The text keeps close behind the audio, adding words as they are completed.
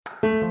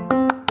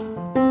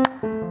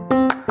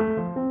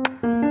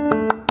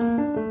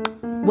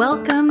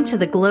Welcome to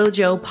the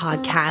Glojo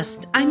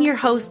podcast. I'm your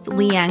host,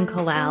 Leanne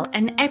Kalal,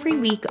 and every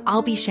week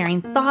I'll be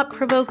sharing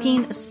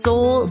thought-provoking,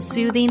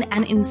 soul-soothing,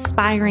 and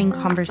inspiring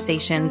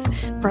conversations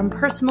from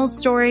personal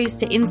stories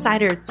to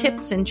insider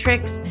tips and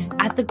tricks.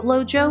 At the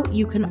Glojo,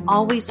 you can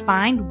always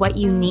find what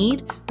you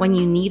need when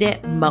you need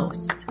it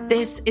most.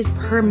 This is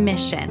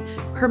permission.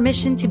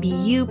 Permission to be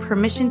you,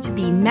 permission to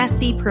be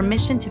messy,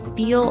 permission to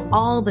feel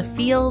all the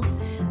feels.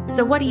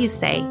 So what do you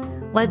say?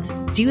 Let's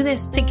do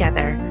this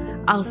together.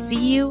 I'll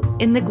see you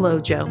in the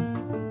Glojo.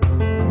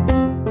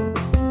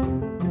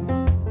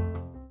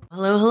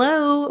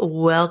 Hello.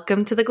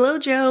 Welcome to the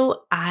Glojo.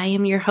 I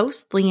am your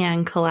host,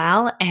 Leanne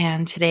Kalal,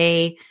 and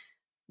today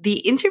the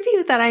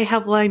interview that I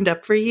have lined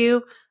up for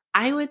you,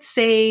 I would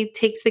say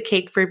takes the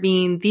cake for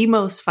being the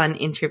most fun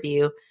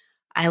interview.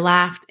 I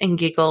laughed and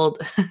giggled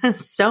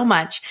so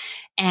much,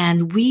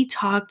 and we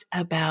talked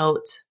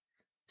about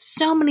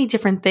so many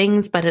different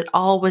things, but it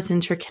all was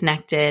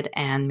interconnected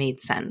and made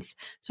sense.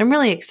 So I'm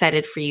really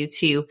excited for you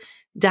to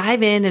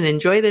dive in and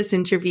enjoy this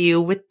interview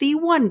with the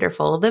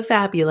wonderful, the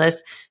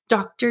fabulous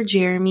Dr.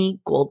 Jeremy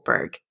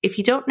Goldberg. If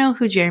you don't know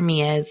who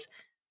Jeremy is,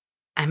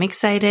 I'm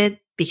excited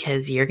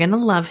because you're going to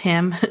love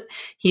him.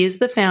 He is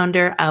the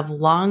founder of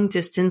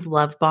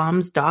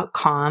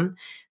longdistancelovebombs.com.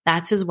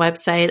 That's his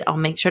website. I'll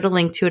make sure to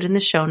link to it in the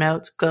show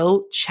notes.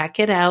 Go check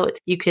it out.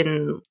 You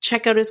can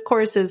check out his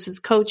courses, his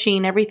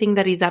coaching, everything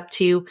that he's up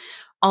to.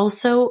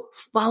 Also,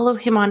 follow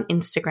him on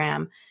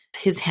Instagram.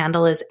 His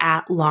handle is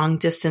at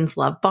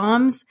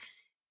longdistancelovebombs.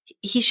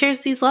 He shares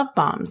these love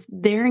bombs.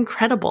 They're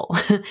incredible.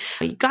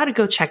 You got to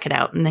go check it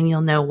out, and then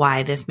you'll know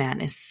why this man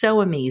is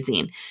so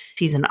amazing.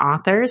 He's an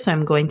author, so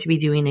I'm going to be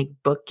doing a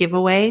book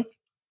giveaway.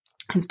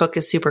 His book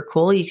is super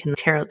cool. You can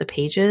tear out the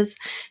pages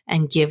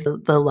and give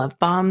the love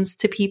bombs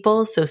to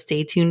people. So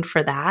stay tuned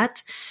for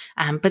that.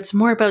 But it's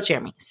more about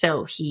Jeremy.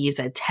 So he's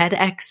a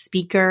TEDx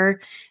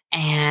speaker,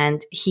 and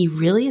he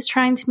really is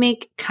trying to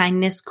make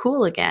kindness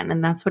cool again.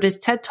 And that's what his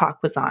TED Talk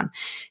was on.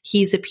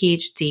 He's a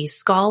PhD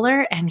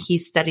scholar, and he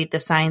studied the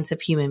science of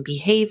human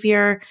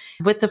behavior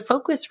with the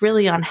focus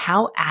really on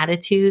how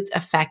attitudes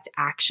affect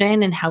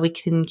action and how we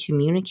can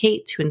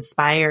communicate to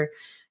inspire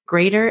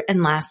greater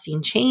and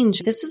lasting change.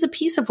 This is a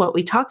piece of what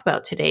we talk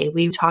about today.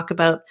 We talk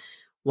about,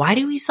 why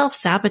do we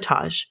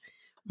self-sabotage?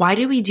 Why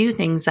do we do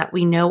things that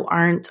we know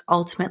aren't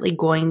ultimately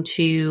going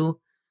to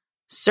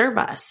serve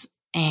us?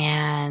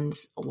 And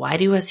why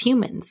do us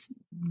humans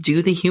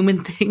do the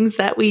human things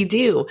that we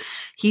do?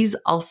 He's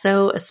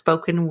also a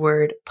spoken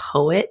word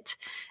poet,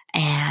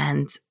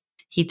 and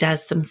he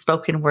does some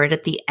spoken word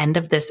at the end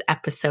of this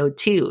episode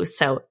too.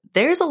 So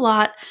there's a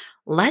lot.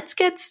 Let's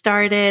get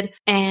started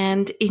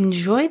and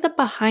enjoy the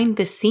behind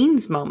the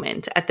scenes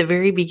moment. At the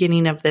very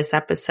beginning of this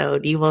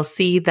episode, you will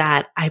see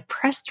that I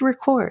pressed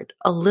record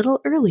a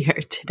little earlier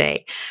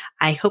today.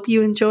 I hope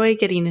you enjoy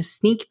getting a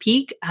sneak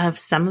peek of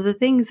some of the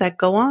things that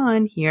go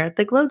on here at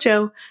the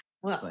Glojo.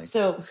 Well,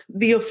 so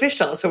the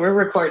official, so we're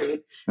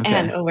recording. Okay.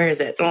 And where is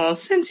it? Well,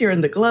 since you're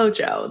in the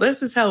Glojo,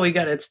 this is how we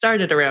got it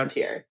started around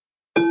here.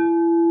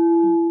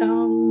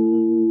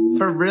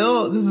 For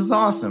real? This is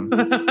awesome.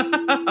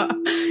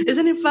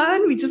 Isn't it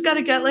fun? We just got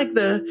to get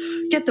the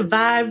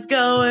vibes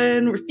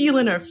going. We're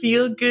feeling our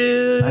feel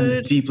good.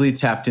 I'm deeply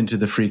tapped into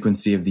the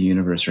frequency of the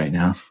universe right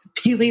now.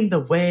 Feeling the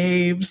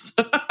waves.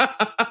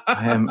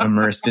 I am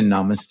immersed in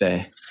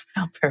namaste.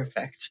 Oh,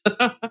 perfect.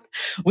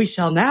 We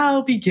shall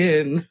now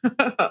begin.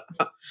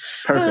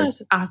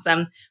 Perfect.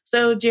 Awesome.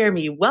 So,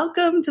 Jeremy,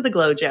 welcome to the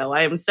Glojo.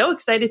 I am so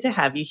excited to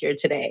have you here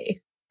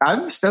today.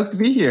 I'm stoked to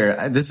be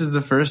here. This is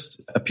the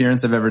first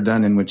appearance I've ever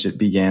done in which it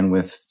began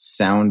with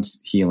sound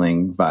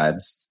healing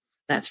vibes.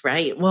 That's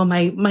right. Well,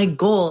 my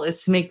goal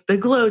is to make the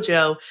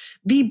Glojo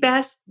the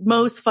best,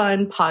 most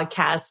fun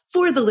podcast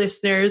for the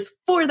listeners,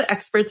 for the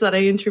experts that I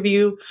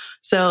interview.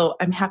 So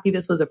I'm happy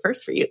this was a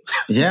first for you.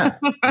 Yeah.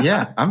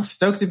 I'm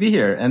stoked to be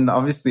here. And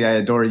obviously I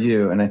adore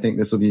you, and I think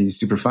this will be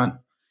super fun.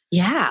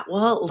 Yeah,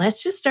 well,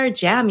 let's just start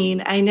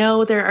jamming. I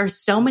know there are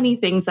so many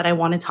things that I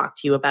want to talk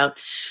to you about.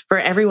 For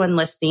everyone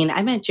listening,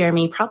 I met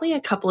Jeremy probably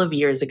a couple of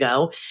years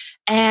ago.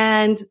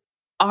 And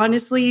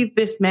honestly,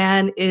 this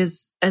man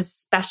is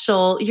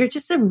you're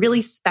just a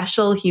really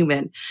special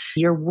human.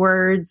 Your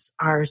words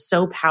are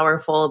so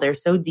powerful. They're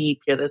so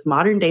deep. You're this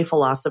modern day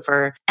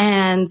philosopher.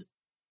 And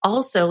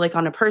also, like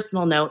on a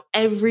personal note,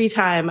 every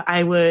time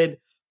I would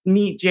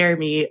meet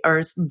Jeremy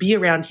or be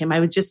around him, I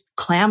would just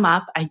clam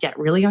up. I get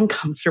really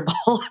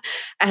uncomfortable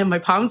and my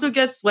palms would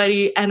get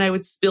sweaty and I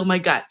would spill my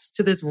guts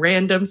to this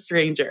random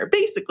stranger.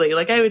 Basically,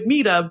 like I would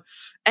meet him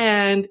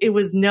and it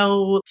was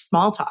no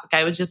small talk.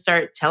 I would just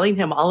start telling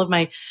him all of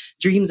my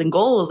dreams and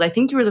goals. I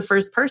think you were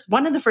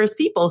one of the first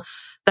people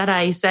that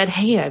I said,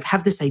 hey, I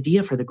have this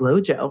idea for the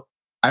Glojo.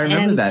 I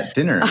remember that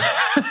dinner.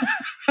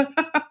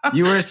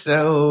 You were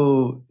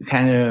so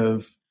kind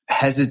of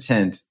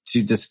hesitant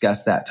to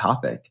discuss that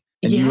topic.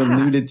 And you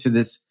alluded to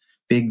this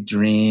big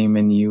dream,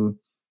 and you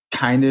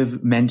kind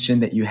of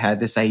mentioned that you had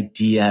this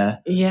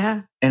idea.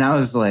 Yeah. And I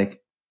was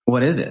like,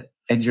 what is it?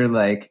 And you're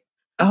like,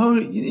 oh,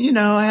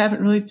 I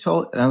haven't really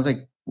told. And I was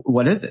like,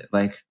 what is it?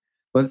 Like,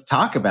 let's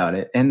talk about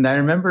it. And I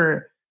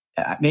remember,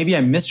 maybe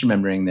I'm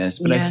misremembering this,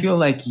 but I feel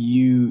like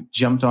you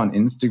jumped on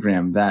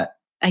Instagram that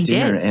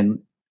dinner and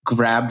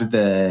grabbed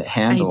the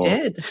handle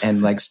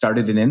and like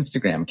started an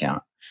Instagram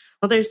account.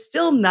 Well, there's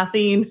still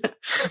nothing.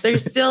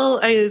 There's still,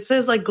 it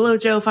says like Glow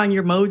Joe, find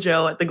your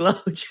mojo at the Glow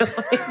Joe,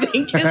 I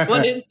think is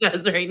what it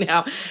says right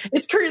now.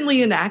 It's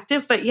currently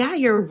inactive, but yeah,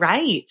 you're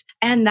right.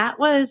 And that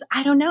was,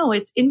 I don't know,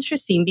 it's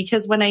interesting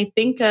because when I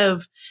think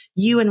of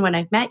you and when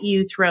I've met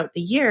you throughout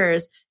the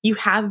years, you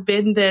have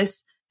been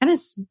this kind of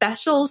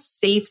special,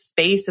 safe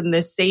space and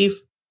this safe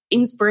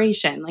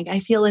inspiration. Like I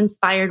feel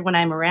inspired when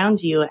I'm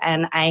around you.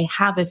 And I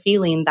have a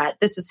feeling that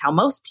this is how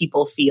most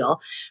people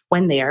feel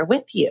when they are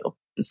with you.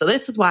 And so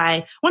this is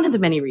why, one of the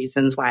many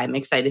reasons why I'm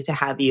excited to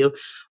have you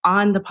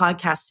on the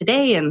podcast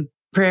today. And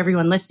for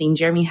everyone listening,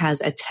 Jeremy has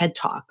a TED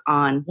Talk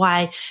on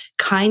why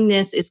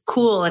kindness is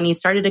cool. And he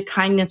started a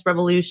kindness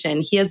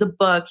revolution. He has a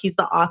book. He's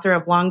the author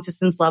of Long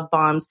Distance Love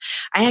Bombs.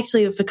 I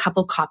actually have a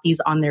couple copies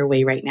on their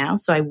way right now.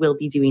 So I will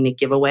be doing a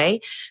giveaway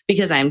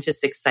because I'm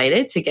just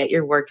excited to get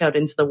your work out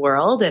into the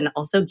world. And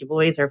also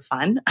giveaways are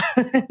fun.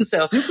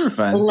 So super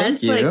fun.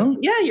 Thank you.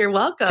 Yeah, you're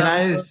welcome. Can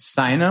I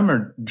sign them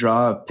or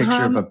draw a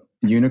picture of a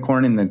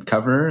unicorn in the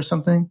cover or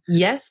something?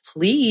 Yes,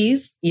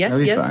 please.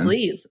 Yes, fun.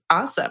 Please.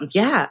 Awesome.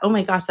 Yeah. Oh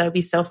my gosh, that would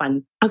be so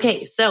fun.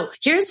 Okay. So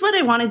here's what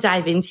I want to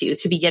dive into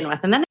to begin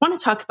with. And then I want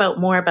to talk about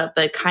more about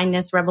the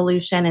kindness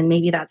revolution. And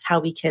maybe that's how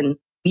we can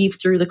weave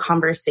through the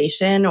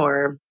conversation,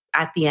 or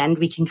at the end,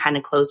 we can kind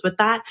of close with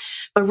that.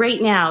 But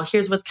right now,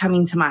 here's what's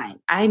coming to mind.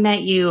 I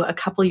met you a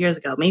couple years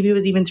ago. Maybe it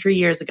was even 3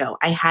 years ago.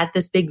 I had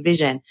this big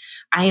vision.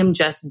 I am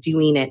just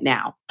doing it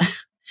now.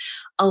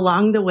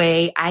 Along the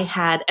way,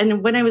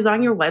 and when I was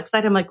on your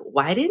website, I'm like,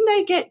 why didn't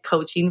I get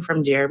coaching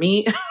from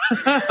Jeremy?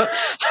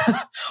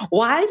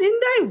 Why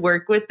didn't I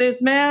work with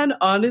this man?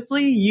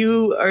 Honestly,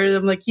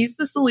 I'm like, he's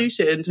the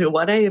solution to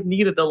what I have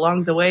needed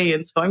along the way.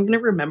 And so I'm going to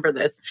remember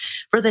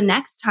this for the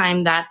next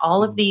time that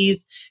all of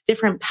these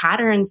different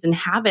patterns and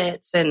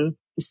habits and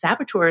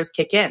saboteurs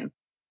kick in.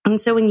 And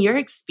so in your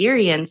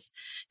experience,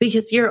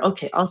 because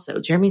also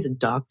Jeremy's a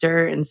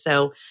doctor. And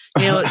so,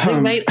 they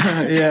might.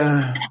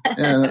 Yeah,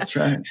 that's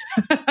right.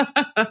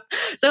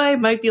 So I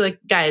might be like,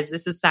 guys,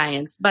 this is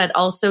science, but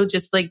also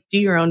just like do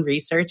your own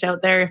research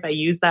out there. If I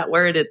use that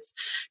word, it's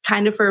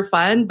kind of for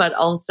fun, but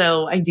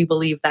also I do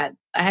believe that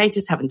I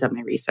just haven't done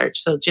my research.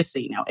 So just so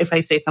you know, if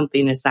I say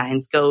something is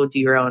science, go do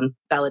your own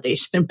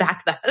validation and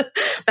back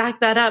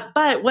that up.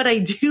 But what I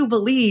do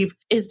believe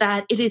is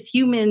that it is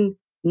human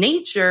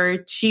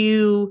nature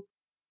to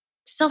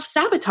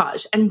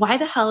self-sabotage. And why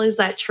the hell is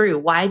that true?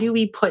 Why do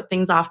we put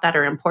things off that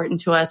are important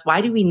to us? Why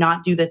do we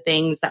not do the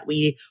things that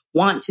we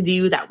want to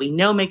do, that we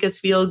know make us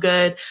feel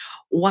good?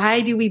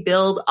 Why do we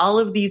build all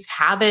of these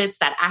habits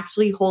that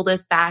actually hold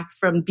us back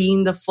from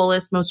being the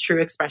fullest, most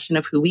true expression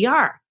of who we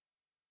are?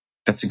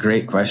 That's a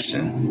great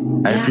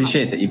question. I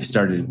appreciate that you've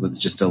started with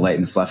just a light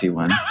and fluffy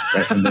one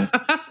right from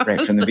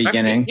the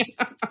beginning.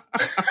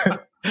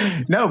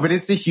 No, but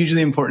it's a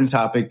hugely important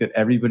topic that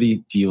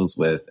everybody deals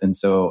with. And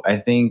so I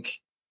think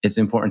it's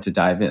important to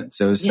dive in.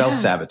 So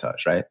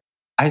self-sabotage, right?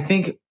 I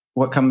think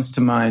what comes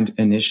to mind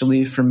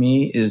initially for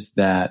me is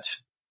that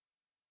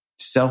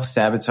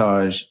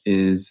self-sabotage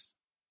is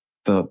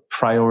the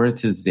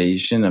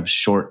prioritization of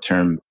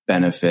short-term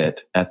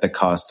benefit at the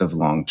cost of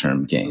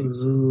long-term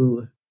gains.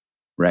 Ooh.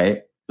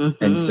 Right?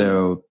 Mm-hmm. And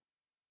so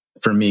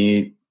for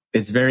me,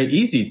 it's very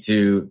easy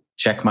to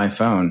check my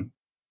phone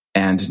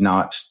and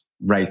not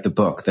write the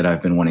book that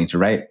I've been wanting to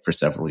write for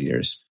several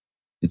years.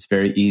 It's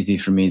very easy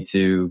for me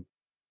to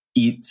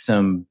eat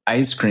some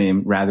ice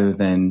cream rather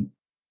than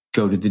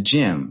go to the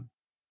gym.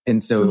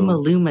 And so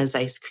Luma's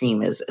ice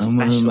cream is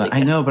especially good.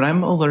 I know, but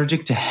I'm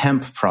allergic to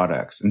hemp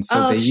products. And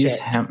so they use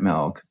hemp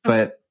milk.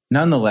 But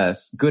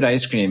nonetheless, good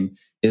ice cream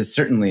is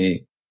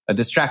certainly a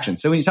distraction.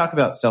 So when you talk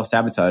about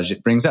self-sabotage,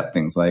 it brings up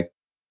things like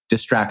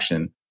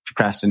distraction,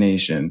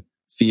 procrastination,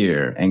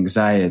 fear,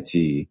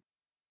 anxiety,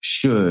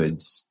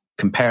 shoulds,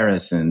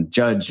 comparison,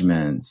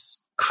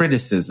 judgments,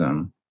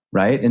 criticism,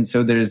 right? And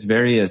so there's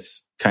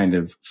various kind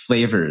of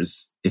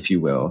flavors, if you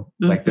will,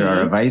 like there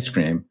are of ice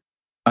cream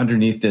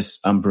underneath this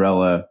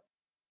umbrella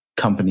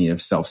company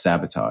of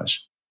self-sabotage.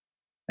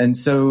 And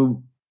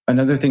so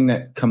another thing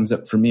that comes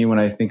up for me when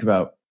I think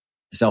about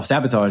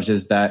self-sabotage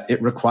is that it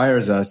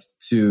requires us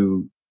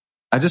to,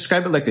 I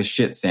describe it like a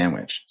shit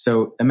sandwich.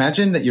 So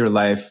imagine that your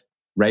life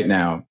right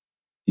now,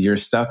 you're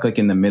stuck like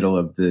in the middle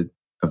of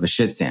a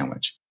shit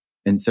sandwich.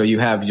 And so you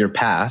have your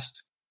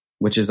past,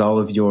 which is all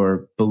of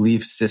your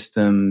belief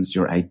systems,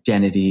 your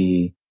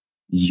identity,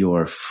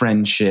 your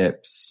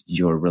friendships,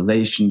 your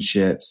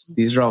relationships.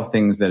 These are all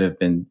things that have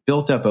been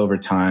built up over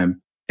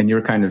time, and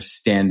you're kind of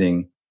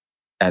standing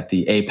at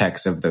the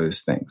apex of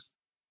those things.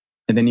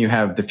 And then you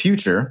have the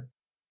future,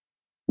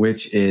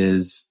 which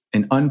is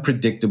an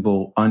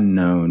unpredictable,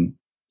 unknown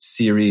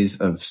series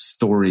of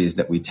stories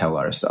that we tell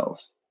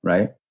ourselves,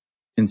 right?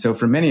 And so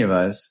for many of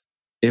us,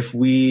 if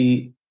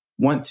we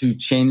want to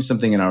change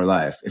something in our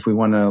life, if we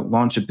want to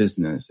launch a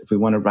business, if we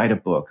want to write a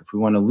book, if we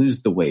want to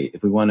lose the weight,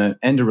 if we want to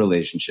end a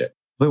relationship,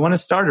 if we want to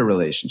start a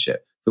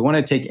relationship, we want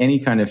to take any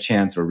kind of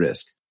chance or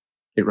risk,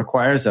 it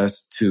requires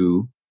us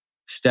to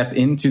step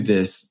into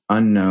this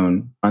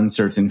unknown,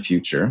 uncertain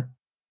future,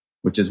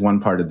 which is one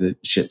part of the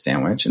shit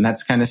sandwich. And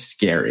that's kind of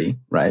scary,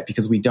 right?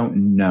 Because we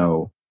don't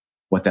know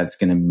what that's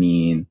going to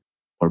mean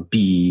or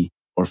be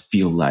or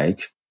feel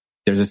like.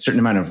 There's a certain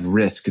amount of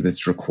risk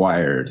that's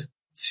required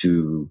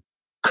to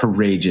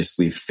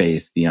courageously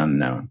face the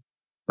unknown,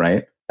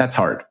 right? That's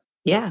hard.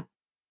 Yeah.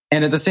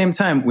 And at the same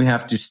time, we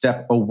have to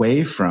step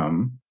away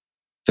from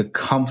the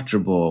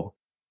comfortable,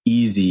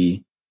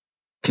 easy,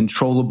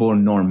 controllable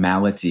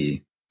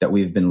normality that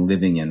we've been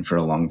living in for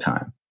a long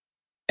time.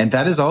 And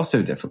that is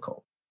also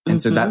difficult. And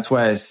so that's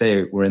why I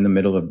say we're in the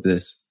middle of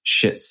this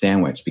shit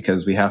sandwich,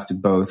 because we have to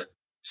both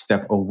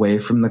step away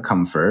from the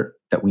comfort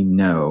that we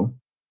know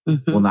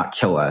will not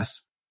kill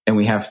us. And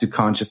we have to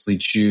consciously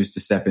choose to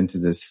step into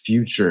this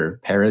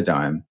future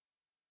paradigm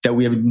that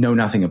we know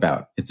nothing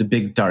about. It's a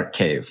big dark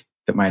cave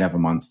that might have a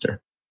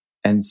monster.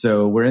 And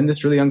so we're in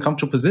this really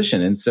uncomfortable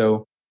position. And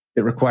so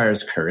it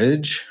requires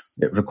courage.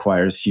 It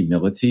requires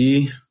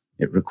humility.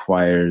 It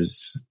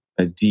requires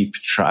a deep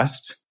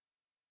trust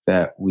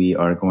that we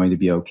are going to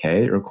be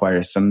okay. It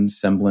requires some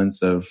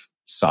semblance of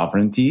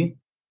sovereignty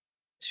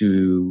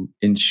to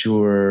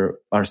ensure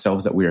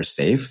ourselves that we are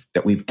safe,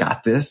 that we've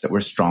got this, that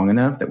we're strong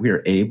enough, that we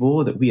are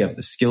able, that we have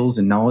the skills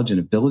and knowledge and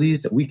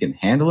abilities, that we can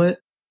handle it,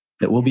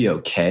 that we'll be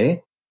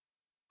okay.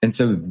 And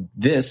so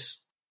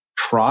this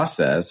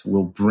process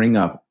will bring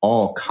up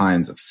all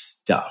kinds of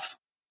stuff.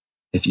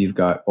 If you've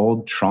got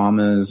old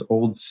traumas,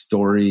 old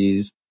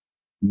stories,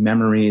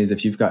 memories,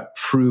 if you've got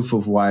proof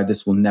of why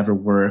this will never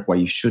work, why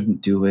you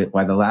shouldn't do it,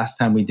 why the last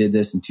time we did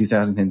this in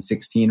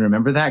 2016,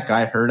 remember that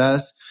guy hurt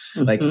us?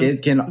 Like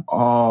it can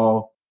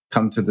all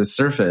come to the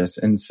surface.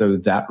 And so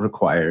that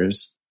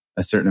requires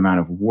a certain amount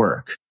of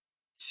work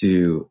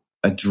to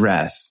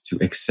address, to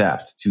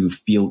accept, to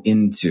feel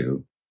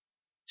into,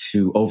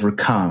 to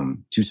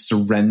overcome, to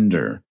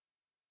surrender,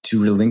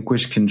 to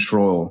relinquish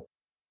control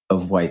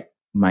of what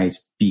might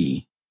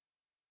be.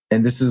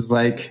 And this is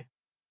like,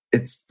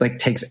 it's like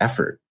takes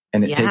effort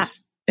and it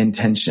takes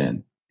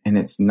intention, and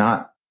it's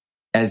not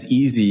as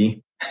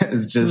easy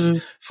as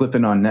just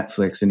flipping on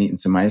Netflix and eating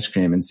some ice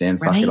cream and saying,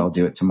 fuck it, I'll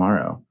do it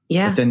tomorrow.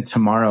 Yeah. But then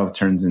tomorrow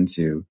turns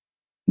into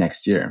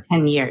next year.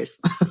 10 years.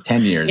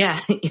 10 years.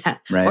 Yeah.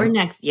 Right. Or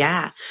next.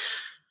 Yeah.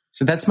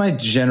 So that's my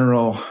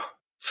general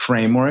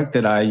framework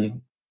that I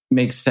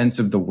make sense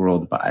of the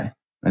world by,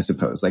 I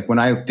suppose. Like when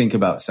I think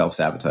about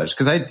self-sabotage,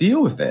 because I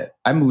deal with it.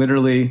 I'm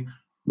literally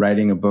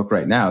writing a book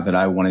right now that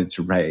I wanted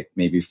to write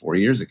maybe 4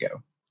 years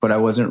ago, but I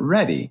wasn't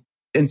ready.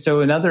 And so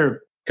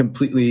another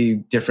completely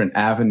different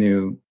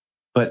avenue,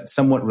 but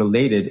somewhat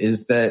related,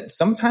 is that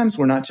sometimes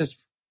we're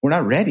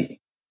not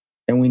ready,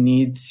 and we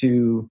need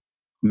to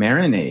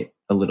marinate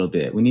a little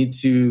bit. We need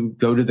to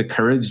go to the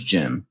courage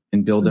gym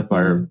and build up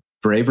our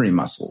bravery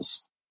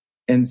muscles.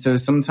 And so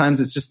sometimes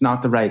it's just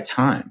not the right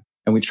time,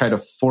 and we try to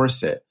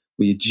force it.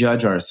 We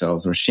judge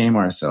ourselves or shame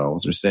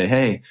ourselves or say,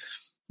 hey,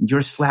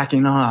 you're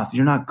slacking off.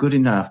 You're not good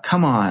enough.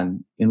 Come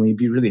on. And we'd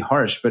be really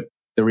harsh. But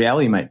the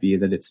reality might be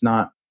that it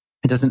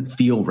doesn't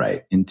feel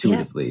right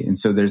intuitively. Yeah. And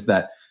so there's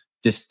that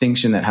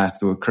distinction that has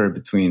to occur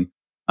between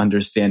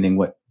understanding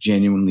what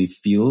genuinely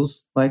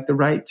feels like the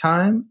right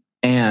time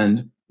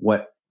and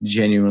what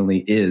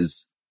genuinely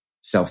is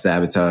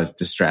self-sabotage,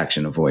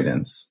 distraction,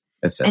 avoidance,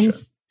 etc.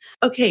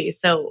 Okay.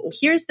 So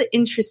here's the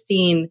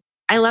interesting,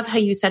 I love how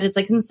you said it's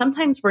like, and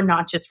sometimes we're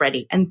not just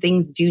ready and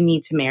things do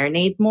need to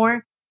marinate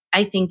more.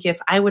 I think if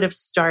I would have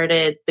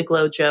started the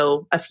Glow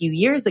Joe a few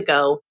years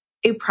ago,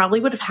 it probably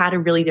would have had a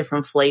really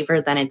different flavor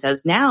than it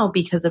does now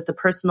because of the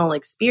personal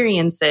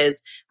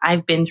experiences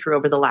I've been through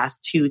over the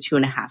last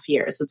 2.5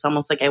 years. It's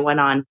almost like I went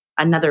on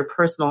another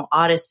personal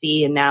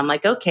odyssey, and now I'm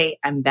like, okay,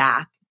 I'm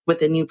back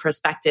with a new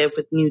perspective,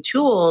 with new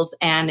tools,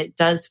 and it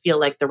does feel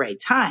like the right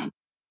time.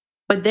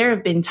 But there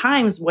have been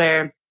times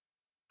where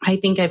I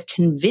think I've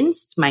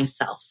convinced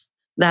myself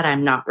that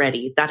I'm not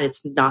ready, that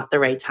it's not the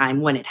right time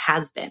when it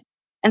has been.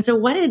 And so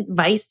what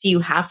advice do you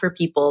have for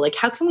people? Like,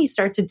 how can we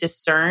start to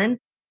discern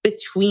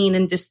between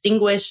and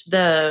distinguish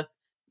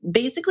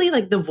basically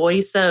like the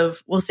voice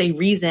of, we'll say,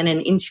 reason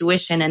and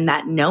intuition and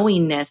that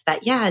knowingness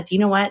that, yeah, do you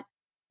know what?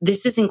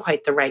 This isn't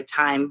quite the right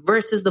time,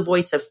 versus the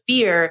voice of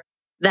fear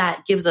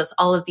that gives us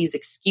all of these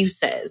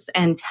excuses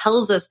and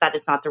tells us that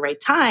it's not the right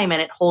time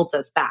and it holds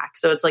us back.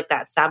 So it's like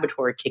that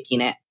saboteur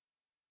kicking it.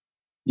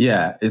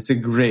 Yeah, it's a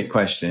great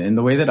question. And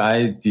the way that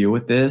I deal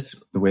with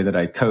this, the way that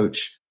I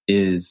coach,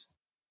 is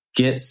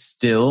get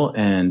still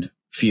and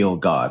feel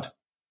God.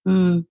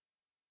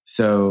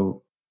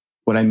 So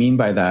what I mean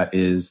by that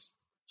is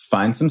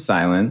find some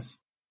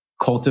silence,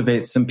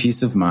 cultivate some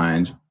peace of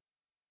mind.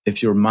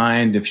 If your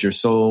mind, if your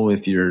soul,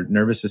 if your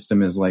nervous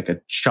system is like a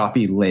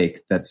choppy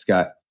lake that's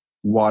got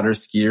water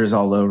skiers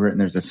all over it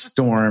and there's a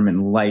storm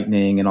and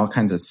lightning and all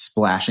kinds of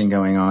splashing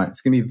going on,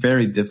 it's going to be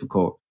very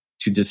difficult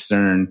to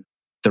discern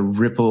the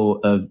ripple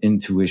of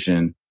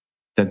intuition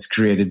that's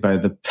created by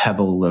the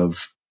pebble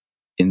of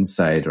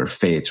insight or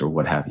fate or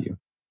what have you.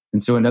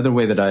 And so another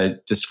way that I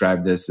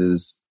describe this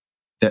is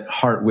that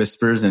heart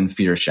whispers and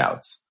fear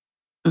shouts.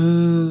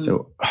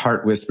 So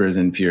heart whispers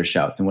and fear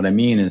shouts. And what I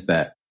mean is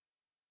that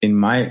in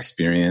my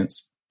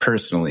experience,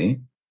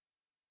 personally,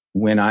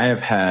 when I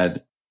have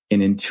had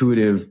an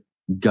intuitive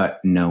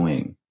gut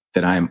knowing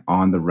that I'm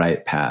on the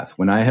right path,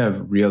 when I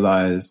have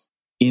realized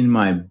in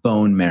my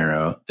bone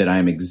marrow that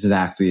I'm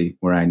exactly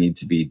where I need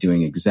to be,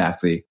 doing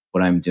exactly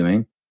what I'm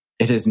doing,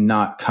 it has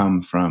not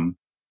come from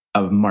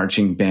a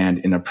marching band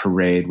in a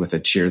parade with a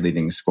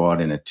cheerleading squad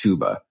and a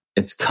tuba.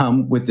 It's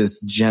come with this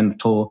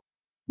gentle,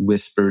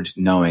 whispered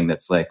knowing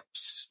that's like,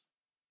 psst,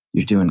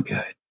 you're doing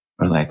good.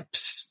 Or like,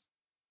 psst,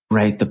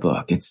 write the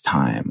book, it's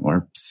time.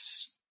 Or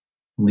psst,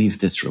 leave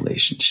this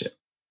relationship.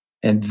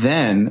 And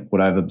then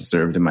what I've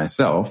observed in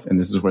myself, and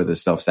this is where the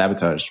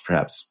self-sabotage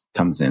perhaps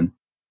comes in,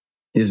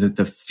 is that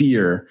the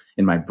fear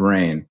in my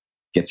brain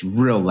gets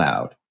real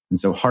loud. And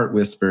so heart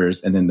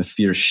whispers, and then the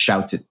fear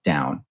shouts it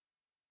down,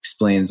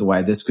 explains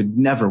why this could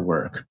never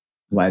work,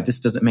 why this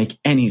doesn't make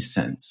any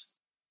sense,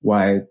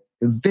 why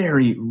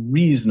very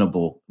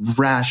reasonable,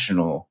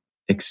 rational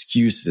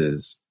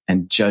excuses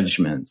and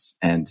judgments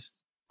and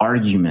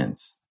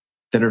arguments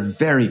that are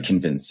very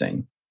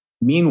convincing.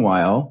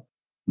 Meanwhile,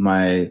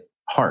 my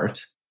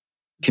heart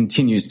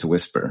continues to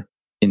whisper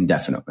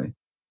indefinitely.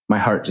 My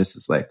heart just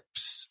is like,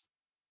 psst,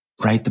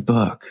 write the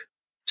book,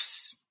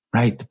 psst,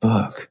 write the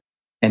book.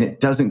 And it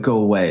doesn't go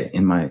away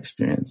in my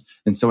experience.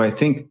 And so I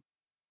think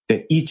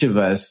that each of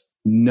us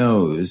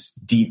knows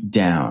deep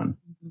down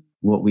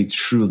what we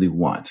truly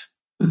want.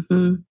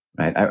 Mm-hmm.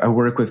 Right? I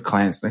work with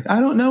clients like, I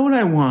don't know what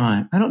I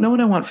want. I don't know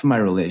what I want from my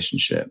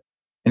relationship.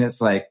 And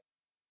it's like,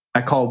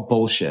 I call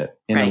bullshit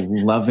in a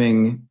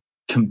loving,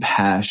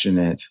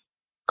 compassionate,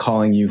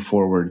 calling you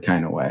forward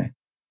kind of way.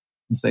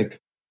 It's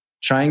like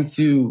trying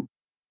to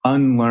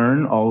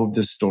unlearn all of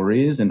the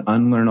stories and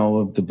unlearn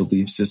all of the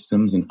belief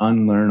systems and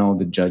unlearn all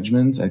the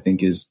judgments, I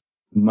think is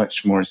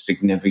much more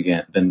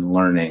significant than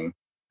learning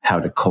how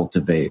to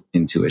cultivate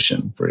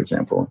intuition, for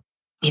example.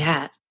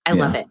 Yeah. I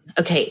love it.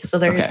 Okay. So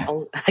there's,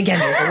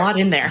 there's a lot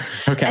in there.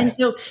 Okay. And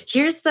so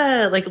here's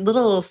the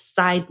little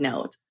side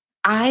note.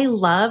 I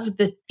love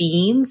the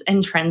themes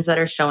and trends that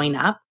are showing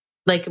up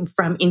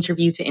from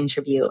interview to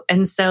interview.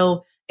 And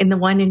so in the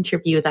one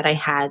interview that I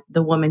had,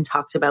 the woman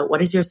talked about,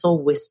 what is your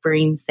soul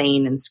whispering,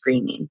 saying, and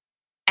screaming?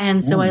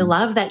 And so I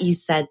love that you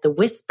said the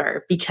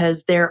whisper,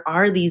 because there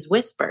are these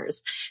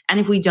whispers. And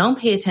if we don't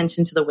pay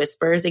attention to the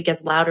whispers, it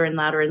gets louder and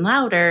louder and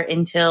louder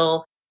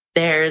until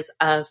there's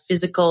a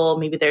physical,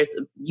 maybe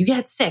you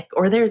get sick,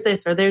 or there's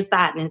this, or there's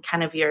that. And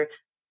kind of the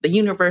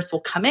universe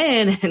will come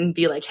in and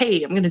be like,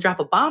 hey, I'm going to drop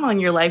a bomb on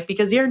your life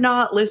because you're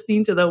not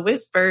listening to the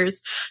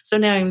whispers. So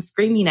now I'm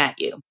screaming at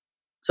you.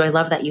 So I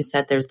love that you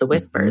said there's the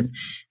whispers.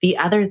 Mm-hmm. The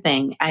other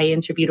thing, I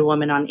interviewed a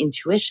woman on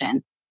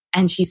intuition,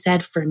 and she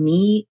said, for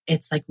me,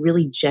 it's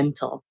really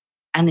gentle,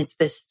 and it's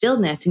this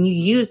stillness. And you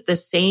use the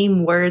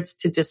same words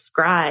to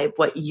describe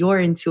what your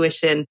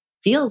intuition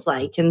feels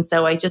like. And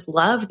so I just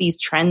love these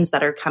trends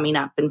that are coming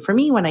up. And for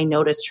me, when I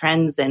notice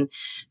trends and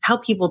how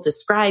people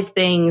describe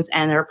things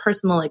and their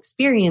personal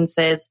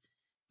experiences,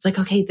 it's like,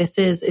 okay,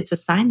 it's a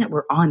sign that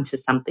we're on to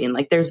something.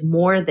 There's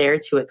more there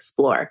to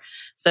explore.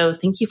 So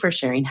thank you for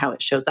sharing how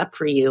it shows up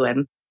for you.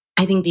 And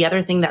I think the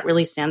other thing that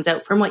really stands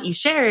out from what you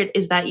shared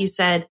is that you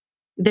said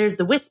there's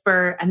the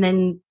whisper and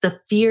then the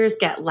fears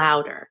get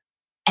louder.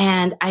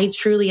 And I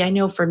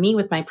know for me,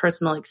 with my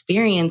personal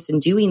experience in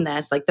doing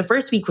this, the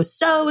first week was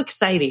so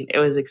exciting. It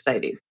was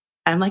exciting.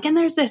 I'm like, and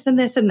there's this and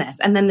this and this.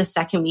 And then the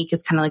second week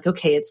is kind of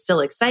okay, it's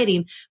still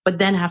exciting. But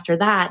then after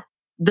that,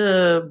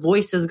 the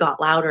voices got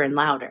louder and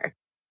louder.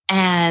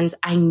 And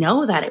I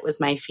know that it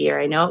was my fear.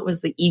 I know it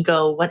was the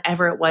ego,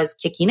 whatever it was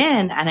kicking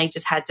in. And I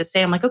just had to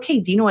say, I'm like, okay,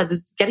 do you know what? This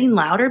is getting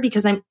louder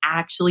because I'm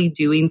actually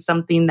doing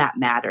something that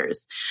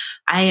matters.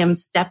 I am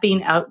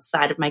stepping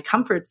outside of my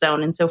comfort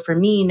zone. And so for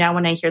me, now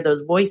when I hear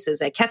those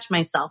voices, I catch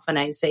myself and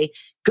I say,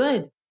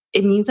 good.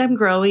 It means I'm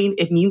growing.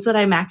 It means that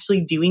I'm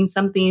actually doing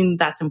something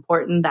that's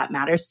important, that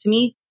matters to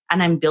me.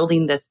 And I'm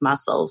building this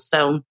muscle.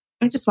 So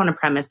I just want to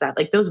premise that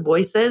those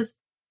voices,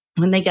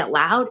 when they get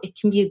loud, it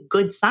can be a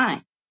good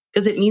sign,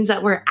 because it means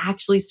that we're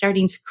actually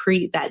starting to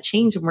create that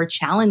change and we're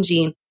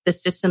challenging the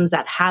systems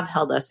that have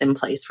held us in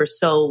place for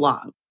so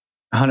long.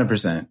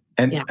 100%.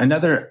 And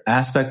another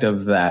aspect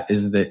of that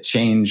is that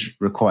change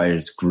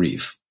requires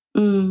grief.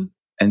 And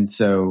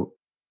so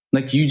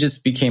you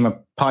just became a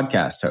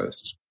podcast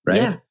host, right?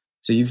 Yeah.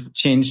 So you've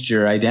changed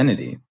your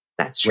identity.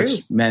 That's true.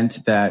 Which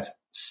meant that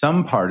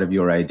some part of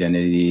your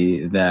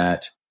identity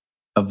that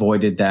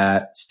avoided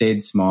that,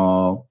 stayed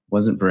small,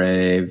 wasn't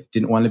brave,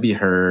 didn't want to be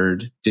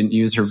heard, didn't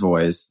use her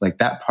voice,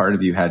 that part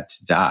of you had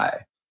to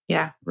die.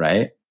 Yeah.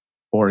 Right?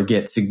 Or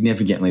get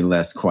significantly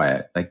less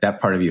quiet. That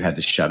part of you had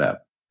to shut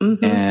up.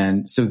 Mm-hmm.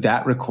 And so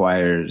that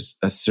requires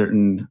a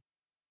certain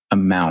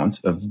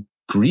amount of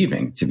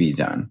grieving to be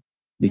done,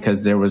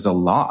 because there was a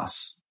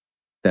loss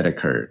that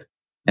occurred.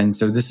 And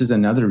so this is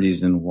another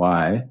reason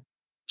why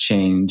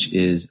change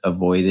is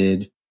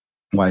avoided,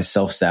 why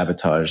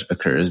self-sabotage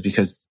occurs,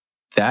 because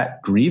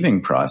that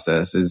grieving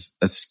process is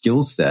a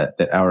skill set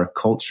that our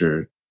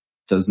culture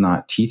does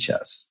not teach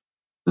us.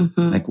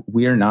 Mm-hmm. Like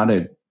we are not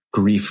a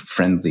grief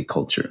friendly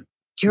culture.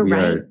 You're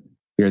right.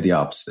 We are the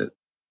opposite.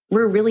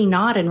 We're really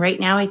not. And right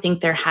now, I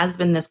think there has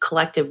been this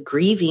collective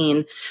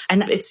grieving.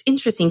 And it's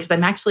interesting because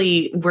I'm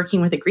actually working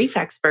with a grief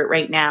expert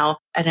right now,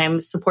 and I'm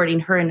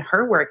supporting her in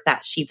her work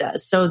that she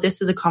does. So this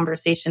is a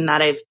conversation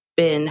that I've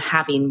been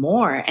having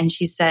more. And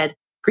she said,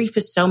 grief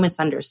is so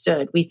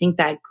misunderstood. We think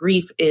that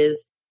grief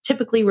is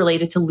typically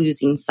related to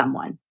losing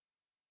someone.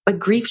 But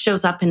grief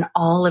shows up in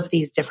all of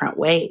these different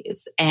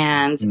ways.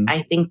 And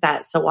I think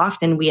that so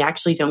often we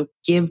actually don't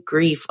give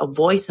grief a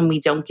voice and we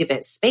don't give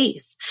it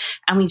space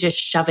and we just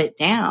shove it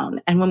down.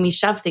 And when we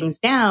shove things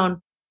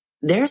down,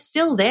 they're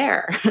still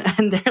there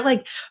and they're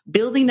like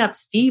building up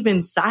steam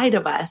inside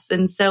of us.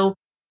 And so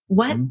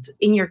what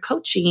in your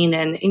coaching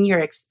and in your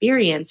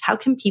experience, how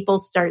can people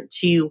start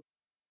to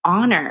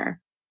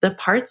honor the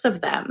parts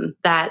of them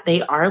that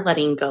they are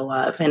letting go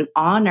of and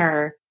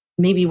honor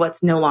maybe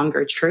what's no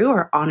longer true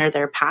or honor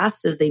their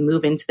past as they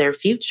move into their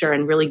future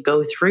and really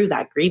go through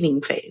that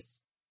grieving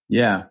phase?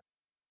 Yeah.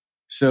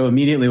 So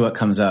immediately what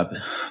comes up,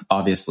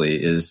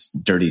 obviously, is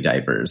dirty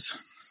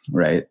diapers,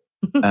 right?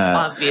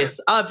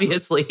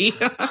 Obviously.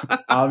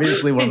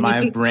 Obviously, when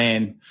my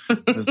brain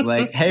was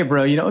like, hey,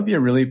 bro, you know what would be a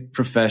really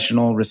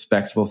professional,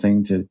 respectable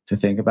thing to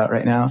think about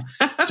right now?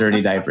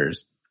 Dirty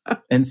diapers.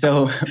 And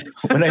so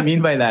what I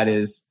mean by that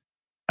is,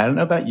 I don't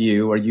know about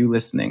you or you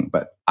listening,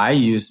 but I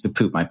used to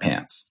poop my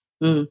pants.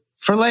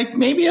 For like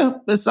maybe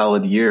a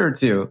solid year or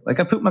two. Like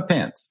I pooped my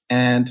pants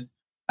and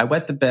I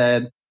wet the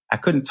bed. I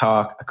couldn't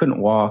talk. I couldn't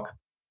walk.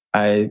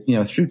 I,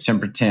 threw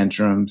temper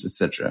tantrums,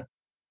 etc.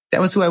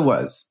 That was who I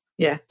was.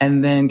 Yeah.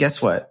 And then guess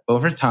what?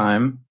 Over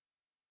time,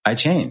 I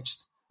changed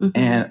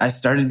and I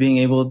started being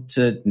able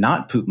to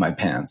not poop my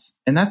pants.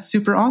 And that's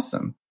super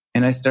awesome.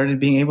 And I started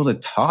being able to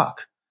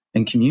talk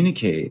and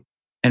communicate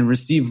and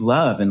receive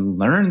love and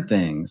learn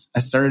things. I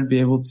started to be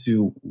able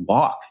to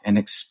walk and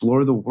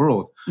explore the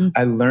world.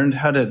 I learned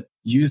how to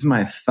use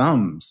my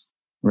thumbs,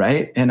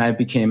 right? And I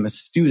became a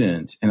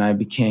student and I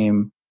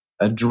became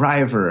a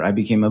driver. I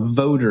became a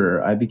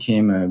voter. I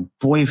became a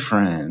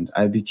boyfriend.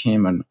 I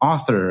became an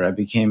author. I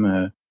became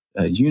a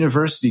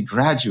university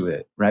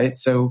graduate, right?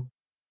 So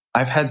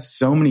I've had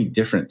so many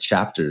different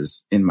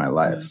chapters in my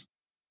life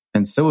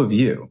and so have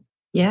you.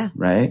 Yeah.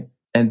 Right.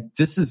 And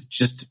this is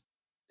just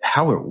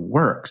how it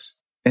works.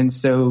 And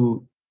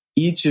so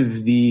each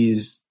of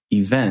these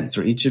events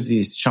or each of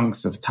these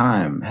chunks of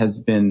time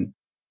has been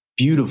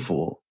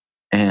beautiful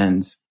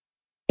and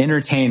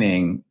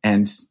entertaining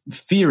and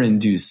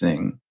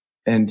fear-inducing.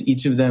 And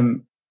each of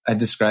them I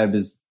describe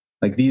as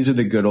like, these are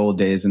the good old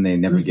days and they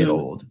never get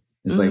old.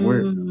 It's like,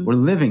 we're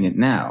living it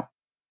now.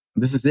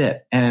 This is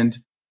it. And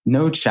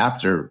no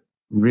chapter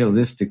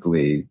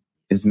realistically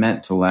is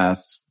meant to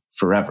last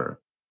forever.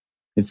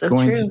 It's so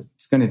going true.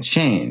 it's going to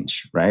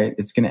change, right?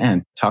 It's going to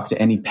end. Talk to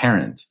any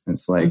parent.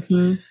 It's like,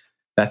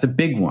 that's a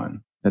big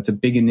one. That's a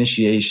big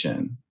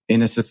initiation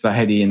in a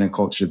society, in a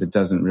culture that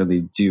doesn't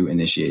really do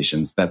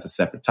initiations. That's a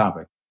separate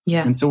topic.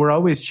 Yeah. And so we're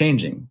always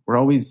changing. We're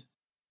always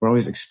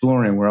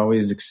exploring. We're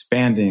always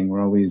expanding.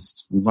 We're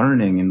always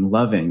learning and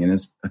loving. And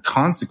as a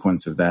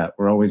consequence of that,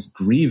 we're always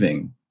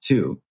grieving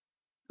too.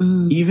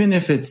 Even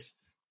if it's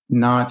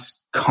not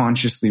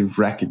consciously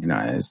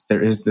recognized,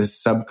 there is this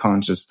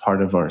subconscious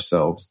part of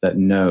ourselves that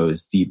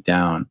knows deep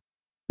down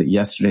that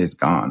yesterday is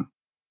gone,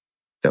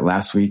 that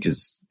last week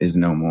is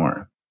no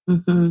more,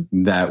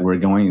 that we're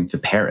going to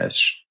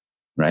perish,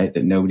 right?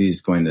 That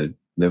nobody's going to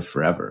live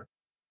forever.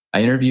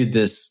 I interviewed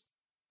this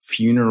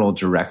funeral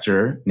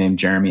director named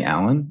Jeremy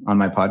Allen on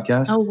my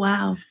podcast. Oh,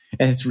 wow.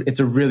 And it's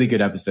a really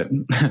good episode.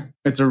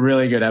 It's a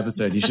really good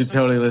episode. You should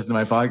totally listen to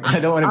my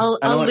podcast.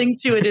 I'll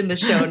link to it in the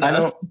show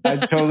notes. I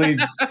totally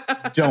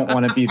don't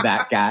want to be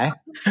that guy.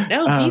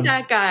 No, be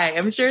that guy.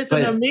 I'm sure it's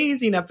an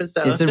amazing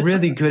episode. It's a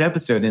really good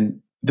episode.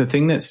 And the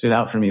thing that stood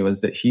out for me was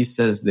that he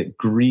says that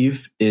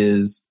grief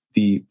is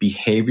the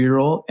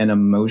behavioral and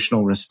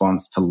emotional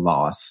response to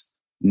loss,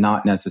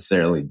 not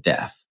necessarily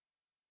death.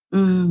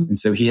 And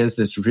so he has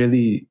this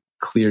really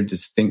clear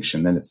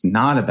distinction that it's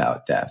not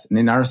about death. And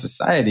in our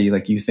society,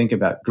 like you think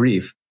about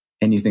grief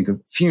and you think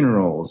of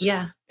funerals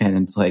and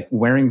it's like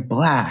wearing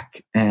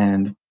black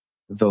and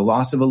the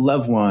loss of a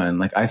loved one.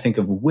 Like I think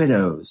of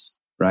widows,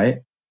 right?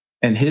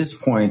 And his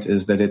point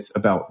is that it's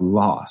about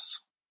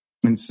loss.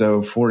 And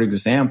so, for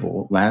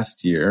example,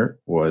 last year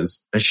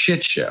was a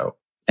shit show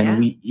and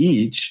we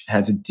each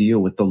had to deal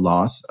with the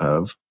loss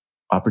of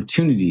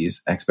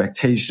opportunities,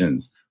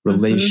 expectations,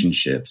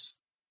 relationships,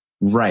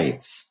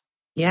 rights,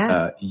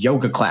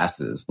 yoga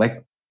classes.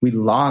 Like we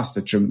lost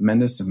a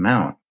tremendous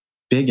amount,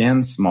 big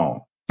and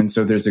small. And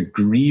so there's a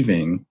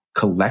grieving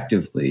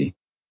collectively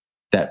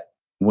that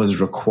was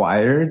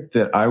required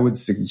that I would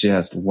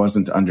suggest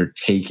wasn't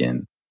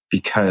undertaken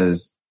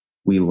because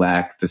we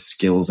lack the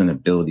skills and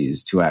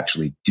abilities to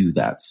actually do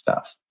that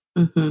stuff.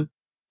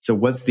 So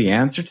what's the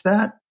answer to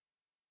that?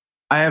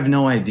 I have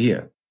no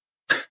idea,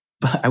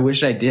 but I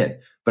wish I did.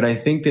 But I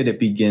think that it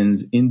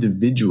begins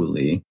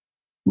individually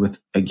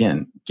with,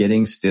 again,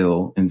 getting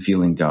still and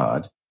feeling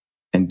God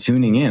and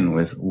tuning in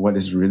with what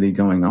is really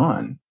going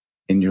on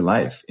in your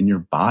life, in your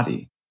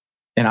body.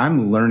 And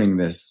I'm learning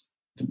this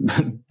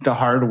the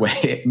hard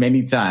way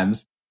many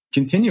times,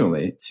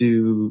 continually,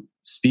 to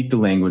speak the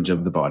language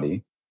of the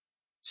body,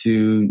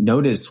 to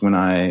notice when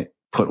I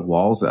put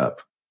walls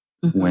up,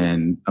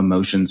 when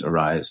emotions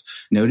arise,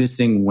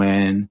 noticing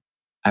when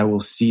I will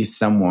see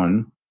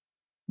someone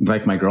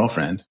like my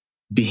girlfriend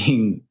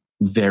being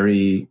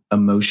very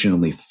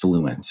emotionally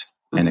fluent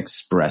and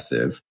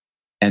expressive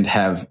and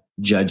have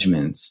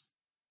judgments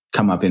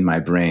come up in my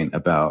brain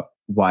about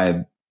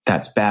why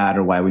that's bad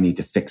or why we need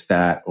to fix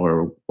that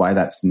or why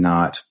that's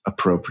not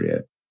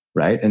appropriate.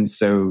 Right. And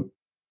so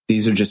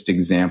these are just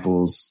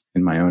examples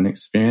in my own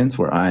experience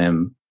where I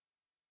am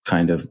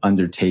kind of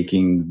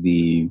undertaking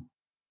the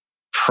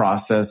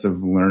process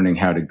of learning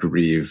how to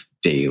grieve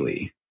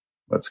daily,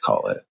 let's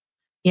call it.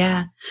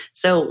 Yeah.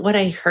 So what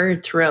I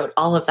heard throughout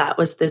all of that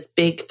was this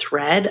big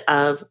thread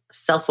of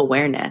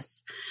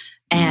self-awareness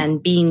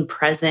and being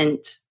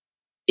present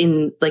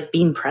and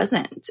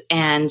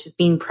just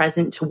being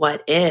present to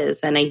what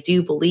is. And I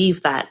do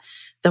believe that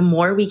the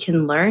more we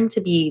can learn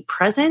to be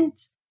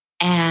present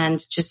and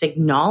just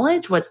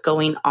acknowledge what's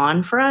going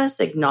on for us,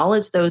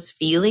 acknowledge those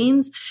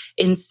feelings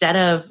instead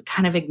of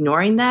kind of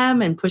ignoring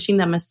them and pushing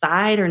them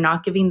aside or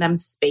not giving them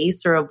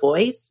space or a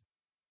voice,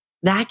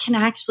 that can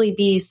actually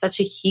be such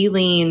a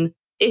healing.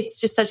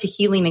 It's just such a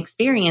healing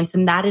experience.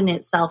 And that in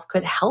itself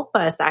could help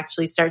us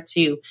actually start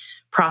to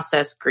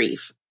process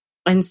grief.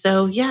 And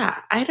so, yeah,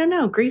 I don't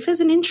know. Grief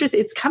is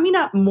it's coming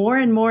up more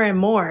and more and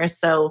more.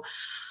 So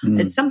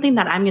it's something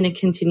that I'm going to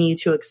continue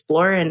to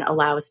explore and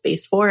allow a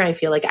space for. I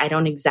feel like I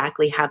don't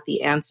exactly have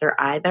the answer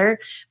either,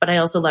 but I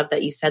also love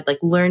that you said like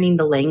learning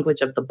the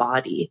language of the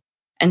body.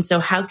 And so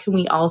how can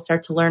we all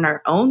start to learn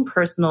our own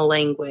personal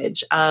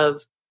language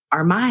of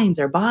our minds,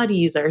 our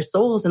bodies, our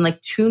souls, and like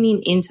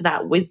tuning into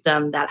that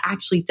wisdom that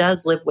actually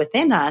does live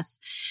within us.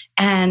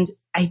 And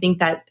I think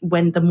that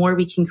when the more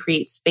we can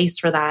create space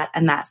for that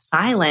and that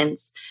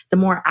silence, the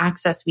more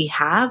access we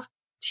have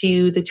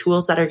to the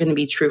tools that are going to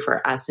be true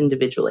for us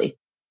individually.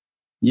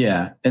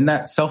 Yeah. And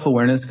that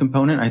self-awareness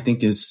component, I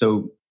think, is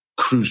so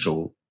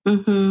crucial.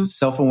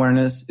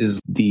 Self-awareness is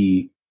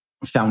the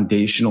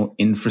foundational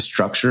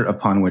infrastructure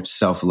upon which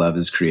self-love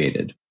is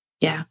created.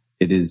 Yeah.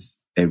 It is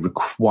a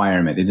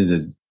requirement. It is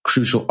a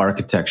crucial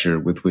architecture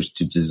with which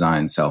to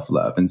design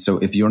self-love. And so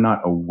if you're not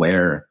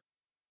aware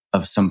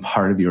of some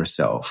part of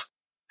yourself,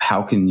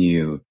 how can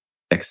you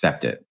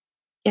accept it?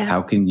 Yeah.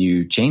 How can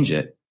you change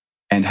it?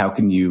 And how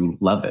can you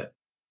love it?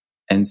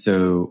 And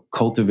so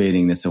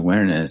cultivating this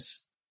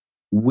awareness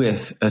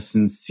with a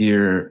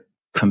sincere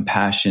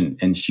compassion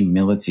and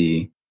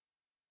humility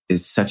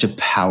is such a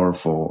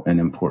powerful and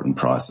important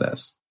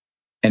process.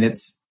 And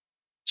it's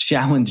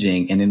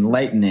challenging and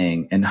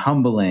enlightening and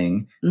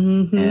humbling.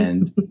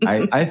 And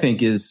I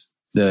think is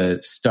the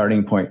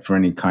starting point for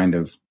any kind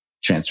of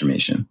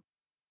transformation.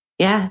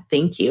 Yeah,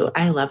 thank you.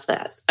 I love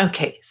that.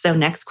 Okay, so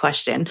next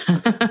question.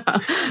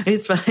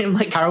 It's I'm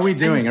like, how are we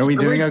doing? Are we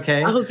doing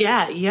okay? Oh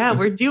yeah,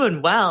 we're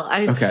doing well.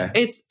 Okay.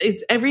 It's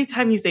every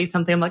time you say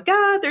something, I'm like,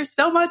 there's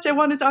so much I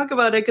want to talk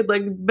about. I could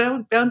like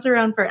bounce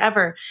around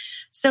forever.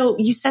 So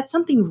you said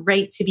something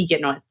right to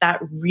begin with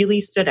that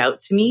really stood out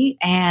to me,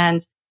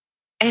 and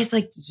it's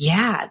like,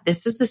 yeah,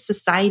 this is the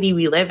society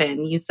we live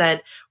in. You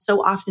said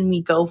so often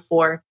we go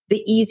for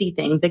the easy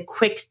thing, the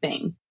quick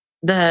thing,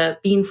 the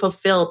being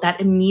fulfilled,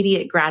 that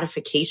immediate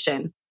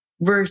gratification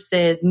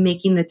versus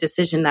making the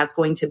decision that's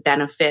going to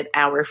benefit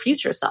our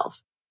future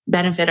self,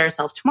 benefit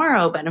ourselves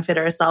tomorrow, benefit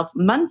ourselves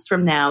months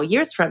from now,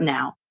 years from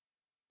now.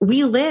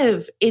 We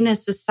live in a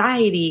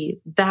society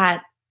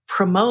that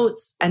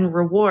promotes and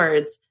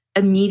rewards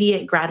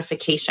immediate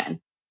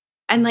gratification.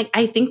 And like,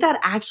 I think that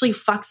actually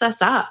fucks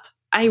us up.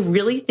 I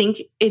really think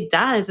it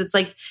does. It's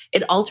like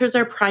it alters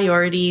our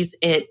priorities.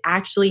 It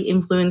actually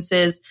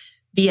influences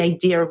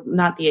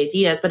not the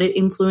ideas, but it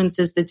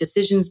influences the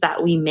decisions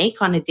that we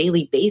make on a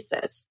daily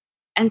basis.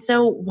 And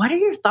so what are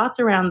your thoughts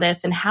around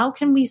this? And how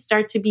can we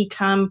start to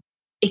become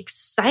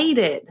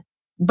excited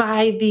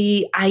by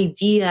the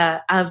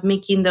idea of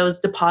making those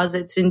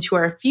deposits into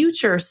our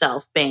future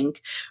self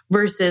bank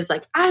versus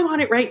like, I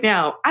want it right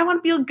now. I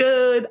want to feel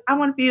good. I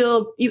want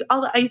to eat all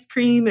the ice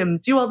cream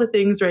and do all the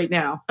things right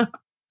now.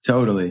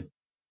 Totally.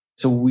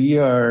 So we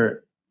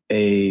are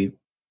a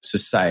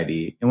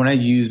society. And when I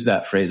use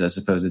that phrase, I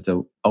suppose it's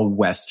a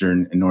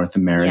Western North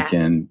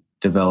American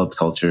developed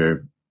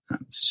culture. I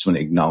just want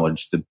to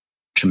acknowledge the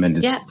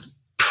tremendous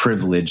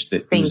privilege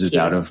that oozes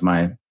out of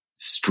my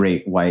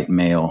straight white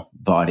male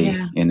body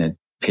in a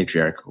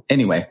patriarchal.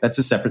 Anyway, that's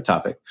a separate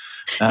topic.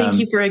 Thank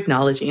you for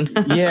acknowledging.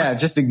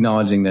 Just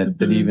acknowledging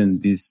that even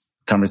these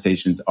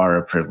conversations are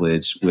a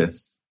privilege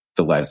with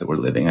the lives that we're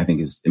living, I think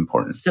is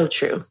important. So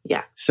true.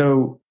 Yeah.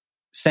 So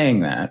saying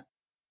that,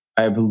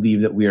 I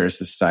believe that we are a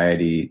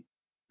society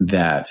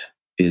that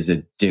is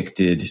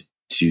addicted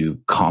to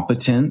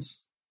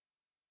competence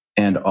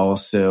and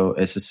also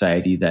a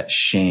society that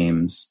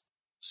shames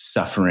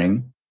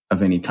suffering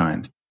of any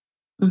kind.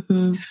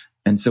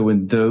 And so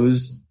when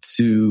those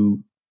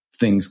two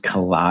things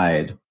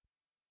collide,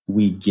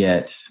 we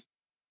get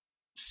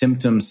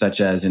symptoms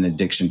such as an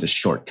addiction to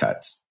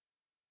shortcuts.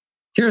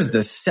 Here's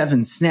the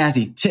 7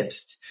 snazzy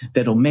tips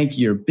that'll make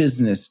your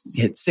business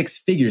hit 6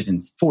 figures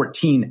in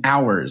 14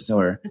 hours.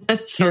 Or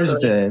here's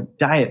the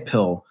diet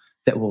pill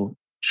that will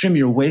trim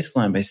your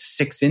waistline by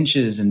 6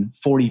 inches and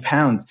 40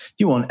 pounds.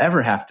 You won't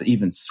ever have to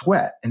even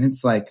sweat. And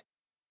it's like,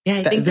 yeah,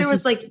 I think there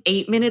was like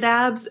 8-minute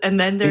abs, and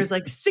then there's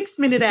like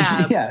 6-minute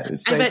abs. Yeah,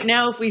 I bet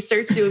now if we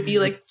searched, it would be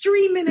like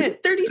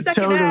 3-minute,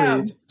 30-second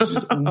abs.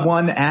 Just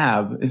one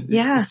ab.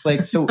 It's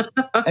like, so,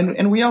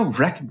 and we all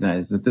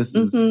recognize that this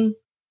is,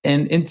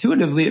 and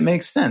intuitively it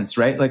makes sense,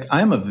 right? Like,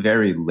 I'm a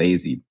very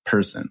lazy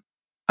person.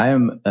 I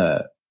am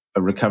a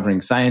recovering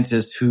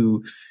scientist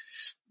who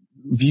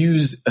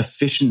views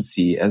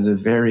efficiency as a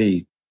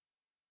very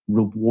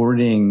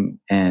rewarding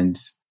and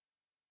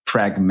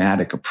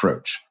pragmatic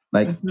approach.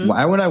 Like,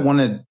 why would I want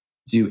to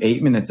do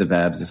 8 minutes of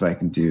abs if I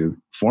can do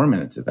 4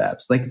 minutes of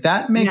abs? Like,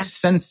 that makes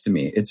sense to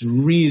me. It's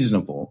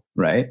reasonable,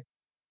 right?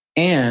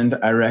 And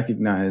I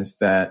recognize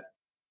that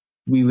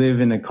we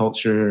live in a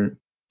culture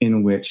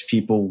in which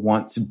people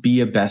want to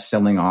be a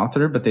best-selling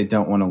author, but they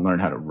don't want to learn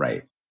how to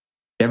write.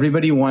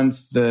 Everybody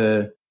wants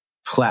the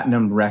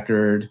platinum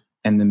record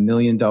and the $1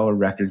 million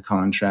record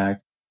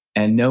contract,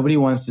 and nobody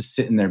wants to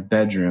sit in their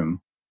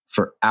bedroom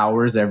for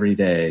hours every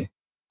day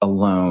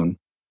alone,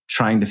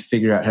 trying to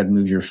figure out how to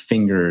move your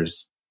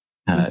fingers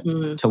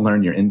to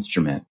learn your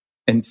instrument.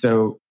 And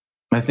so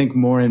I think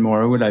more and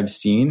more what I've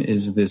seen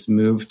is this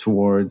move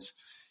towards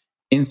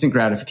instant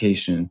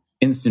gratification,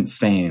 instant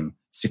fame,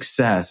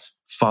 success,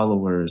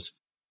 followers,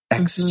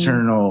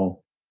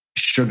 external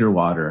sugar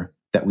water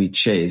that we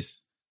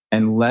chase,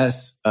 and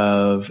less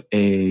of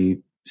a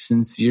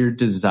sincere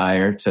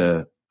desire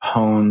to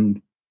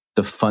hone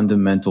the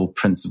fundamental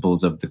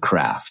principles of the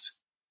craft,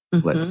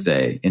 let's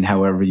say, in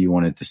however you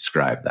want to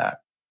describe that.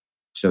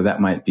 So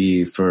that might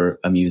be for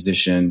a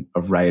musician,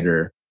 a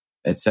writer,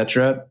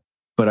 etc.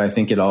 But I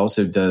think it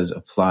also does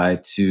apply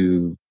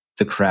to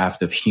the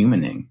craft of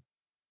humaning,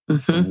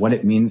 what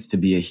it means to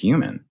be a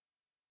human.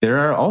 There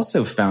are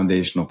also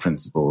foundational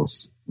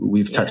principles.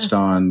 We've touched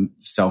on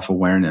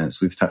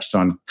self-awareness. We've touched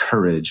on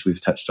courage.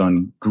 We've touched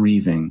on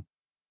grieving.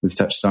 We've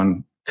touched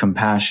on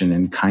compassion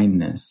and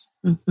kindness,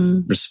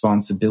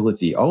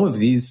 responsibility. All of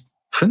these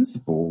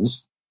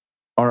principles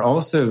are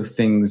also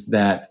things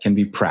that can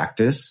be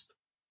practiced.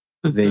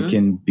 They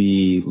can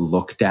be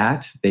looked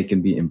at. They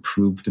can be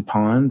improved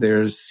upon.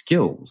 There's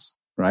skills,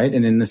 right?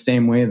 And in the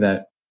same way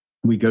that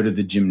we go to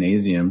the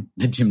gym.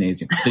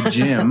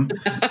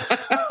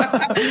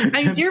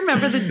 I do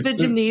remember the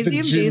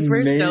gymnasium days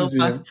were so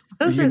fun.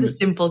 Those are the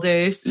simple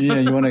days. Yeah,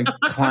 you want to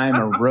climb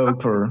a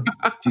rope or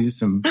do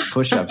some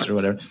push-ups or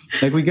whatever.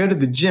 Like, we go to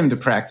the gym to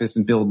practice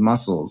and build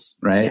muscles,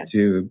 right?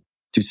 To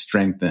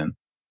strengthen.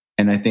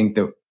 And I think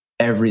that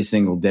every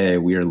single day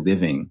we are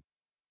living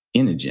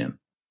in a gym.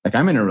 Like,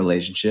 I'm in a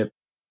relationship.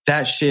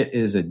 That shit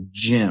is a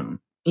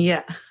gym.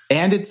 Yeah.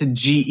 And it's a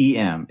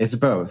GEM. It's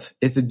both.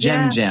 It's a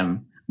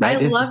gem. Right?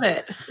 I love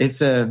it.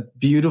 It's a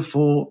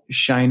beautiful,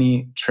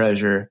 shiny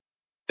treasure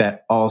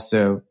that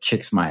also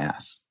kicks my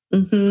ass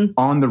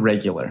on the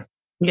regular.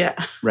 Yeah.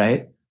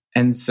 Right?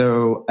 And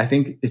so I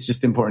think it's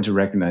just important to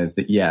recognize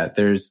that,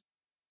 there's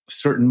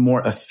certain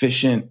more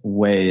efficient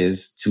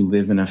ways to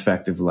live an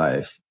effective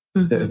life.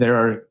 There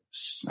are,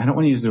 I don't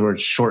want to use the word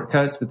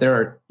shortcuts, but there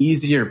are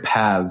easier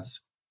paths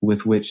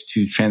with which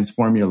to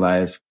transform your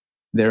life.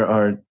 There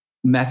are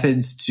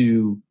methods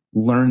to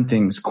learn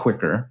things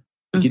quicker.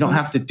 You don't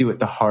have to do it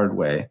the hard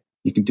way.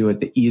 You can do it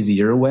the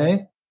easier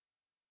way.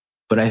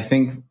 But I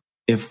think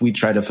if we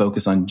try to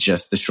focus on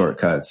just the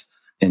shortcuts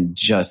and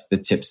just the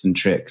tips and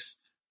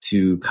tricks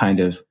to kind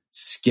of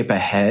skip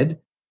ahead,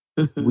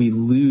 we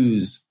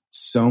lose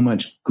so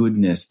much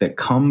goodness that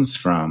comes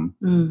from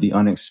the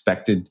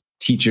unexpected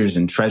teachers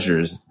and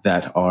treasures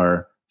that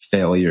are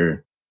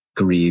failure,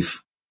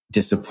 grief,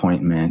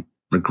 disappointment,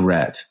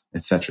 regret,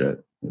 etc.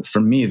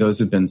 For me, those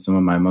have been some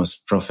of my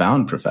most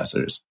profound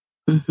professors.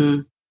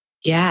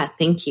 Yeah,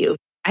 thank you.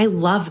 I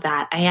love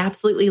that. I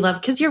absolutely love,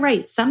 because you're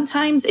right.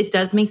 Sometimes it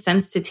does make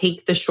sense to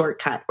take the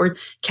shortcut, or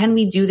can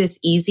we do this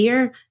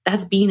easier?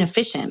 That's being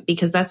efficient,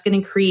 because that's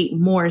going to create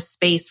more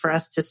space for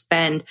us to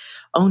spend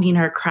owning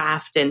our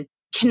craft and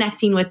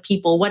connecting with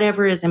people,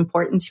 whatever is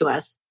important to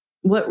us.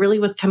 What really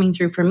was coming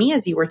through for me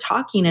as you were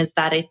talking is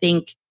that I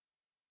think,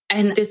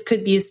 and this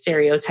could be a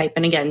stereotype,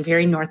 and again,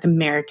 very North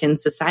American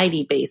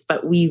society based,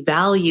 but we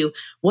value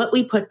what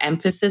we put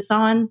emphasis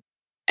on,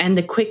 and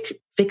the quick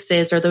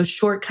fixes or those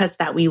shortcuts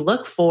that we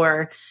look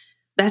for.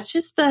 That's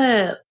just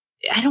I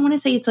don't want to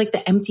say it's like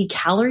the empty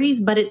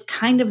calories, but it's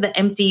kind of the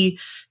empty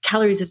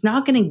calories. It's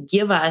not going to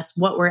give us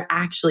what we're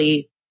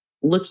actually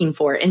looking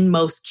for in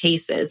most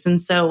cases. And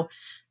so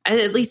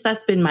at least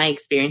that's been my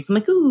experience. I'm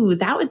like, ooh,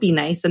 that would be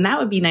nice. And that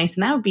would be nice.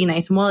 And that would be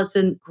nice. And while it's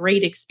a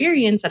great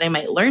experience and I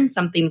might learn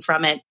something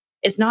from it,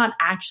 it's not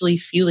actually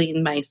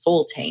fueling my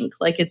soul tank.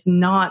 Like, it's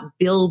not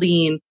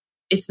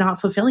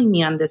fulfilling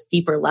me on this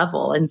deeper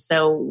level. And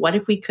so what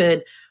if we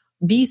could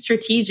be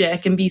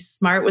strategic and be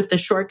smart with the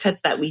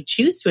shortcuts that we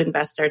choose to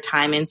invest our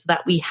time in, so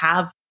that we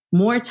have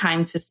more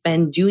time to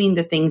spend doing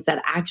the things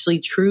that actually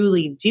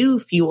truly do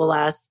fuel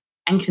us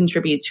and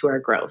contribute to our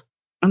growth.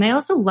 And I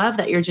also love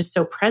that you're just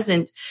so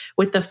present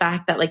with the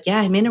fact that like, yeah,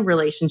 I'm in a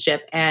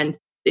relationship and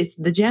it's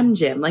the gem.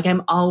 Like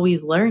I'm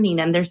always learning.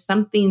 And there's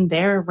something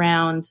there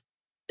around,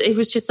 it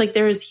was just like,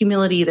 there was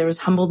humility, there was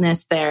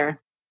humbleness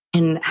there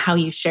in how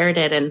you shared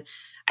it. And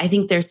I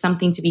think there's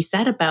something to be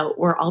said about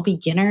we're all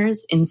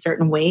beginners in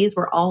certain ways.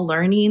 We're all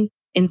learning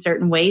in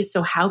certain ways.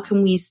 So how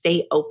can we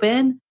stay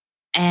open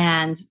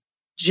and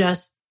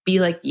just be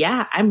like,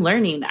 yeah, I'm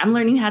learning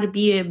how to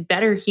be a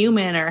better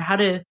human or how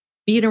to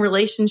be in a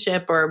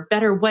relationship or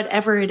better,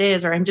 whatever it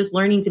is, or I'm just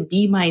learning to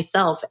be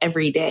myself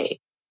every day.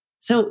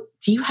 So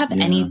do you have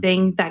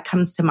anything that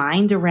comes to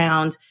mind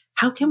around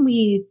how can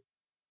we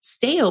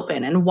stay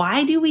open and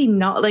why do we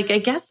not, like, I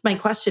guess my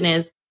question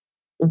is,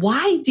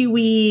 why do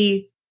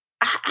we,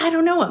 I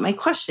don't know what my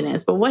question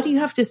is, but what do you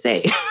have to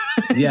say?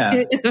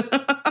 Yeah.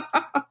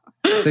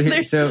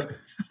 So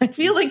I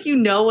feel like you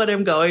know what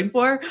I'm going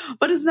for,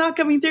 but it's not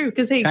coming through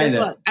because, hey, guess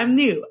what? I'm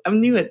new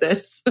at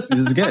this.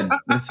 This is good.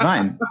 It's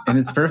fine. And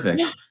it's perfect.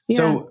 Yeah.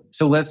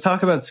 So let's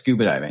talk about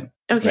scuba diving.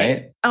 Okay.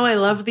 Right? Oh, I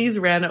love these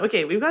random.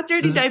 Okay. We've got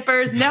dirty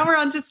diapers. Now we're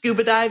on to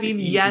scuba diving.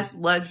 Yes.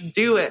 Let's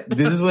do it.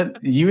 This is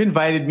what you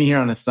invited me here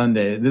on a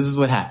Sunday. This is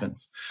what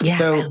happens. Yeah.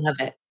 So, I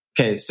love it.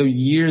 Okay. So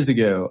years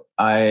ago,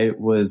 I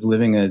was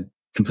living a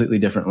completely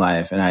different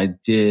life and I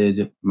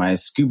did my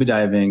scuba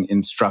diving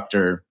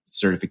instructor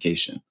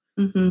certification.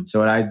 Mm-hmm.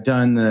 So I'd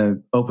done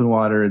the open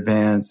water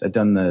advanced, I'd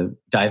done the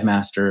dive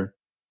master,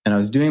 and I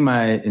was doing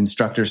my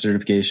instructor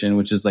certification,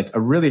 which is like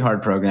a really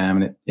hard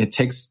program. And it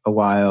takes a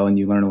while and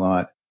you learn a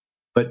lot.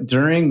 But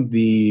during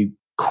the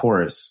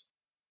course,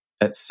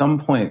 at some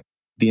point,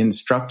 the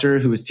instructor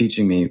who was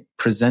teaching me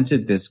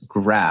presented this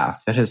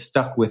graph that has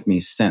stuck with me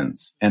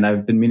since. And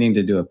I've been meaning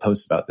to do a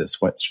post about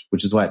this, which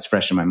is why it's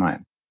fresh in my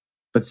mind.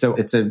 But so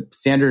it's a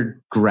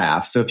standard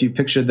graph. So if you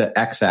picture the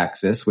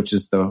x-axis, which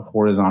is the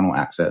horizontal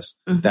axis,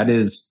 that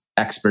is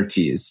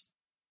expertise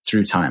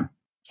through time.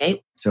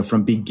 Okay. So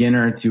from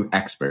beginner to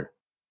expert.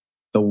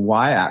 The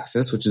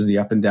y-axis, which is the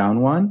up and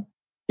down one,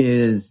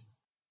 is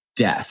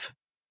death.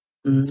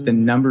 It's the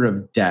number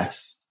of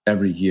deaths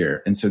every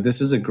year. And so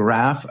this is a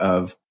graph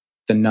of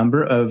the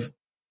number of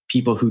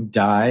people who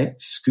die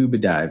scuba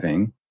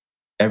diving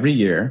every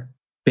year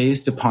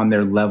based upon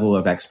their level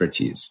of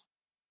expertise.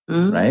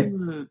 Right?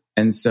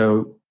 And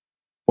so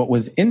what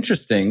was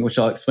interesting, which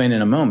I'll explain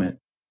in a moment,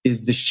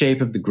 is the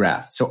shape of the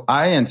graph. So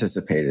I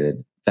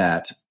anticipated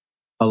that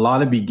a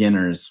lot of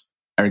beginners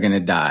are going to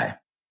die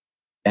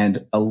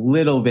and a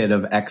little bit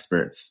of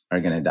experts are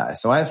going to die.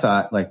 So I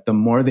thought like the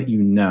more that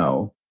you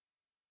know,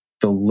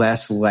 the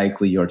less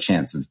likely your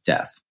chance of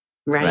death.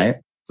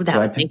 Right? Well,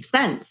 that makes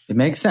sense. It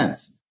makes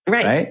sense.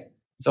 Right?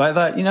 So I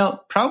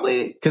thought,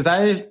 probably because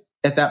I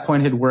at that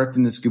point had worked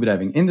in the scuba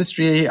diving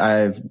industry.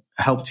 I've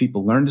helped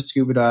people learn to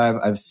scuba dive.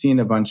 I've seen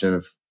a bunch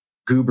of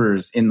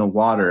goobers in the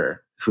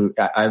water who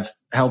I've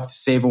helped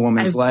save a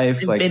woman's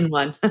life. I've been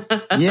one.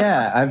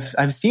 Yeah,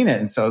 I've seen it.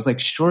 And so I was like,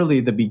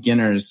 surely the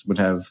beginners would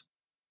have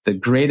the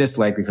greatest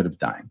likelihood of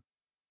dying.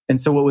 And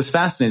so what was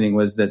fascinating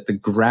was that the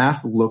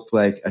graph looked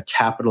like a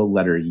capital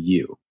letter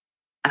U.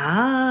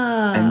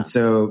 And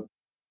so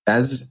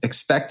as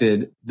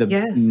expected,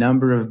 the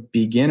number of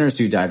beginners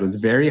who died was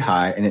very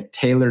high and it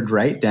tailored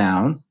right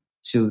down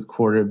to a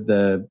quarter of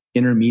the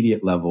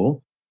intermediate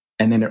level.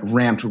 And then it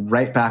ramped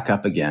right back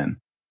up again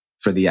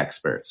for the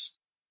experts.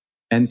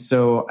 And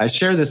so I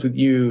share this with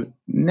you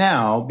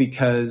now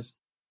because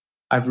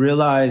I've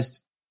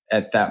realized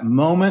at that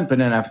moment, but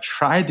then I've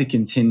tried to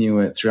continue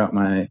it throughout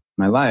my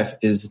life,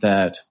 is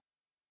that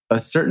a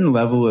certain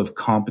level of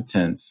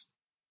competence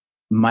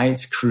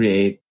might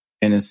create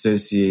an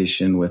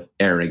association with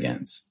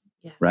arrogance,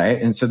 right?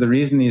 And so the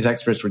reason these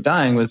experts were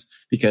dying was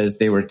because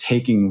they were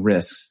taking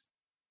risks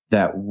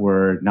that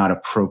were not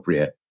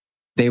appropriate.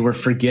 They were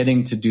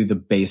forgetting to do the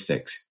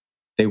basics.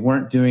 They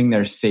weren't doing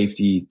their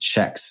safety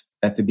checks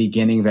at the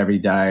beginning of every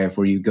dive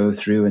where you go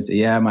through and say,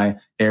 yeah, my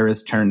air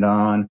is turned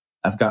on.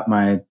 I've got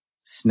my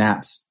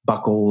snaps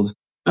buckled.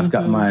 I've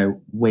got my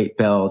weight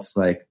belts.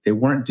 Like they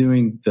weren't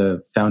doing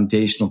the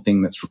foundational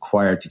thing that's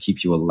required to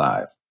keep you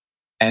alive.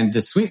 And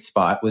the sweet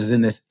spot was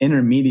in this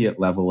intermediate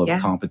level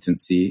of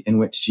competency in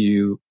which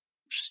you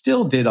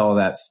still did all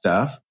that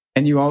stuff.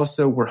 And you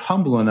also were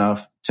humble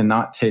enough to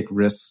not take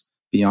risks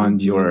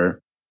beyond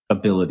your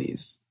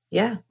abilities.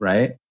 Yeah.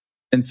 Right.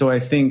 And so I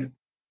think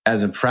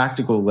as a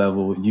practical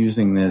level,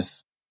 using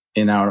this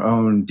in our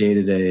own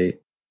day-to-day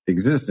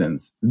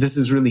existence, this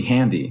is really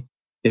handy.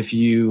 If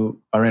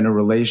you are in a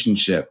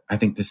relationship, I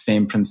think the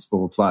same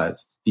principle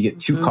applies. You get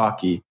too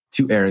cocky,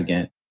 too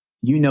arrogant,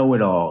 you know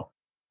it all.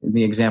 In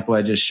the example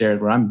I just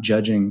shared where I'm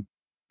judging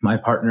my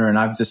partner and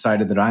I've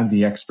decided that I'm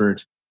the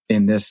expert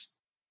in this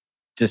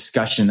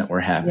discussion that we're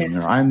having,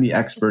 or I'm the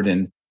expert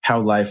in how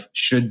life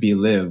should be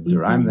lived,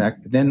 or I'm that,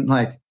 then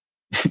like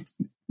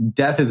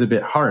death is a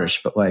bit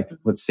harsh, but like,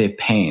 let's say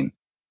pain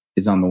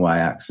is on the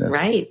y-axis.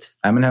 Right.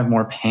 I'm going to have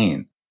more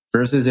pain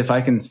versus if I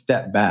can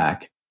step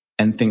back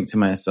and think to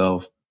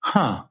myself,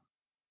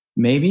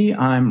 maybe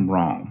I'm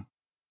wrong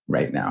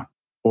right now,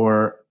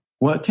 or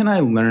what can I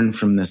learn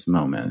from this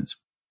moment?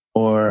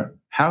 Or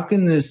how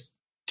can this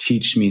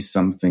teach me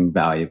something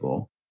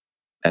valuable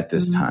at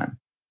this time?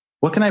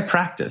 What can I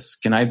practice?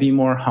 Can I be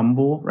more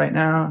humble right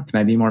now? Can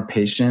I be more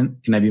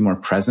patient? Can I be more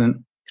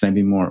present? Can I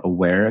be more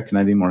aware? Can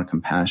I be more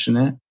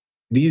compassionate?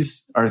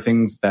 These are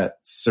things that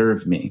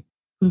serve me,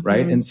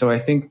 right? And so I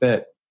think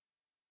that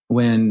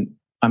when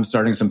I'm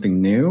starting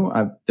something new,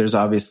 there's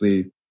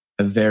obviously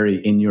a very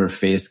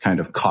in-your-face kind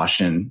of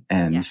caution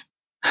and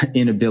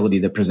inability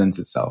that presents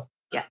itself.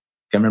 Yeah.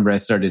 I remember I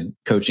started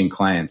coaching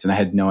clients and I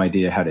had no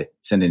idea how to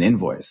send an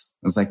invoice.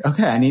 I was like,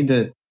 okay, I need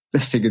to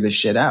figure this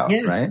shit out,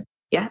 right?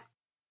 Yeah.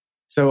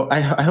 So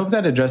I hope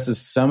that addresses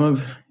some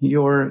of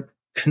your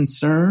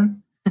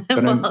concern.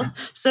 Well,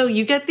 so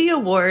you get the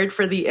award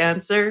for the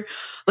answer,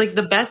 like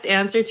the best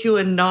answer to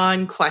a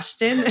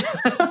non-question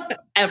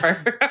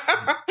ever.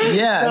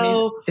 Yeah.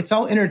 So, it's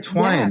all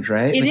intertwined,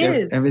 right? It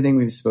is. Everything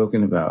we've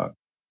spoken about.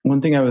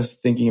 One thing I was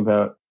thinking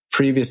about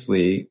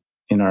previously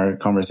in our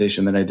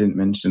conversation that I didn't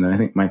mention that I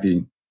think might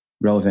be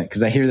relevant,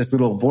 because I hear this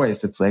little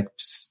voice that's like,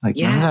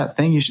 that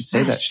thing, you should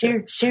say that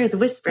shit. Share the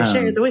whisper,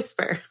 share the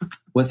whisper.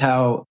 Was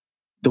how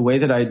the way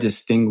that I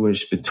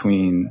distinguish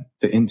between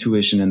the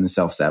intuition and the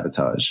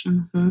self-sabotage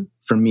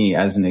for me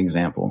as an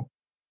example.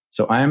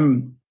 So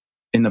I'm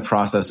in the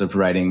process of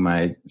writing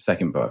my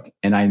second book,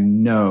 and I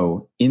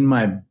know in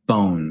my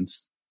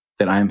bones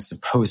that I'm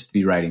supposed to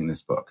be writing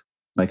this book.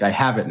 Like I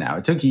have it now.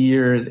 It took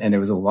years and it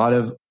was a lot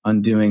of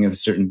undoing of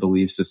certain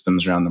belief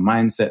systems around the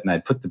mindset. And I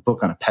put the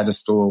book on a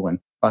pedestal and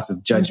lots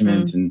of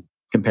judgment and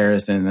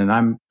comparison.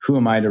 And who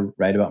am I to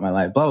write about my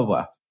life? Blah, blah,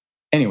 blah.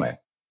 Anyway,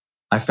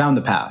 I found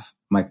the path.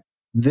 I'm like,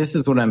 this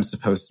is what I'm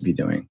supposed to be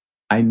doing.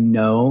 I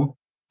know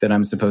that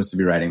I'm supposed to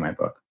be writing my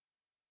book.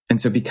 And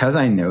so because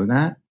I know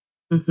that,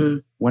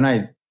 when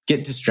I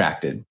get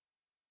distracted,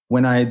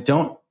 when I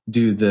don't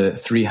do the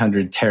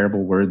 300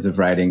 terrible words of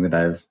writing that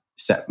I've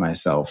set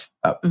myself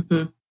up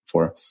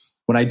for,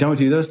 when I don't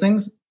do those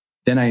things,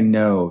 then I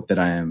know that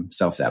I am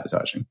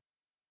self-sabotaging.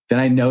 Then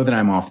I know that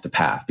I'm off the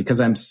path because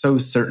I'm so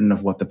certain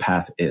of what the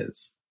path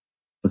is,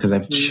 because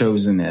I've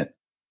chosen it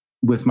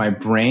with my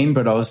brain,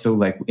 but also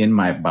like in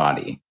my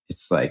body.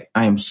 It's like,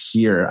 I am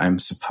here. I'm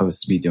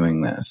supposed to be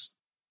doing this.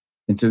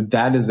 And so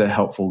that is a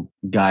helpful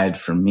guide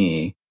for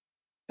me.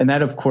 And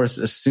that, of course,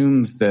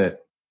 assumes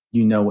that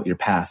you know what your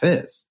path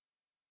is.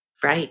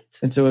 Right.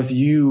 And so if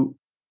you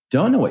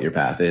don't know what your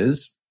path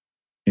is,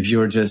 if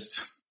you're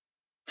just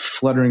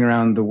fluttering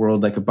around the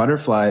world like a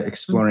butterfly,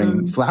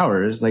 exploring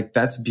flowers, like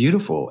that's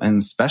beautiful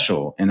and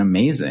special and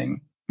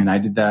amazing. And I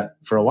did that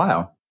for a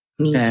while.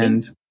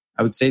 And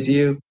I would say to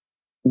you,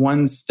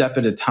 one step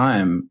at a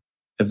time,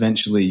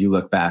 eventually you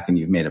look back and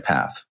you've made a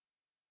path.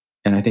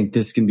 And I think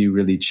this can be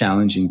really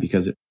challenging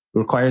because it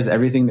requires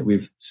everything that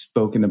we've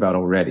spoken about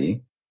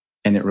already.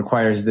 And it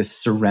requires this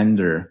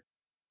surrender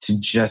to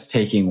just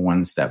taking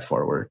one step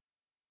forward.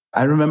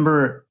 I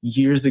remember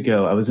years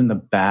ago, I was in the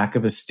back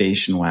of a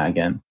station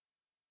wagon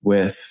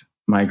with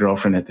my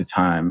girlfriend at the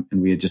time,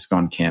 and we had just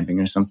gone camping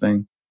or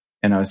something.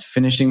 And I was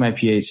finishing my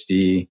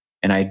PhD,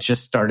 and I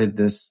just started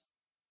this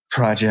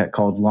project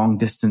called Long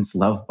Distance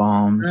Love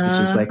Bombs, which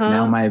is like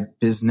now my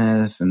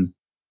business. And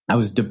I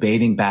was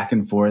debating back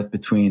and forth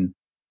between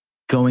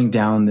going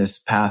down this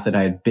path that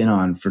I had been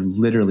on for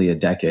literally a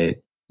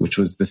decade, which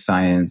was the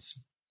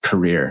science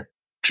career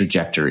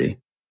trajectory,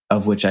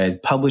 of which I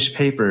had published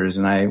papers,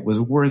 and I was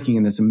working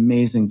in this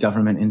amazing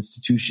government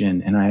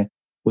institution, and I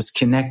was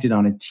connected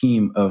on a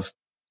team of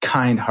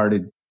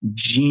kind-hearted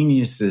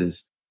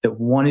geniuses that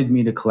wanted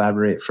me to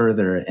collaborate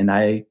further. And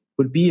I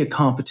would be a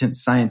competent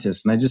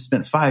scientist. And I just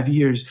spent 5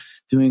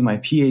 years doing my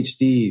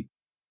PhD.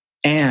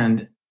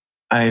 And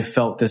I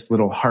felt this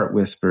little heart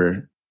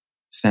whisper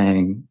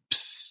saying,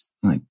 psst,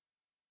 like,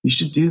 you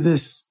should do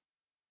this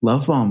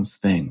love bombs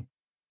thing.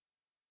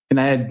 And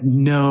I had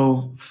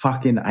no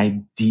fucking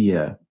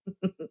idea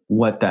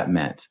what that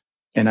meant.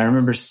 And I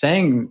remember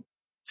saying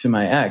to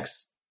my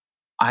ex,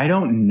 I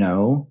don't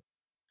know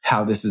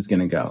how this is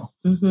going to go.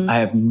 I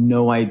have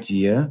no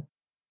idea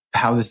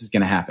how this is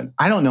going to happen.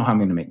 I don't know how I'm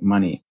going to make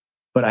money,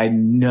 but I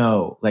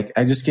know, like,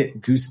 I just get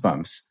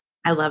goosebumps.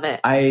 I love it.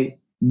 I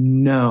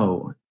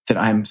know that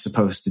I'm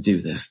supposed to do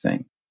this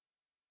thing.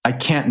 I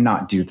can't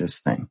not do this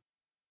thing.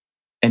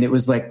 And it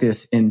was like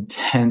this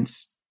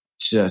intense,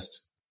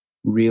 just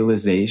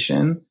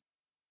realization,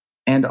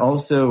 and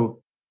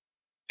also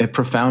a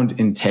profound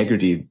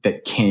integrity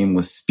that came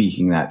with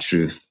speaking that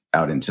truth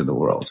out into the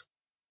world.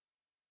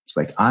 It's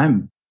like,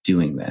 I'm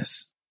doing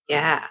this.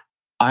 Yeah.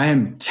 I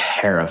am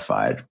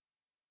terrified.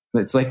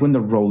 It's like when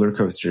the roller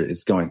coaster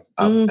is going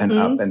up and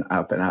up and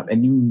up and up,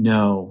 and you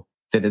know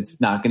that it's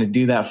not going to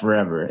do that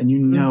forever. And you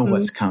know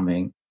what's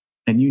coming.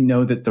 And you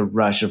know that the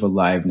rush of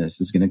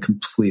aliveness is going to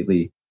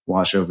completely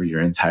wash over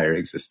your entire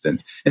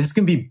existence. And it's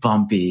going to be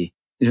bumpy.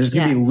 There's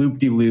going to be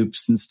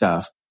loop-de-loops and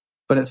stuff.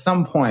 But at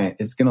some point,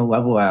 it's going to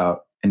level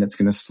out and it's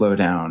going to slow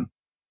down.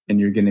 And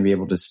you're going to be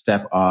able to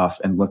step off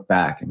and look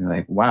back and be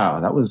like,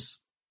 wow, that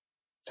was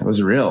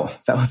real.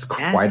 That was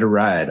quite a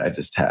ride I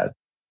just had.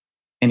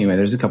 anyway,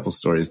 there's a couple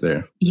stories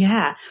there.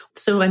 Yeah.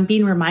 So I'm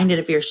being reminded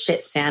of your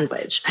shit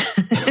sandwich.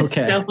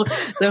 Okay.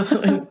 so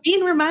I'm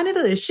being reminded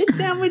of the shit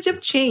sandwich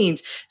of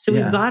change. So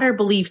we've got our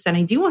beliefs, and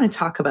I do want to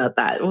talk about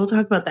that. We'll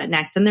talk about that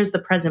next. Then there's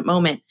the present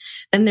moment.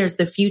 Then there's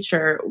the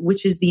future,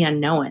 which is the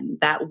unknown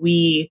that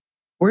we're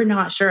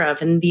not sure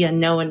of. And the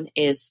unknown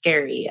is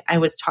scary. I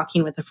was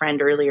talking with a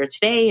friend earlier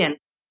today, and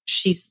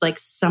she's like,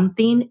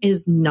 something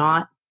is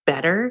not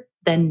better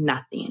than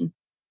nothing.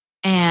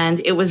 And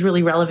it was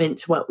really relevant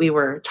to what we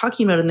were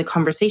talking about in the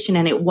conversation.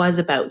 And it was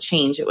about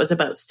change. It was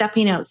about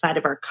stepping outside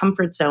of our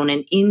comfort zone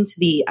and into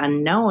the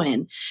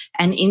unknown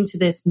and into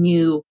this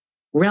new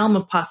realm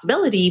of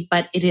possibility.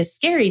 But it is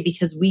scary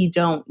because we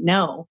don't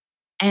know.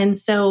 And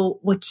so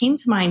what came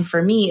to mind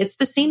for me, it's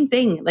the same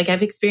thing. Like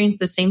I've experienced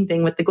the same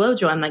thing with the Glow.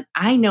 I'm like,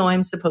 I know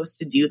I'm supposed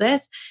to do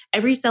this.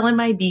 Every cell in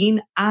my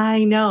being,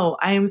 I know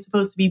I am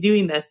supposed to be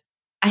doing this.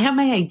 I have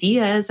my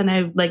ideas and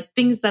I like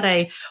things that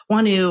I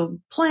want to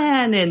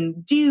plan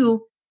and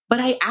do, but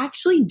I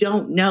actually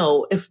don't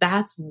know if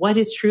that's what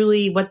is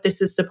truly what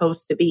this is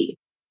supposed to be.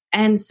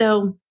 And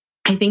so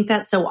I think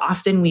that so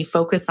often we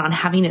focus on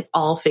having it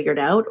all figured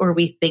out, or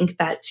we think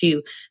that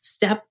to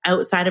step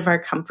outside of our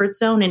comfort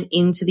zone and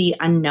into the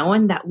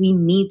unknown, that we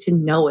need to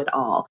know it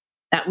all,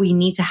 that we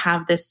need to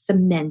have this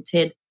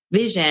cemented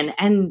vision.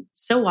 And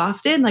so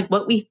often, like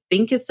what we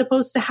think is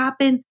supposed to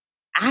happen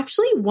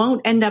actually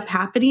won't end up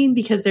happening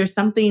because there's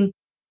something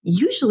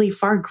usually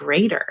far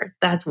greater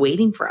that's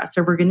waiting for us,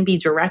 or we're going to be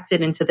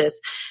directed into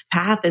this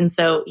path. And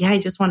so, I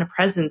just want a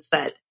presence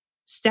that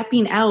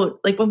stepping out,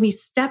 like when we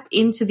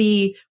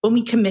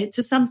commit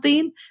to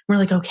something, we're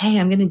like, okay,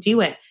 I'm going to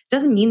do it. It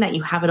doesn't mean that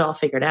you have it all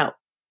figured out.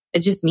 It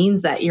just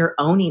means that you're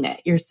owning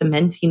it. You're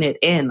cementing it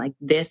in. Like,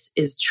 this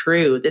is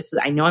true.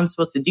 I know I'm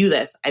supposed to do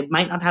this. I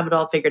might not have it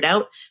all figured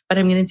out, but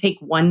I'm going to take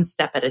one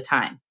step at a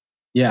time.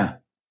 Yeah.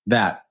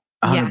 That.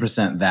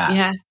 100% that.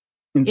 Yeah.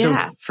 And so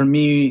for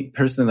me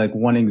personally, like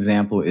one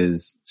example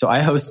is, so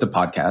I host a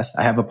podcast.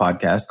 I have a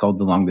podcast called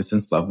the Long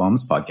Distance Love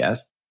Bombs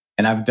Podcast.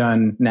 And I've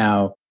done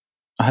now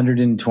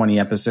 120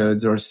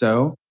 episodes or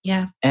so.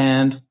 Yeah.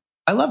 And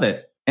I love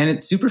it. And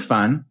it's super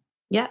fun.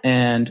 Yeah.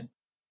 And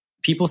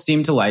people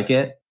seem to like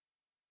it.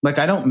 Like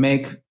I don't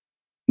make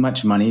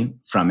much money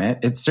from it.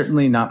 It's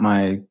certainly not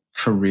my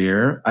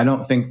career. I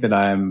don't think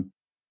that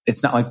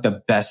it's not like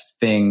the best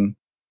thing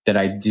that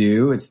I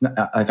do. It's not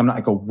like, I'm not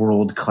like a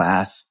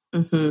world-class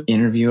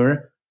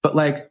interviewer, but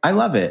like, I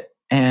love it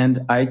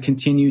and I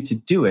continue to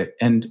do it.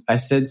 And I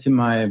said to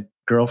my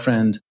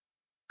girlfriend a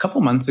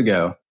couple months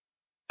ago,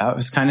 I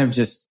was kind of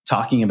just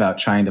talking about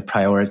trying to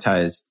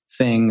prioritize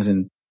things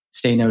and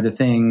say no to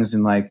things.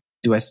 And like,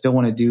 do I still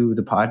want to do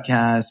the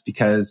podcast?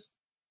 Because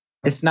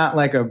it's not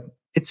like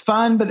it's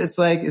fun, but it's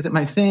like, is it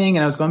my thing?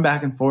 And I was going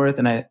back and forth.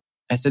 And I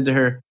said to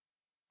her,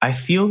 I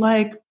feel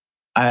like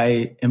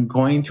I am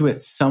going to,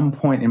 at some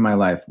point in my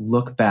life,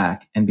 look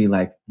back and be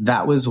like,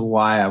 that was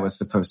why I was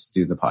supposed to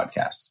do the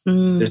podcast.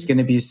 There's going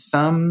to be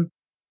some...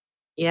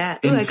 Yeah.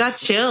 Ooh, I got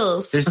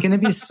chills. There's going to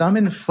be some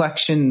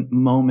inflection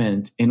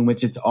moment in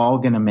which it's all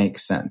going to make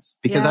sense.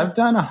 Because I've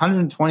done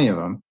 120 of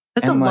them.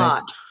 That's a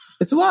lot.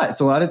 It's a lot. It's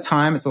a lot of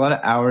time. It's a lot of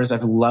hours.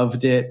 I've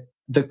loved it.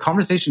 The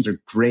conversations are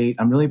great.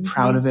 I'm really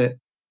proud of it.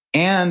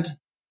 And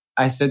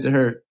I said to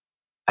her,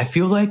 I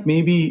feel like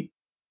maybe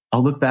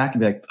I'll look back and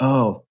be like,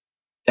 oh,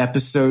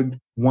 episode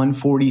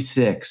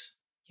 146,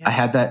 I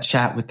had that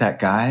chat with that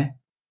guy.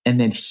 And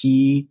then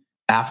he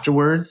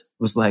afterwards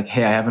was like,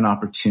 hey, I have an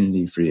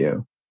opportunity for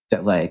you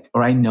that like,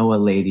 or I know a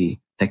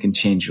lady that can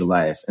change your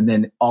life. And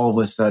then all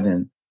of a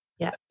sudden,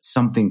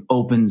 something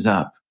opens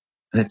up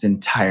that's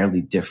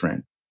entirely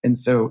different. And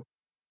so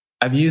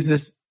I've used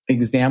this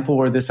example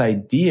or this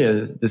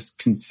idea, this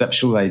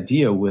conceptual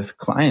idea with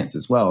clients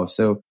as well.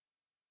 So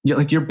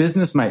like your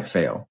business might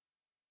fail.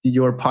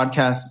 Your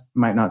podcast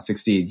might not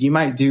succeed. You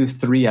might do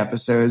 3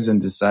 episodes and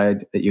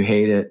decide that you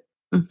hate it.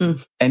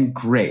 And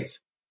great.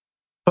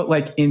 But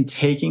like in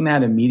taking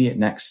that immediate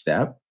next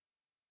step,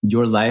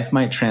 your life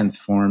might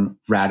transform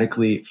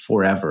radically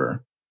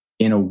forever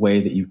in a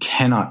way that you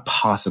cannot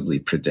possibly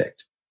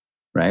predict.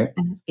 Right?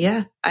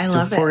 Yeah, I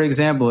love it. So for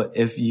example,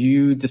 if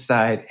you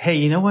decide, hey,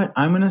 you know what?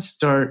 I'm going to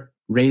start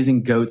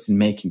raising goats and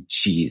making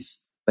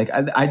cheese. Like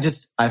I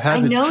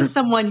know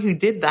someone who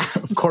did that.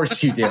 Of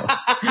course you do.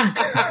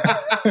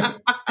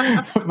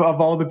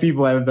 Of all the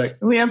people I would be like,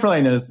 Leanne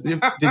probably knows.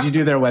 Did you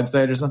do their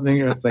website or something?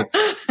 Or it's like,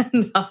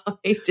 no,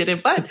 I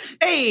didn't. But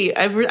hey,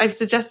 I've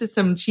suggested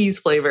some cheese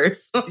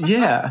flavors.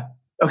 Yeah.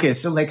 Okay.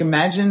 So like,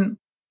 imagine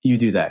you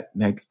do that.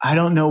 Like, I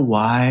don't know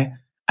why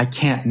I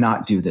can't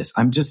not do this.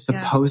 I'm just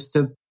supposed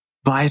to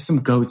buy some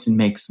goats and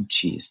make some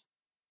cheese.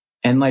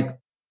 And like,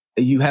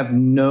 you have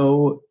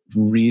no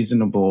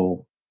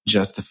reasonable,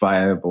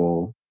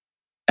 justifiable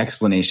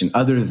explanation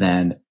other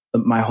than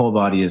my whole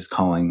body is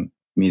calling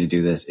me to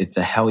do this. It's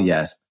a hell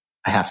yes.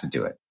 I have to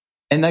do it.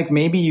 And like,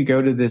 maybe you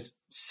go to this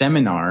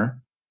seminar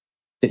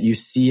that you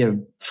see a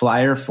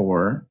flyer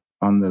for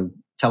on the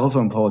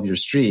telephone pole of your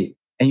street,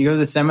 and you go to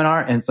the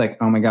seminar and it's like,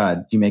 oh my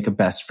God, you make a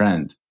best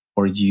friend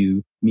or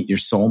you meet your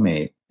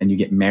soulmate and you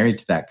get married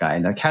to that guy.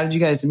 And like, how did you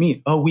guys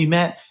meet? Oh, we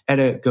met at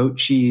a goat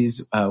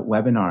cheese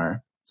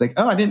webinar. It's like,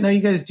 oh, I didn't know you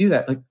guys do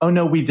that. Like, oh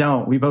no, we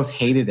don't. We both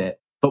hated it,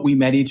 but we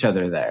met each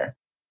other there.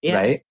 Yeah.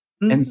 Right.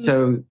 Mm-hmm. And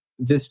so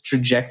this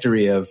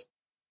trajectory of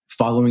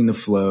following the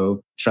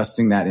flow,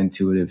 trusting that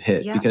intuitive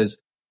hit,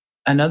 because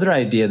another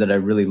idea that I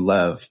really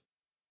love,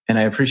 and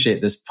I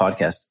appreciate this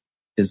podcast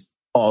is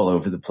all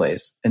over the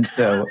place. And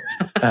so,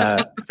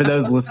 for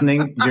those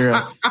listening,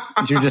 you're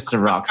just a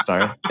rock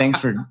star. Thanks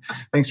for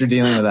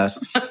dealing with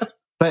us.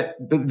 But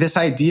this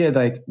idea,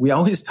 like we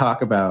always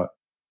talk about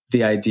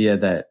the idea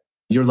that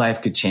your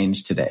life could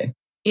change today.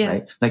 Yeah.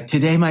 Right? Like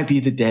today might be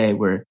the day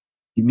where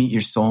you meet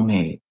your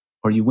soulmate,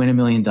 or you win $1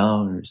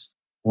 million,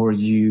 or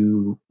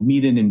you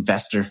meet an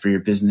investor for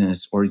your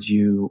business, or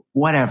you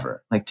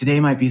whatever. Like today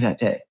might be that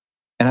day.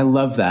 And I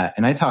love that.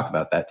 And I talk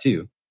about that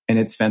too. And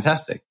it's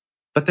fantastic.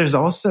 But there's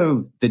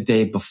also the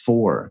day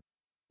before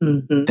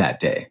that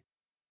day,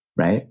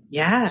 right?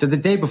 Yeah. So the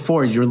day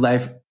before, your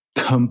life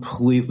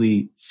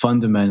completely,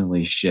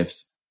 fundamentally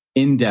shifts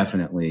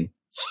indefinitely,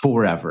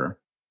 forever.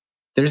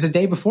 There's a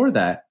day before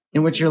that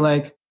in which you're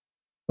like,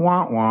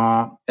 wah,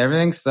 wah,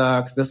 everything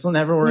sucks. This will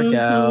never work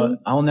out.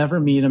 I'll never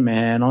meet a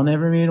man. I'll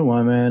never meet a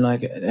woman.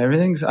 Like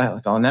everything's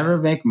like, I'll never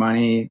make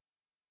money.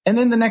 And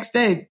then the next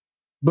day,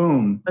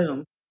 boom.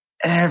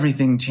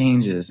 Everything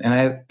changes. And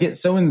I get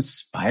so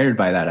inspired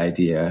by that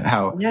idea,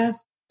 how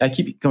I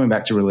keep going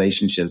back to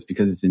relationships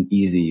because it's an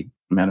easy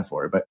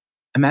metaphor. But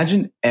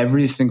imagine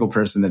every single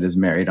person that is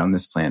married on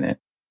this planet,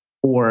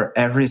 or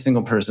every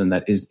single person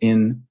that is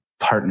in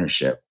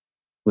partnership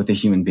with a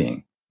human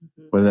being,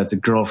 whether that's a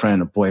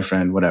girlfriend, a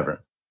boyfriend,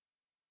 whatever.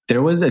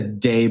 There was a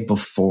day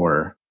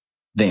before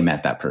they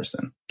met that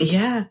person.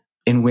 Yeah.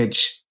 In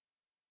which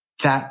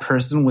that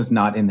person was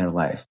not in their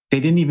life.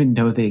 They didn't even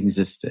know they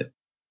existed.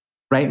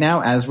 Right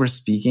now, as we're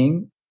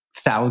speaking,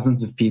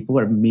 thousands of people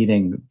are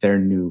meeting their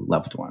new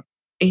loved one.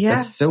 Yeah.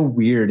 That's so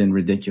weird and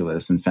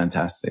ridiculous and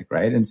fantastic,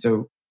 right? And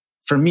so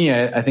for me,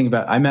 I think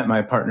about, I met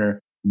my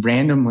partner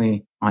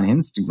randomly on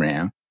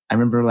Instagram. I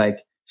remember like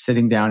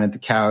sitting down at the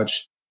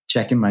couch,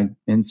 checking my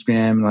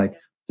Instagram, like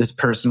this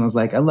person was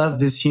like, I love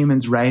this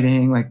human's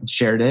writing, like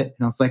shared it.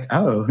 And I was like,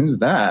 oh, who's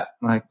that?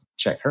 I'm like,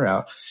 check her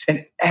out.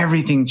 And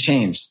everything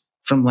changed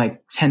from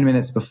like 10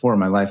 minutes before.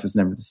 My life was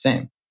never the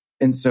same.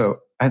 And so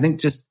I think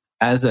just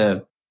as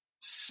a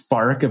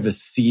spark of a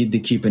seed to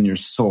keep in your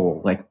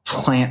soul, like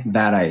plant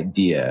that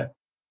idea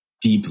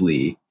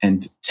deeply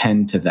and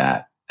tend to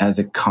that as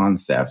a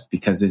concept,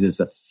 because it is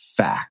a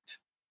fact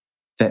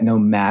that no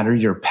matter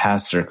your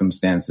past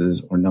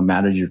circumstances, or no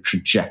matter your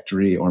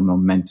trajectory or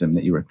momentum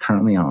that you are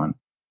currently on,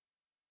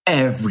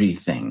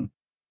 everything,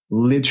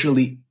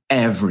 literally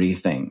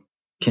everything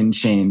can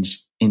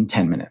change in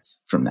 10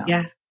 minutes from now.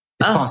 Yeah.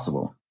 It's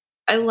possible.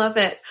 I love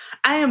it.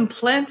 I am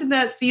planting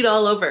that seed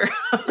all over.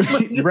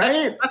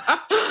 Right?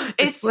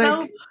 It's like,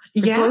 so,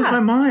 it blows my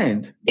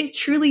mind. It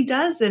truly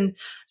does. And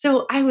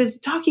so I was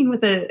talking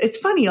with it's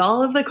funny,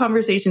 all of the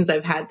conversations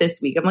I've had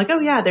this week, I'm like, oh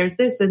yeah, there's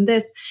this and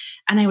this.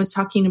 And I was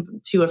talking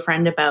to a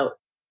friend about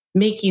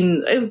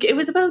it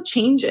was about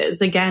changes.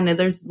 Again,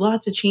 there's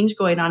lots of change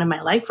going on in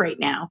my life right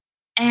now.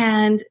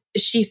 And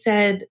she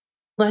said,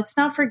 let's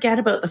not forget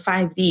about the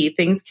 5D.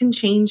 Things can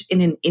change in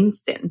an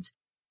instant.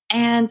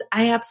 And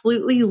I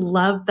absolutely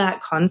love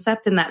that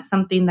concept. And that's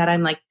something that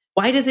I'm like,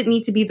 why does it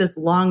need to be this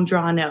long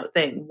drawn out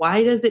thing?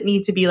 Why does it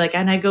need to be like,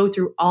 and I go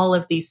through all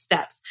of these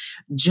steps,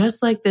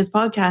 just like this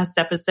podcast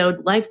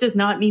episode, life does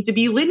not need to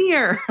be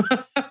linear.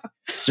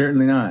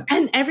 Certainly not.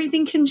 And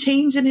everything can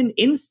change in an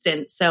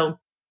instant. So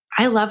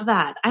I love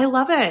that. I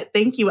love it.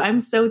 Thank you. I'm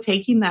so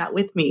taking that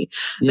with me.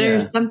 Yeah.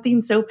 There's something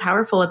so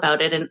powerful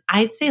about it. And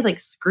I'd say like,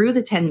 screw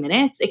the 10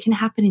 minutes. It can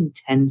happen in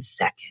 10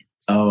 seconds.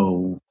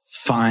 Oh,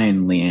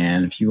 fine,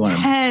 Leanne, if you want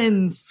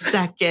 10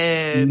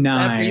 seconds,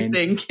 9,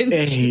 everything can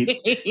 8.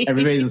 change.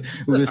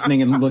 Everybody's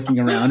listening and looking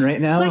around right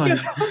now.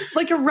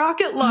 Like a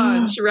rocket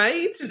launch,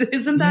 right?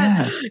 Isn't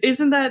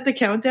that the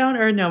countdown?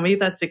 Or no, maybe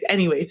that's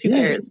anyways, who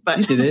cares? But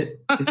you did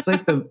it. It's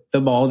like the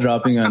ball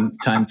dropping on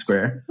Times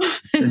Square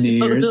for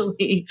New Year's.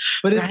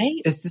 But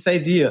it's this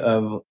idea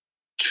of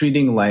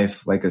treating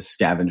life like a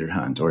scavenger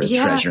hunt or a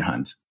treasure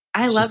hunt.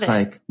 I love it.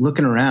 Like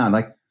looking around,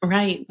 like,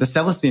 right. The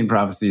Celestine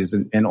Prophecy is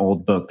an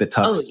old book that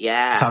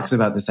talks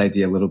about this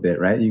idea a little bit,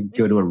 right? You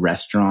go to a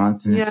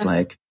restaurant and it's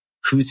like,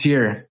 who's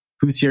here?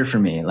 Who's here for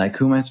me? Like,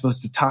 who am I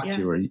supposed to talk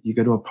to? Or you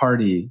go to a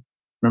party.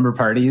 Remember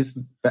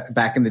parties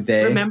back in the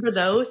day? Remember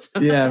those?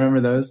 Yeah, I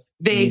remember those.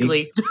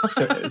 Vaguely.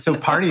 So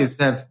parties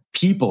have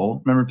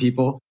people. Remember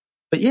people?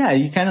 But yeah,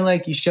 you kind of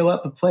like, you show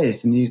up a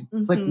place and you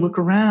like look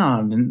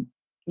around and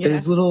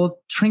there's little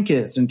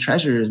trinkets and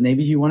treasures.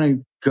 Maybe you want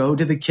to go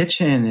to the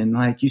kitchen and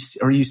like you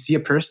see a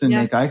person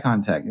make eye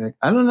contact. You're like,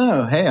 I don't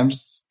know. Hey, I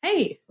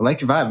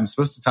like your vibe. I'm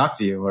supposed to talk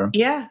to you. Or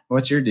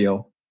what's your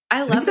deal?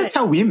 I love it. That's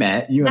how we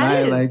met. You and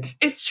I, like,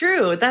 it's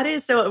true. That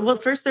is so. Well,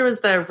 first there was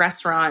the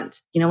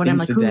restaurant, when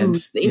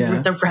incident. I'm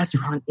like, the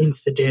restaurant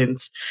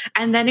incident.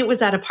 And then it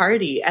was at a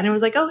party and it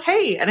was like, oh,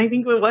 hey. And I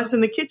think it was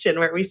in the kitchen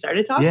where we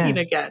started talking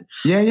again.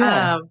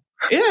 Yeah.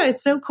 Yeah,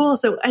 it's so cool.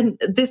 So, and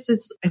this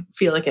is, I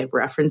feel like I've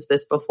referenced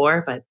this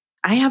before, but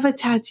I have a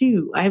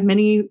tattoo. I have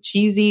many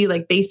cheesy,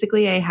 like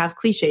basically I have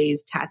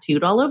cliches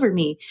tattooed all over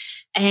me.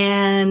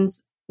 And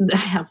I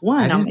have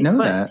one on my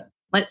foot. That.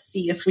 Let's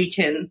see if we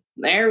can,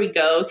 there we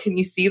go. Can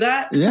you see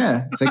that?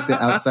 Yeah. It's like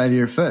the outside of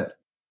your foot.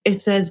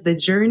 It says the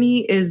journey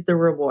is the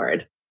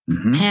reward.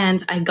 Mm-hmm.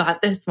 And I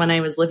got this when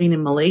I was living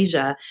in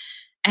Malaysia,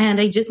 and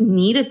I just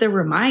needed the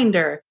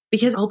reminder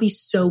because I'll be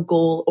so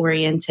goal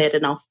oriented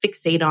and I'll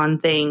fixate on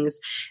things.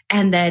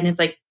 And then it's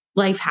like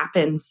life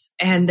happens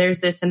and there's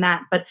this and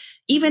that. But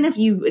even if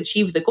you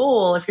achieve the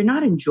goal, if you're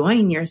not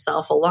enjoying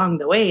yourself along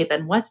the way,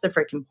 then what's the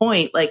freaking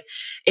point? Like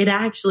it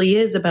actually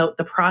is about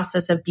the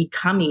process of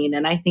becoming.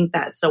 And I think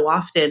that so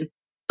often,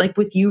 like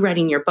with you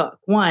writing your book,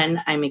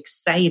 one, I'm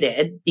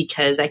excited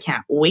because I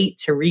can't wait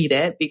to read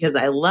it because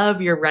I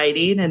love your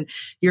writing and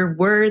your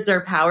words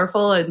are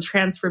powerful and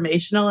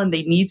transformational and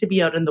they need to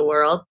be out in the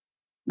world.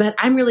 But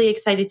I'm really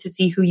excited to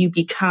see who you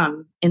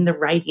become in the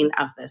writing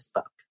of this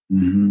book.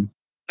 Mm-hmm.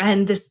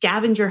 And the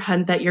scavenger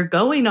hunt that you're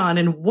going on.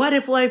 And what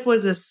if life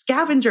was a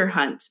scavenger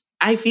hunt?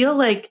 I feel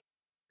like,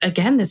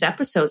 again, this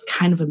episode is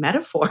kind of a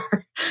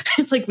metaphor.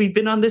 It's like we've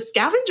been on this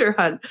scavenger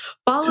hunt,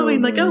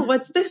 following like, oh,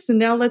 what's this? And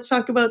now let's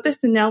talk about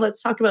this. And now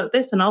let's talk about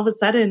this. And all of a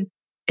sudden,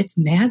 it's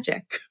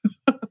magic.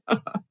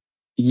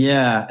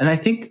 Yeah. And I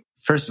think,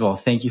 first of all,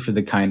 thank you for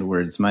the kind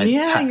words. My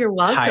you're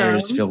welcome.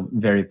 Tires feel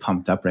very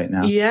pumped up right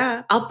now.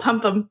 Yeah, I'll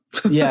pump them.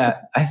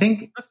 Yeah. I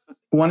think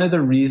one of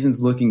the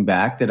reasons looking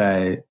back that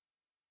I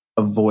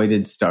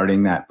avoided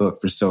starting that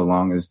book for so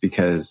long is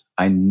because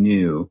I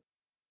knew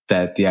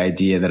that the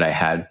idea that I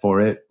had for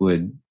it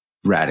would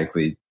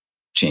radically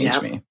change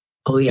me.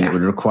 Oh, yeah. And it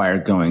would require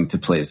going to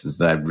places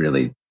that I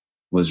really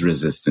was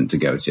resistant to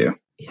go to.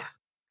 Yeah,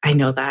 I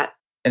know that.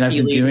 And I've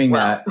been doing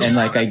that and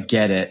like, I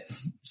get it.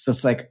 So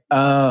it's like,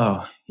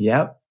 oh,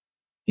 yep.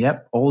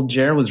 Old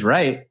Jer was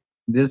right.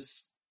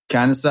 This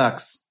kind of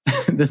sucks.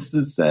 This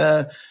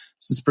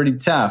is pretty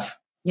tough.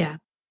 Yeah.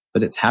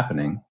 But it's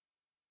happening.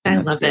 I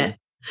love it.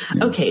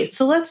 Yeah. Okay,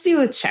 so let's do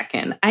a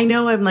check-in. I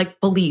know I'm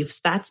like beliefs.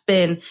 That's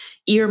been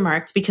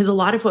earmarked because a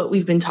lot of what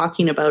we've been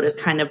talking about is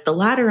kind of the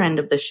latter end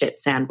of the shit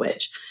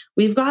sandwich.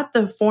 We've got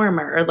the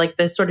former, or like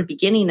the sort of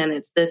beginning, and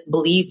it's this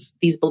belief,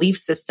 these belief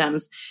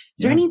systems. Is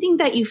there anything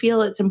that you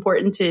feel it's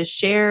important to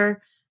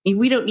share? I mean,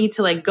 we don't need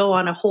to like go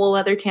on a whole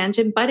other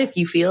tangent, but if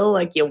you feel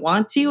like you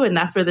want to, and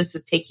that's where this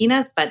is taking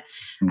us, but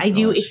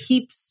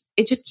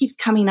it just keeps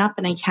coming up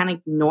and I can't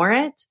ignore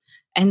it.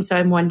 And so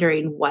I'm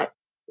wondering what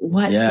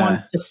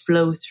wants to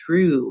flow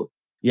through.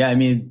 Yeah, I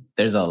mean,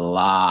 there's a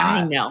lot.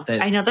 I know.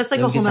 That's like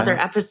a whole other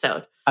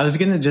episode. I was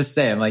going to just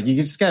say, I'm like,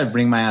 you just got to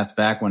bring my ass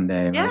back one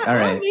day. I'm like, all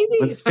right,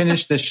 let's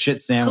finish this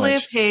shit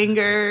sandwich.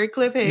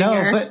 Cliffhanger.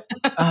 No,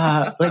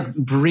 but like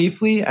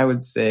briefly, I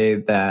would say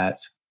that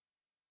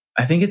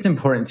I think it's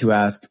important to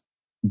ask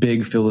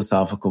big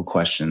philosophical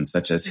questions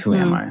such as, who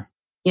am I?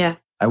 Yeah.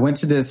 I went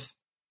to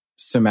this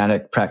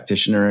somatic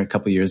practitioner a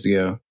couple years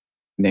ago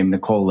named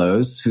Nicole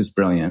Lowe's, who's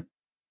brilliant.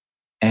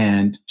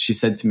 And she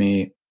said to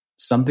me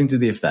something to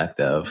the effect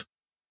of,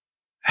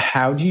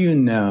 how do you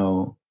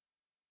know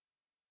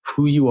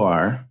who you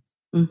are?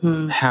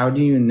 Mm-hmm. How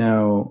do you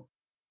know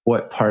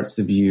what parts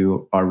of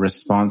you are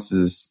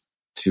responses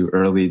to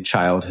early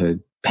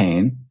childhood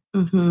pain?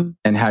 Mm-hmm.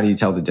 And how do you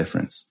tell the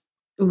difference?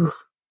 Ooh.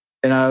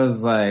 And I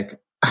was like,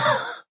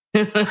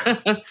 that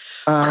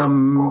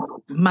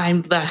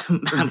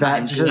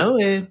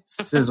just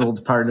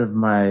sizzled part of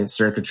my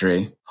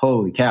circuitry.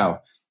 Holy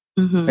cow.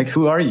 Mm-hmm. Like,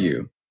 who are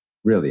you?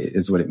 Really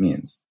is what it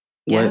means.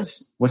 Yeah.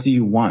 What do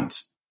you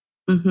want?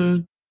 Mm-hmm.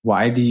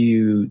 Why do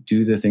you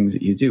do the things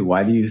that you do?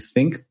 Why do you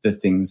think the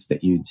things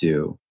that you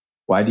do?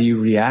 Why do you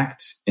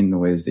react in the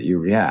ways that you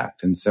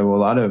react? And so a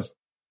lot of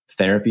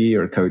therapy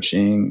or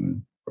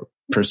coaching or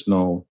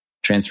personal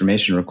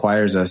transformation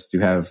requires us to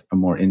have a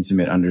more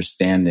intimate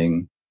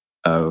understanding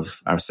of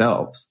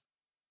ourselves.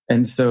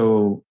 And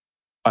so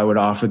I would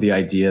offer the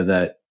idea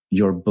that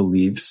your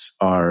beliefs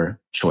are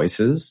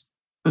choices.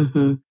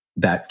 Mm-hmm.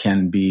 that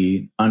can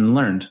be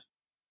unlearned.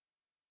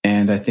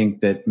 And I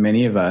think that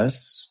many of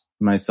us,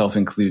 myself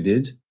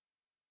included,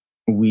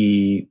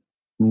 we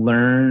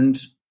learned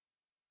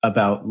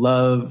about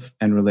love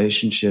and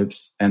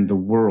relationships and the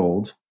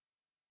world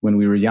when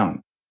we were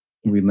young.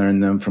 We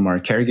learned them from our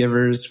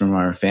caregivers, from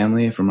our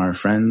family, from our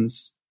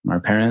friends, from our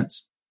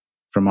parents,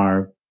 from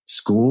our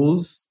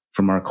schools,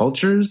 from our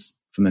cultures,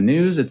 from the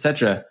news,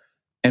 etc.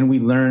 And we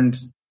learned,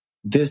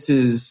 this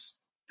is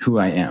who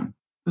I am,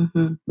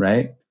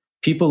 right?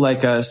 People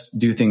like us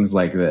do things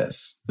like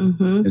this,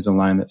 is a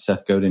line that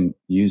Seth Godin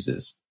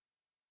uses.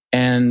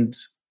 And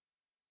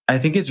I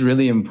think it's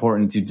really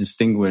important to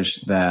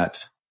distinguish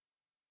that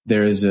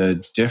there is a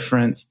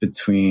difference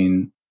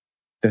between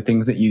the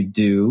things that you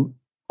do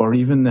or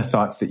even the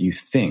thoughts that you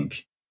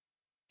think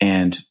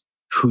and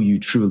who you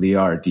truly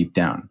are deep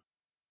down.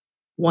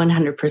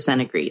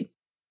 100% agreed.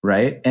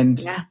 Right?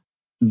 And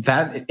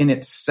that in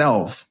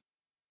itself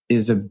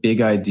is a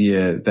big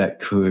idea that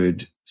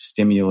could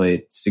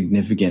stimulate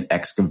significant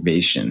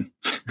excavation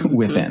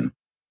within,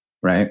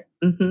 right?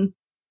 Mm-hmm.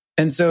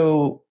 And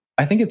so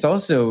I think it's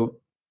also,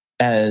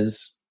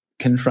 as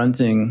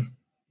confronting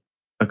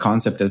a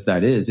concept as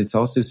that is, it's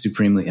also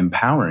supremely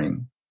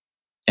empowering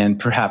and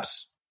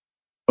perhaps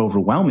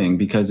overwhelming,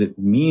 because it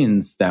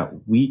means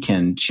that we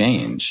can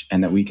change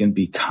and that we can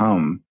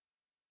become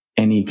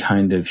any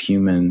kind of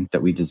human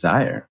that we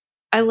desire.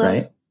 I love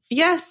right?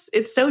 Yes,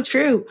 it's so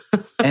true.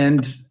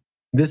 And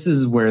this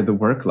is where the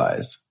work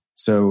lies.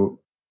 So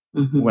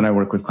when I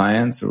work with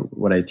clients, or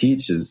what I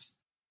teach is,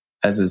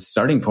 as a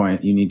starting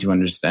point, you need to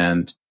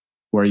understand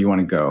where you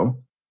want to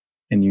go,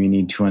 and you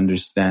need to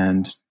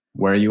understand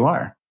where you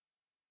are.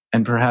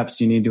 And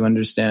perhaps you need to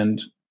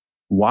understand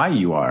why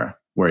you are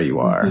where you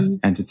are,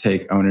 and to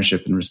take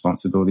ownership and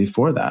responsibility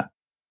for that.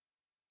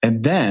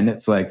 And then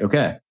it's like,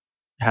 okay,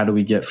 how do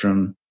we get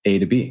from A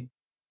to B?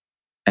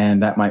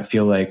 And that might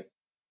feel like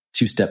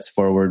 2 steps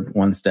forward,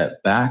 1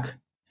 step back.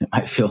 It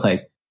might feel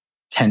like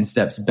 10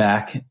 steps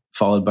back,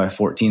 followed by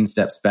 14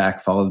 steps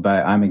back, followed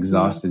by I'm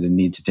exhausted and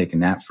need to take a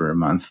nap for a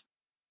month.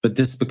 But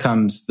this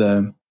becomes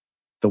the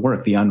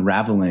work, the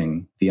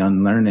unraveling, the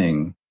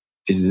unlearning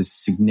is a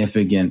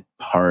significant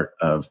part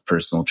of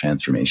personal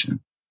transformation.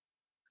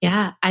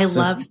 Yeah, I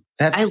love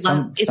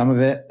some of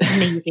it.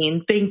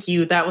 Amazing. Thank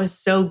you. That was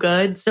so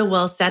good. So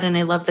well said. And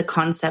I love the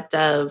concept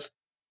of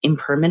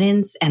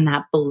impermanence, and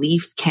that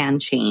beliefs can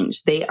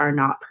change. They are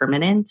not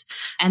permanent.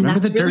 And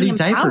remember that's the really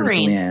dirty empowering.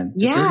 Diapers, Leanne.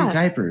 The dirty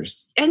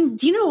diapers. And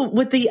do you know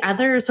what the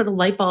other sort of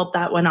light bulb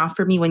that went off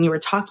for me when you were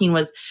talking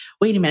was,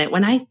 wait a minute,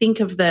 when I think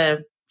of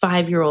the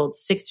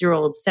 5-year-olds,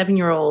 6-year-olds,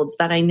 7-year-olds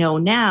that I know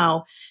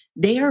now,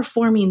 they are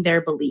forming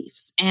their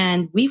beliefs,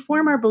 and we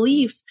form our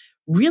beliefs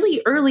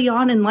really early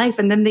on in life,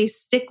 and then they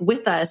stick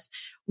with us.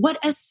 What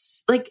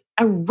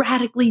a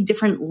radically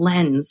different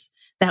lens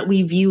that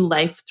we view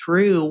life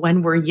through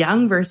when we're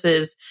young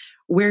versus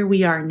where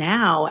we are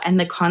now. And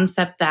the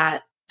concept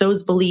that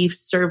those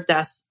beliefs served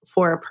us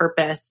for a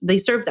purpose. They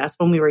served us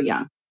when we were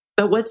young,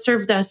 but what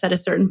served us at a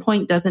certain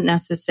point doesn't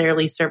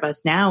necessarily serve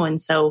us now. And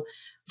so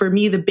for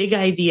me, the big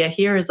idea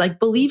here is like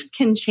beliefs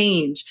can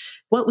change.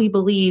 What we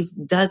believe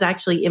does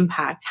actually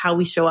impact how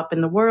we show up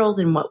in the world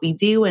and what we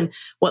do, and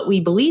what we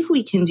believe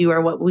we can do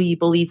or what we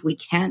believe we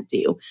can't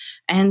do.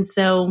 And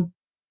so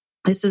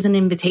this is an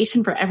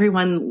invitation for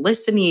everyone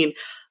listening.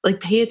 Like,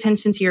 pay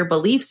attention to your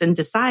beliefs and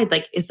decide,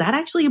 like, is that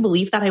actually a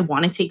belief that I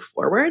want to take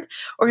forward?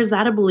 Or is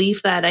that a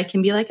belief that I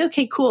can be like,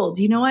 okay, cool.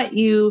 Do you know what?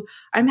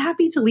 I'm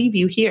happy to leave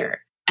you here.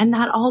 And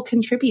that all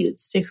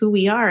contributes to who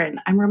we are. And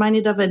I'm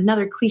reminded of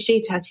another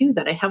cliche tattoo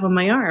that I have on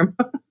my arm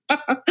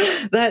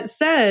that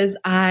says,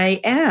 I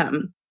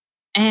am.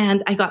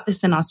 And I got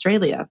this in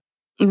Australia.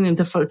 And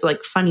it's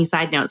like funny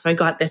side note. So I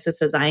got this that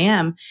says, I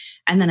am.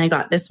 And then I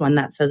got this one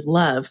that says,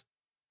 love.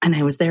 And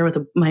I was there with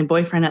my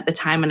boyfriend at the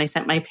time, and I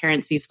sent my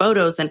parents these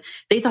photos, and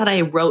they thought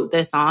I wrote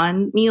this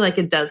on me. Like,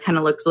 it does kind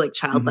of look like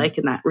childlike,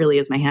 and that really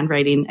is my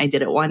handwriting. I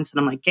did it once, and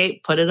I'm like, okay,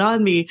 put it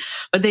on me.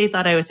 But they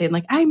thought I was saying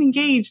like, I'm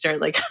engaged, or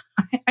like,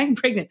 I'm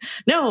pregnant.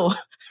 No,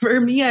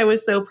 for me, I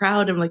was so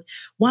proud. I'm like,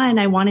 one,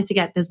 I wanted to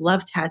get this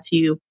love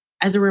tattoo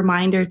as a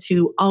reminder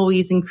to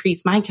always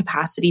increase my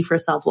capacity for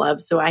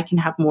self-love so I can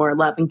have more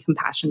love and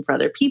compassion for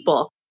other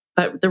people.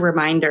 But the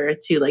reminder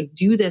to like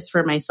do this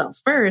for myself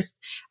first.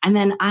 And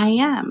then I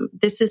am.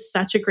 This is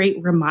such a great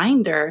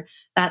reminder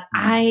that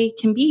I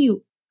can be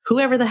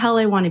whoever the hell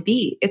I want to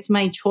be. It's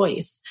my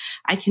choice.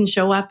 I can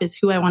show up as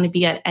who I want to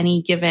be at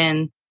any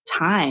given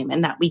time,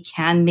 and that we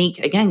can make,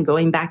 again,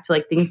 going back to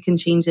like things can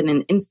change in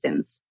an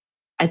instance.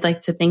 I'd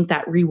like to think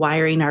that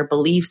rewiring our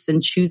beliefs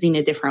and choosing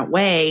a different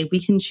way, we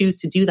can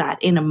choose to do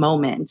that in a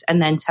moment and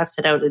then test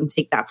it out and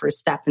take that first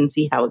step and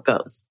see how it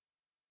goes.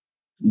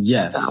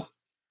 Yes. So.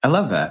 I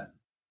love that.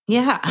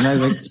 Yeah. And I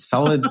like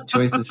solid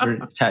choices for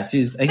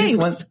tattoos. I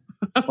guess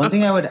one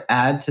thing I would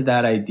add to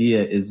that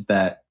idea is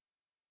that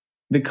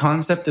the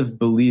concept of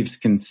beliefs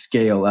can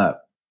scale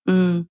up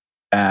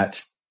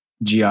at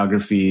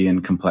geography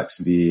and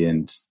complexity.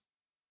 And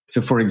so,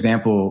 for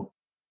example,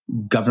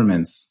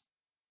 governments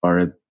are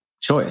a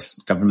choice.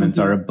 Governments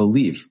are a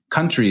belief.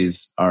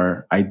 Countries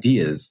are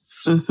ideas.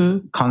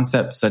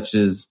 Concepts such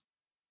as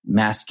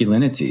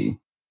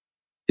masculinity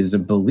is a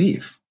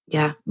belief.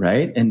 Yeah.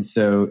 Right. And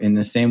so in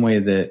the same way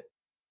that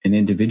an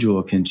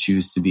individual can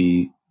choose to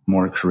be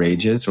more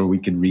courageous, or we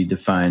could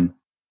redefine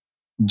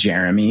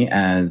Jeremy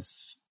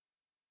as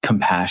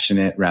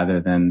compassionate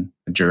rather than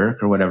a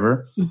jerk or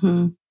whatever.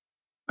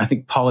 I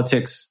think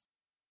politics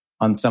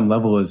on some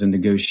level is a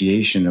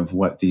negotiation of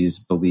what these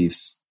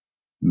beliefs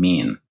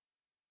mean.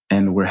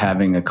 And we're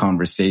having a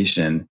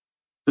conversation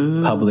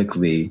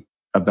publicly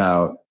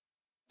about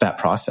that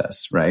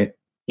process. Right.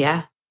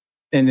 Yeah.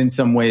 And in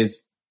some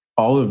ways,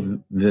 all of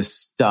this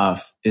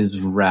stuff is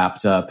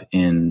wrapped up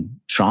in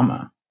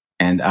trauma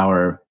and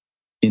our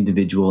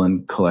individual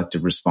and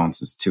collective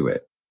responses to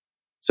it.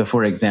 So,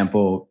 for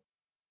example,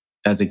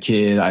 as a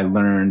kid, I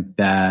learned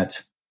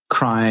that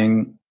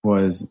crying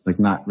was like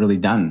not really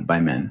done by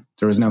men.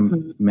 There was no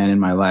men in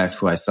my life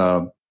who I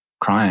saw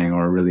crying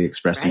or really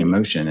expressing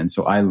emotion. And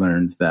so I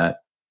learned that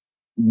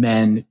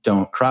men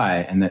don't cry,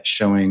 and that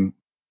showing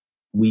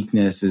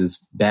weakness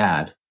is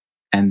bad.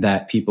 and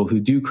that people who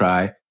do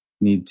cry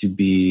need to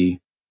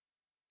be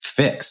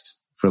fixed,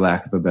 for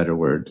lack of a better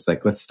word. It's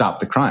like, let's stop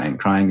the crying.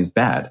 Crying is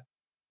bad.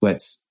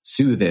 Let's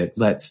soothe it.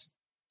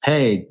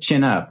 Hey,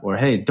 chin up, or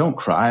hey, don't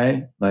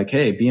cry. Like,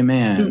 hey, be a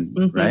man,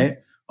 right?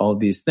 All of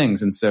these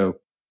things. And so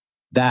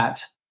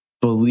that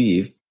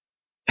belief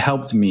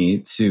helped me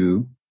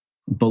to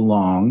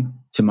belong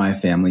to my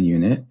family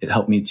unit. It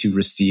helped me to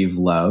receive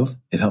love.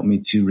 It helped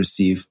me to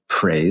receive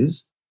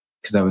praise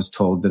because I was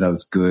told that I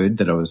was good,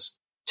 that I was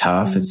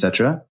tough,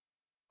 etc.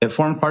 It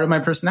formed part of my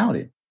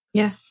personality.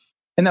 Yeah.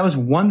 And that was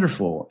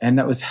wonderful. And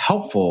that was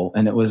helpful.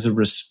 And it was a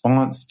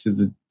response to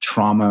the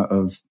trauma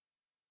of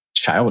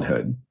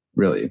childhood,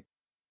 really.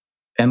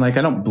 And like,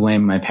 I don't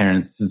blame my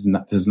parents. This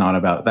is not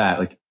about that.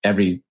 Like,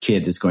 every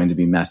kid is going to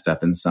be messed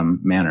up in some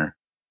manner.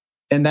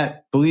 And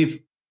that belief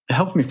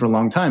helped me for a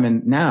long time.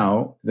 And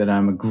now that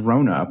I'm a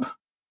grown up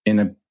in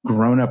a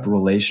grown up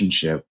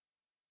relationship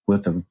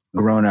with a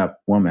grown up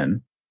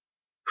woman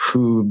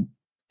who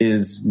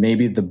is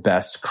maybe the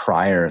best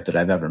crier that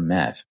I've ever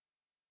met.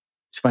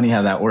 It's funny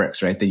how that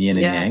works, right? The yin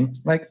and yang.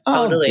 Like,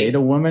 oh, totally. Date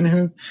a woman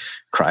who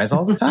cries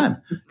all the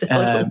time.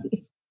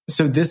 Totally.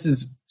 So this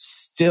is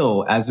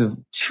still, as of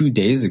 2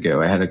 days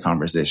ago, I had a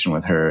conversation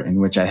with her in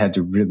which I had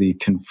to really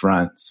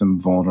confront some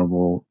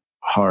vulnerable,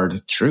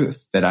 hard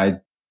truth that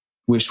I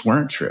wish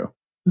weren't true.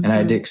 And I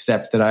had to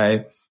accept that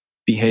I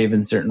behave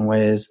in certain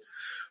ways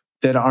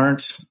that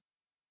aren't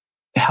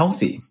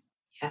healthy.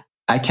 Yeah.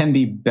 I can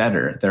be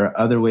better. There are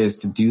other ways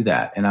to do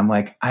that. And I'm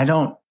like, I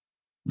don't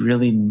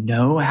really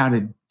know how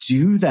to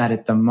do that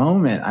at the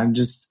moment.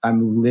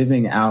 I'm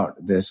living out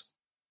this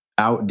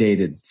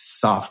outdated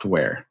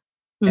software.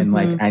 And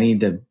like, I need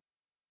to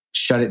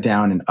shut it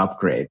down and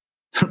upgrade.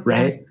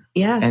 Right.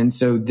 Yeah. And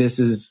so this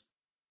is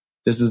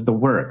the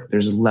work.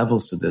 There's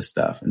levels to this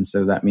stuff. And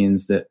so that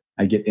means that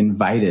I get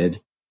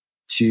invited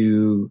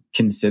to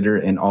consider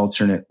an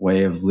alternate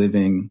way of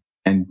living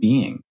and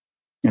being.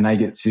 And I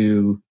get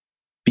to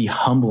be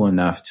humble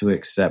enough to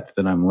accept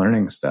that I'm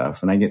learning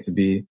stuff. And I get to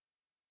be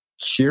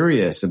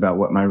curious about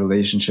what my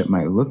relationship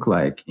might look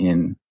like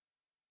in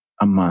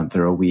a month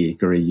or a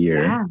week or a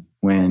year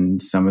when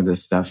some of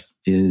this stuff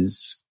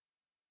is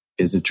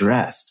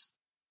addressed.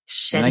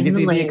 And I get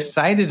to be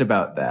excited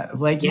about that.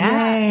 Like,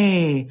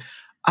 yay,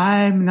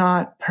 I'm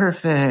not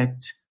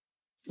perfect.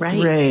 Right.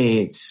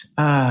 Great.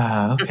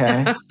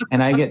 Okay.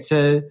 And I get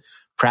to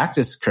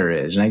practice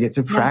courage, and I get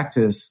to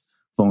practice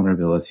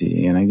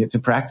vulnerability, and I get to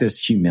practice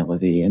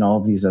humility, and all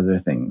of these other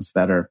things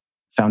that are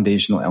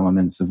foundational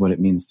elements of what it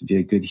means to be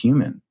a good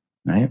human.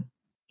 Right.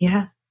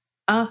 Yeah.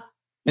 And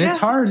it's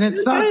hard and it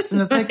sucks.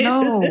 And it's like,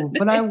 no,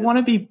 but I want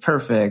to be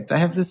perfect. I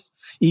have this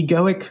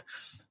egoic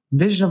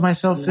vision of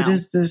myself that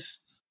is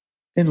this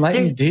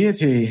enlightened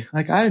deity.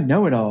 Like, I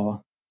know it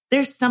all.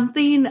 There's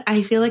something,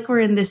 I feel like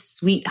we're in this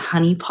sweet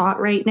honey pot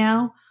right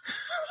now.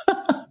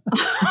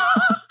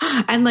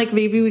 And like,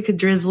 maybe we could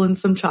drizzle in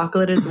some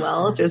chocolate as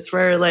well, just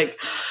for like,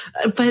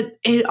 but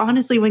it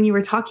honestly, when you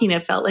were talking,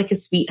 it felt like a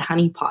sweet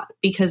honey pot,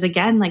 because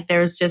again, like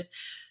there's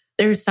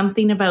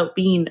something about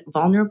being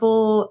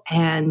vulnerable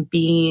and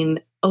being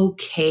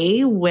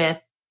okay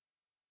with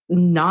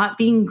not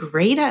being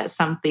great at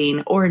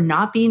something, or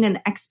not being an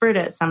expert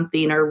at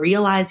something, or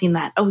realizing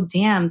that, oh,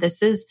 damn,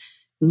 this is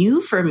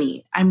new for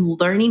me. I'm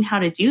learning how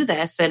to do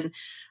this. And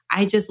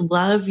I just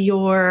love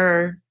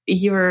your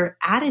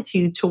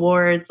attitude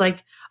towards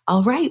like,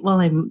 all right,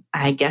 well,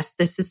 I guess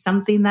this is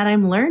something that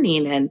I'm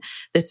learning, and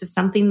this is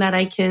something that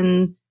I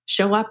can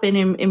show up and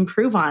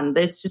improve on.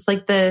 It's just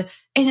like and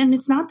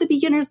it's not the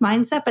beginner's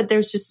mindset, but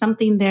there's just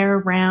something there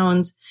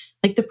around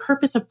like the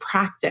purpose of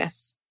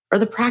practice, or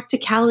the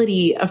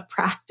practicality of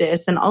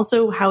practice, and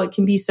also how it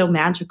can be so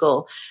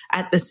magical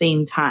at the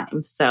same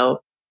time.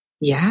 So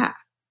yeah.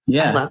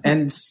 Yeah.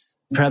 And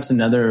perhaps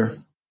another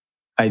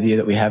idea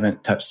that we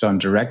haven't touched on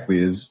directly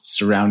is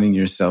surrounding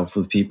yourself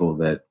with people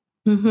that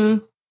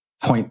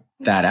point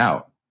that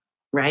out.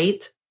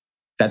 Right.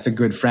 That's a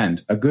good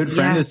friend. A good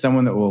friend is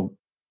someone that will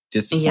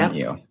disappoint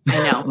you.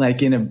 I know.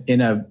 Like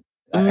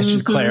I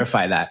should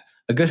clarify that.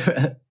 Do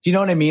you know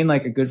what I mean?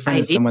 Like, a good friend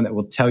is someone that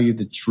will tell you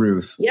the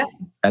truth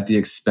at the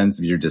expense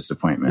of your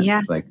disappointment.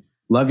 Yeah. Like,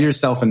 love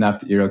yourself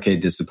enough that you're okay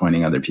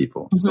disappointing other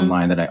people. It's a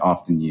line that I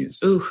often use.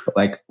 But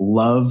like,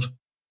 love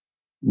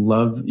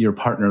your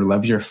partner,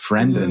 love your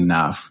friend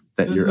enough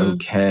that you're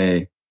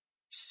okay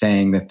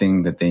saying the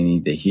thing that they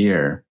need to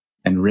hear,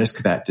 and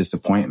risk that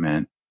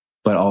disappointment,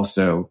 but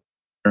also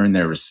earn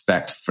their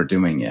respect for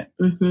doing it.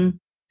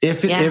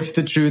 If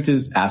the truth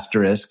is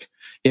asterisk,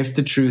 if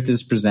the truth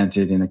is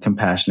presented in a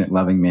compassionate,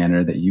 loving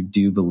manner that you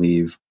do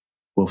believe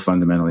will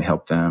fundamentally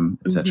help them,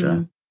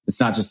 etc. It's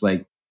not just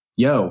like,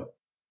 yo,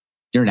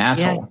 you're an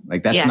asshole.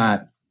 Like, that's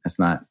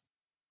not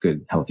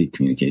good, healthy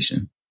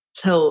communication.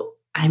 So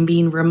I'm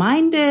being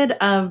reminded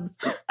of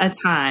a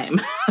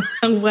time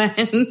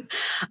when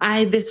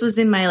this was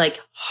in my like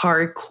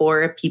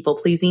hardcore people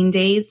pleasing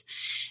days.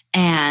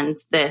 And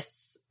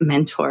this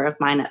mentor of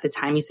mine at the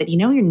time, he said, you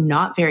know, you're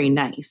not very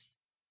nice.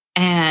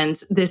 And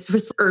this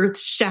was earth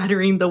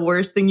shattering, the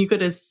worst thing you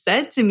could have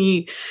said to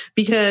me,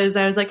 because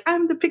I was like,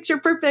 I'm the picture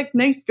perfect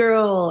nice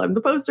girl. I'm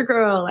the poster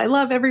girl. I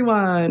love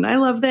everyone. I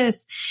love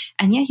this.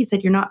 And yeah, he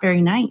said, you're not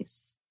very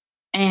nice.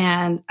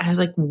 And I was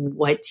like,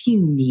 what do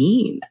you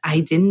mean? I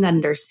didn't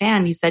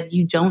understand. He said,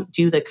 you don't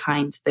do the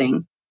kind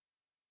thing.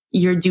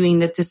 You're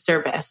doing a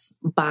disservice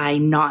by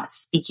not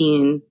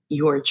speaking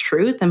your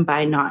truth and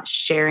by not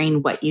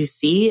sharing what you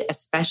see,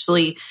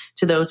 especially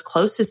to those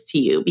closest to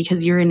you,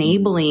 because you're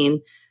enabling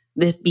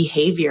this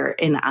behavior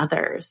in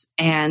others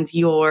and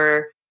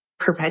you're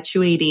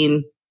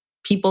perpetuating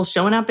people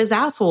showing up as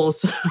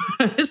assholes,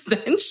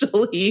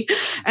 essentially.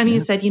 And he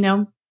said,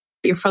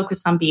 you're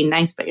focused on being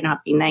nice, but you're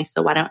not being nice.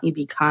 So why don't you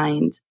be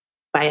kind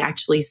by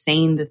actually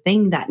saying the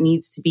thing that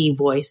needs to be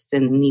voiced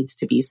and needs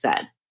to be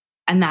said?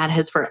 And that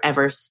has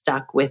forever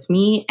stuck with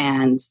me.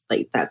 And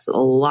that's a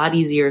lot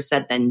easier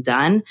said than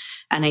done.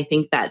 And I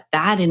think that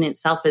in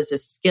itself is a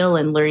skill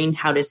in learning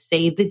how to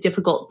say the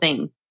difficult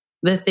thing,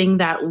 the thing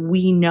that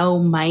we know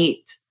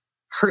might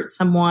hurt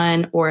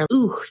someone or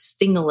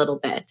sting a little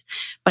bit,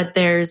 but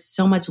there's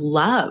so much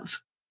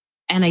love.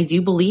 And I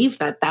do believe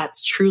that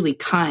that's truly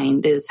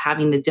kind, is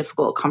having the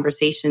difficult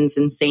conversations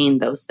and saying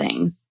those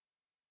things.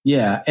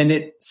 Yeah. And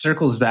it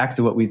circles back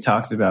to what we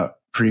talked about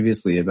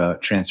previously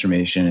about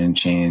transformation and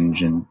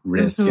change and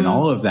risk and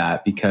all of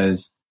that,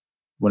 because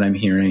what I'm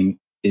hearing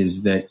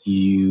is that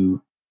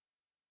you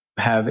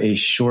have a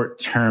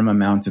short-term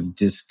amount of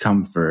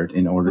discomfort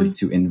in order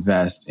to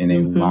invest in a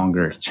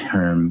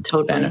longer-term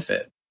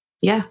benefit.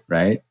 Yeah.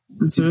 Right?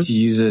 To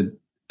use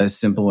a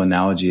simple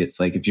analogy, it's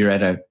like if you're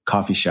at a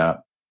coffee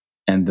shop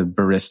and the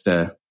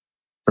barista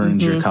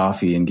burns your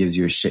coffee and gives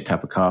you a shit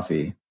cup of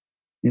coffee,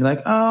 you're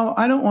like, oh,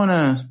 I don't want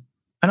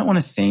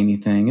to say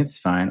anything. It's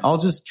fine. I'll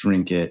just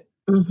drink it.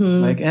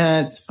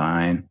 It's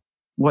fine.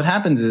 What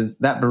happens is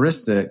that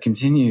barista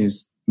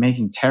continues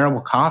making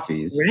terrible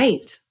coffees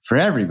for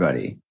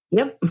everybody.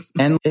 Yep.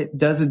 And it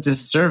does a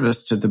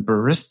disservice to the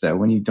barista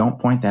when you don't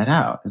point that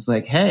out. It's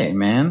like, hey,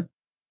 man,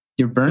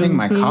 you're burning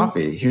my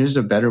coffee. Here's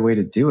a better way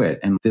to do it.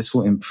 And this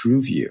will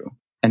improve you.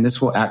 And this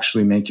will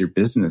actually make your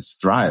business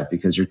thrive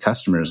because your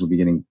customers will be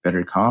getting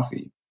better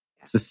coffee.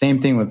 It's the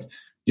same thing with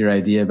your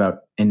idea about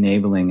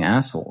enabling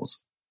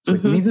assholes. It's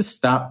like, we need to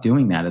stop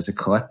doing that as a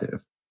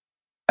collective.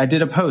 I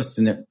did a post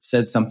and it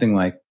said something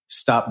like,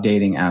 stop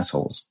dating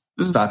assholes.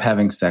 Stop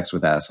having sex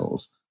with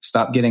assholes.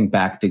 Stop getting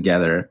back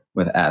together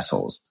with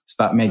assholes.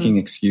 Stop making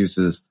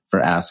excuses for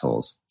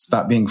assholes.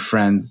 Stop being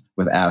friends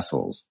with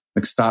assholes.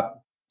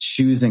 Stop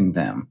choosing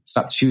them.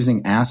 Stop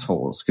choosing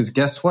assholes. Because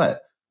guess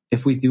what?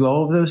 If we do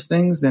all of those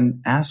things,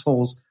 then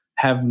assholes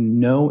have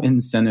no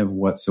incentive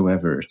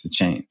whatsoever to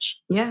change.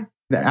 Yeah.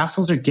 The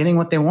assholes are getting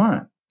what they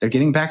want. They're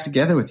getting back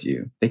together with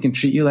you. They can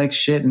treat you like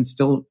shit and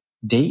still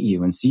date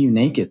you and see you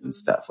naked and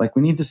stuff.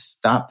 We need to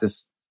stop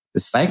this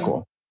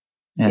cycle.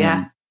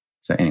 And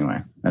so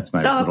anyway, that's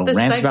my little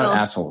rant about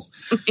assholes.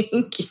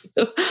 Thank you.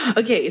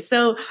 Okay,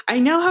 so I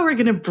know how we're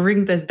going to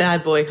bring this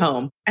bad boy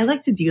home. I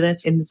like to do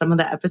this in some of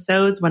the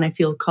episodes when I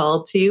feel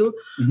called to.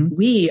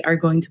 We are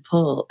going to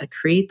pull a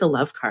Create the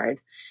Love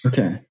card.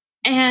 Okay.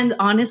 And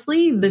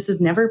honestly, this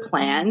is never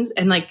planned.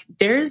 And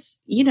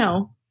there's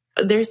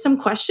some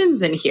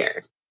questions in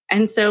here.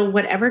 And so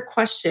whatever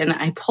question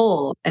I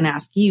pull and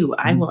ask you,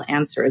 I will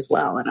answer as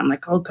well. And I'm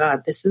like, oh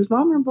God, this is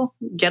vulnerable.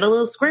 Get a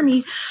little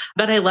squirmy.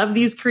 But I love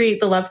these Create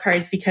the Love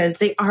cards because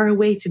they are a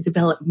way to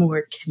develop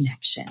more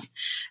connection.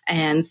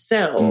 And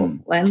so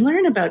and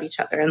learn about each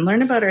other and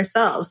learn about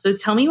ourselves. So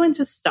tell me when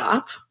to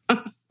stop.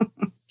 And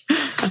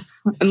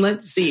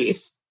let's see.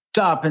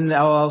 Stop. And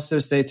I'll also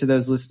say to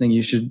those listening,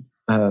 you should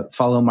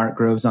follow Mark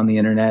Groves on the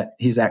internet.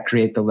 He's at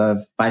Create the Love.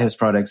 Buy his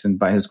products and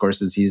buy his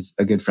courses. He's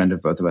a good friend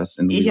of both of us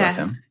and we love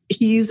him.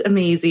 He's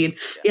amazing.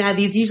 Yeah,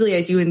 these usually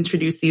I do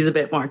introduce these a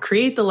bit more.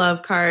 Create the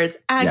Love cards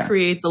at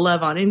Create the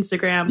Love on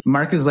Instagram.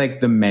 Mark is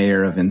like the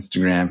mayor of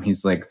Instagram.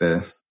 He's like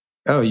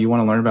you want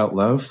to learn about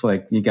love?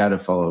 You got to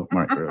follow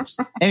Mark Groves.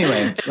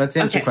 Anyway, let's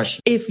answer the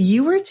question. If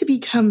you were to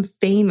become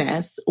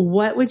famous,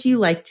 what would you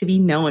like to be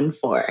known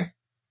for?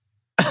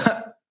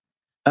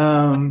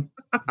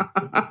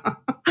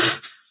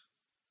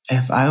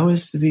 If I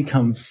was to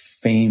become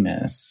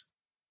famous,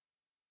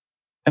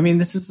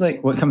 this is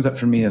what comes up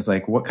for me is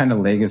what kind of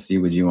legacy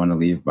would you want to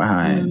leave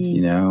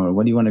behind, or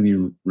what do you want to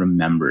be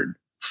remembered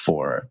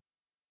for?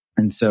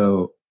 And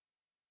so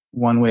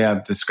one way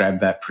I've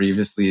described that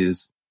previously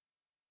is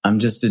I'm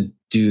just a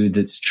dude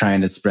that's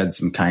trying to spread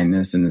some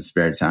kindness in his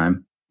spare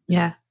time.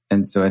 Yeah.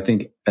 And so I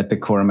think at the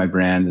core of my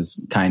brand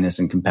is kindness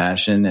and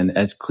compassion. And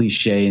as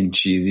cliche and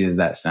cheesy as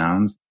that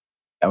sounds,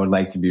 I would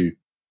like to be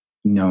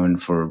known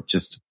for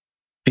just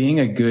being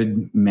a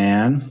good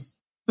man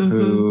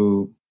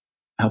who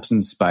helps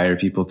inspire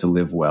people to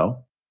live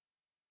well.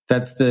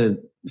 That's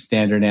the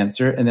standard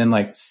answer. And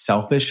then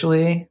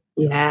selfishly,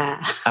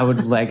 I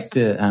would like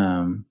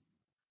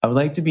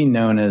to be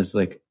known as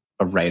a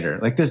writer.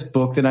 This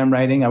book that I'm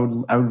writing, I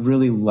would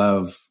really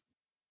love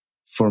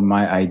for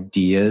my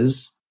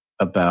ideas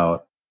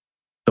about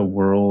the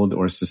world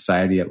or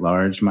society at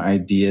large, my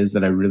ideas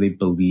that I really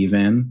believe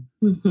in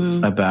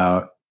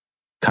about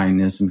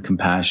kindness and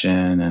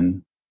compassion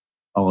and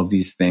all of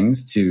these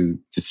things to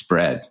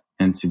spread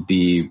and to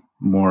be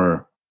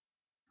more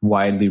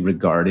widely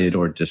regarded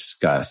or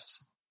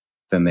discussed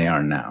than they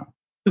are now.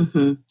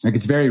 Like,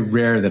 it's very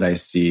rare that I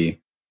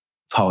see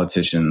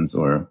politicians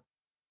or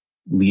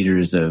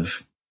leaders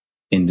of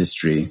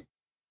industry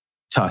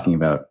talking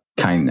about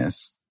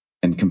kindness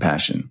and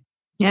compassion.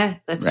 Yeah,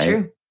 that's right?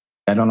 true.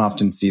 I don't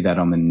often see that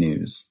on the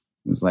news.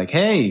 It's like,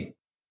 hey,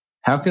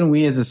 how can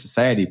we as a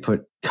society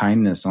put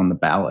kindness on the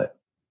ballot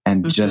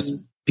and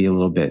just be a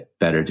little bit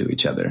better to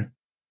each other?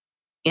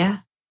 Yeah.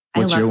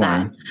 What's I love your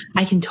that. one?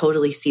 I can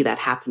totally see that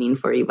happening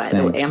for you, by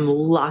the way. I'm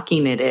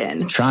locking it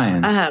in.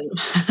 Trying.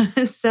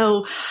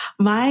 So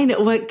mine,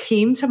 what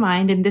came to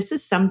mind, and this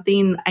is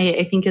something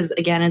I think is,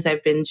 again, as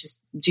I've been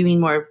just doing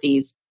more of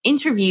these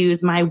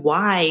interviews, my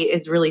why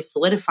is really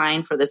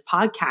solidifying for this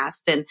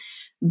podcast. And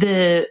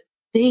the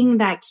thing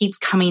that keeps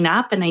coming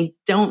up, and I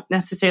don't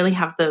necessarily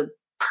have the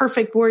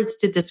perfect words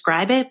to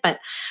describe it, but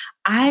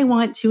I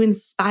want to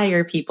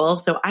inspire people.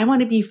 So I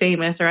want to be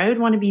famous, or I would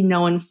want to be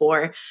known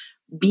for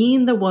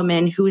being the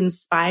woman who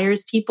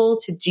inspires people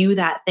to do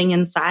that thing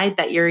inside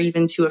that you're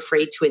even too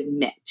afraid to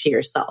admit to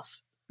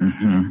yourself.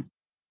 And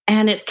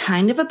it's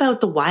kind of about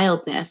the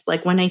wildness.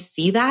 Like, when I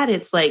see that,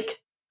 it's like,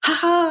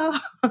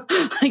 ha,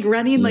 like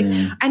running, like,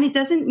 and it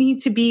doesn't need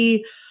to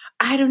be,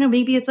 I don't know,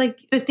 maybe it's like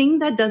the thing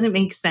that doesn't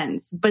make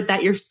sense, but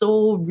that your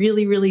soul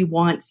really, really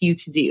wants you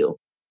to do.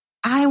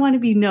 I want to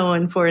be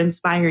known for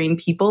inspiring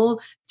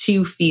people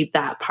to feed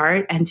that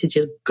part and to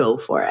just go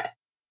for it.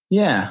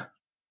 Yeah.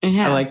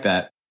 I like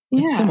that.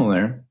 Yeah. It's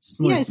similar.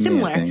 Yeah,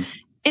 similar.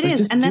 It is.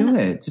 Just and then do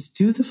it. Just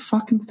do the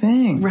fucking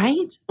thing.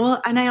 Right.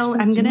 Well, and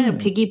I'm going to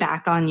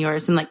piggyback on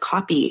yours and like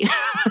copy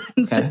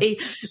and say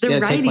the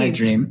writing. Take my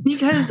dream.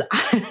 Because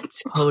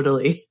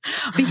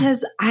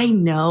because I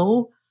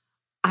know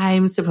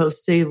I'm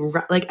supposed to,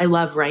 like, I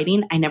love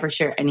writing. I never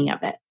share any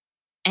of it.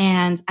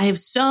 And I have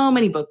so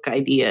many book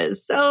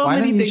ideas, why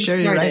many don't things you share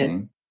started. Your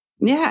writing?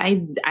 Yeah,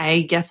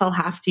 I guess I'll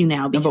have to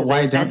now, because but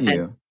why don't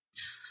you?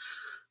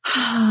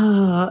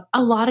 A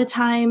lot of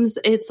times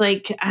it's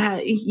like,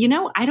 I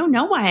don't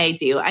know why I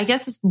do. I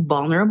guess it's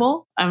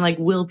vulnerable. I'm like,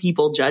 will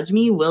people judge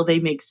me? Will they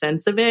make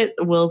sense of it?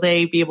 Will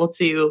they be like,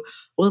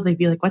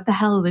 what the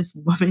hell, this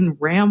woman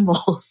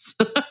rambles?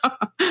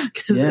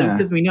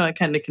 Because we know I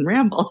kind of can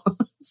ramble.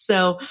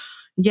 So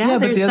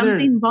there's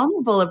something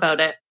vulnerable about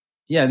it.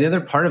 Yeah. The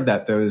other part of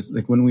that, though, is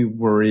like, when we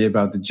worry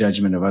about the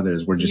judgment of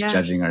others, we're just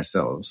judging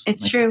ourselves.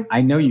 It's true.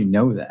 I know you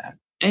know that.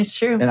 It's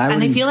true. And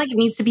I feel like it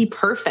needs to be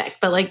perfect,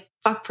 but like,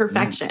 fuck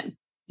perfection.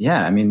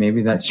 Yeah. I mean,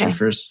 maybe that's your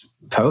first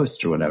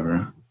post or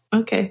whatever.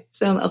 Okay.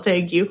 So I'll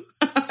tag you.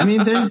 I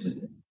mean,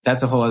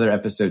 that's a whole other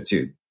episode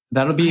too.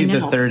 That'll be the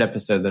third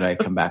episode that I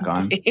come back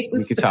on.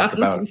 We could talk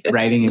about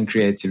writing and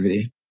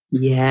creativity.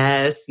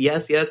 Yes.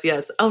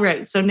 All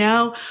right. So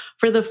now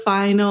for the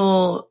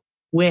final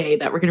way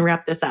that we're going to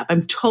wrap this up,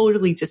 I'm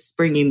totally just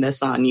springing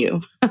this on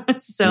you.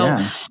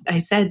 I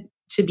said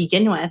to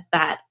begin with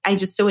that I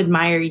just so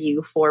admire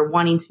you for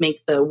wanting to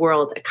make the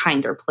world a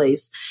kinder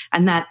place,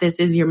 and that this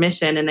is your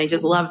mission. And I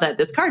just love that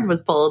this card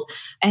was pulled.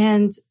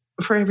 And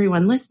for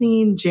everyone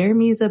listening,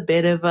 Jeremy's a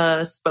bit of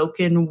a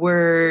spoken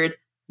word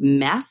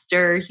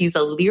master. He's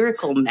a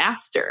lyrical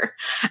master.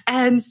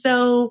 And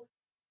so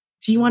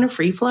do you want a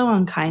free flow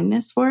on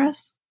kindness for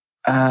us?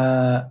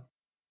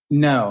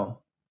 No.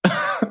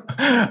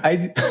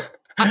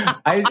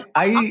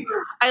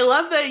 I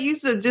love that you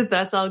said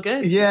that's all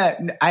good. Yeah,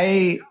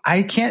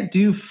 I can't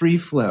do free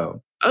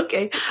flow.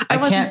 Okay.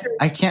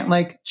 I can't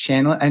like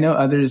channel. I know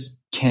others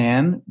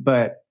can,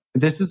 but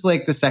this is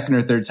like the second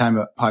or third time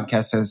a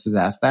podcast host has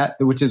asked that,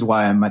 which is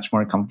why I'm much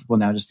more comfortable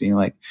now just being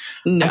like,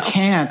 no. I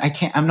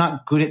can't, I'm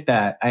not good at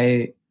that.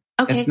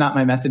 It's not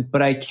my method,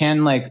 but I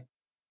can like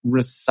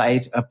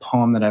recite a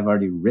poem that I've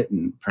already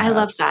written. Perhaps. I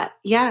love that.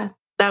 Yeah.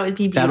 That would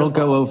be beautiful. That'll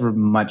go over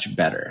much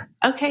better.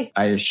 Okay.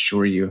 I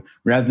assure you,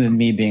 rather than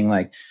me being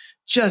like,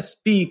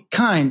 just be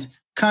kind.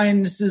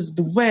 Kindness is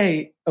the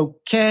way.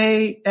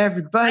 Okay,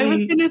 everybody. I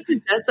was going to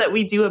suggest that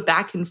we do a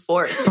back and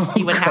forth and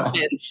see what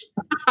happens.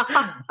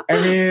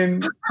 I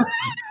mean,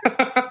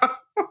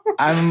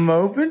 I'm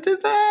open to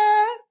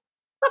that.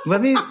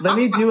 Let me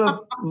do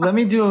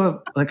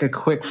a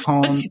quick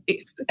poem,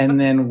 and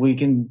then we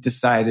can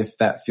decide if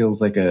that feels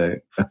like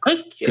a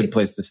good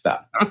place to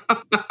stop.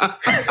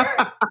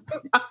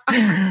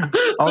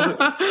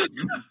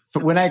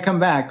 When I come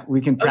back,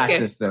 we can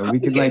practice though. We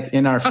could like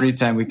in our free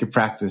time, we could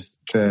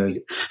practice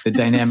the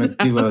dynamic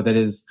duo that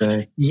is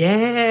the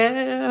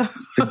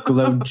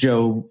Glow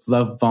Joe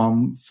Love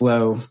Bomb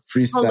Flow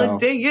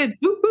freestyle.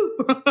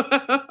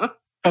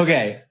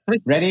 Okay,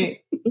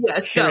 ready?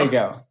 Yes. Here we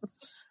go.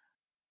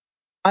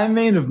 I'm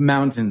made of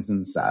mountains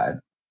inside.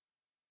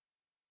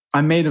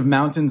 I'm made of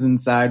mountains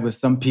inside with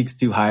some peaks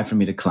too high for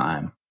me to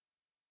climb.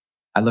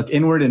 I look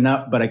inward and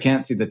up, but I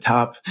can't see the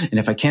top. And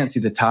if I can't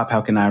see the top,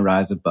 how can I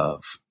rise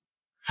above?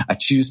 I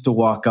choose to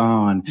walk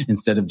on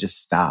instead of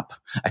just stop.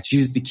 I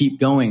choose to keep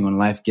going when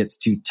life gets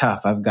too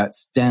tough. I've got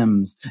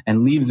stems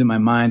and leaves in my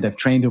mind. I've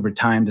trained over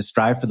time to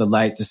strive for the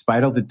light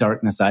despite all the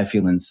darkness I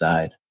feel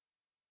inside.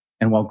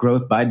 And while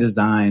growth by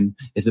design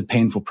is a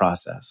painful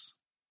process,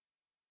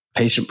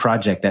 patient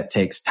project that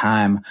takes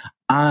time,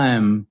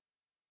 I'm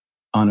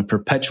on a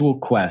perpetual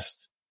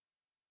quest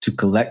to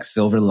collect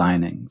silver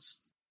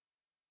linings.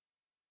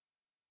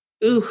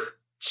 Ooh,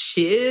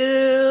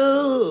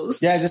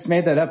 chills. Yeah, I just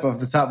made that up off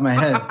the top of my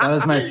head. That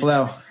was my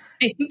flow.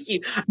 Thank you.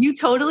 You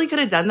totally could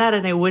have done that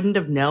and I wouldn't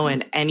have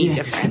known any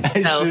difference.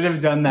 I should have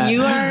done that.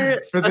 You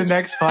are for the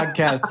next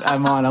podcast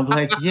I'm on. I'm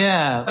like,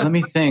 yeah, let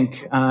me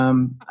think.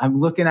 I'm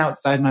looking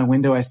outside my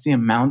window. I see a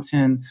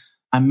mountain.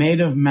 I'm made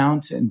of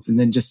mountains, and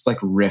then just like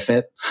riff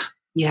it.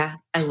 Yeah,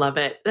 I love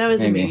it. That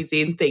was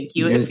amazing. Thank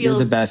you. It feels you're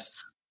the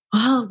best.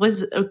 Well,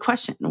 was a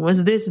question.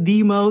 Was this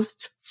the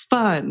most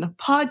fun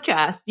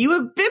podcast you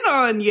have been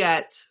on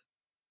yet?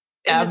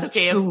 And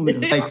Absolutely.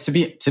 It's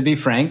okay. Like to be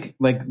frank,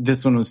 like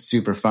this one was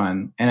super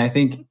fun. And I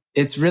think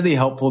it's really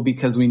helpful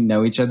because we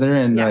know each other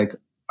and like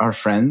our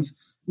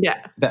friends. Yeah.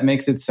 That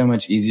makes it so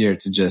much easier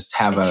to just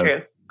have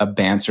a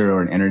banter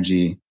or an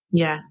energy.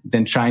 Yeah.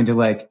 Than trying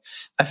to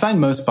I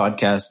find most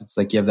podcasts, it's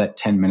like you have that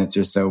 10 minutes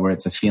or so where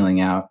it's a feeling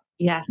out.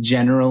 Yeah.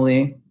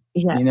 Generally,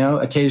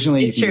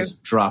 occasionally you can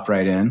just drop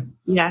right in.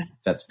 Yeah.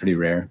 That's pretty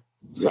rare.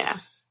 Yeah.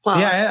 Well,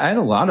 so I had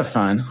a lot of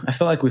fun. I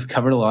feel like we've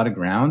covered a lot of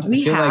ground. I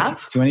feel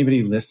like to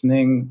anybody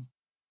listening,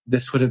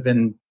 this would have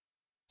been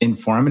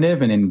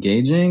informative and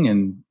engaging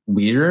and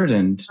weird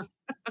and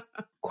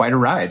quite a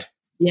ride.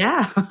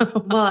 Yeah.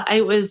 Well,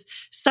 it was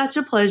such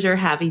a pleasure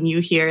having you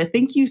here.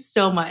 Thank you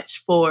so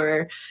much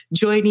for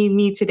joining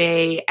me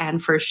today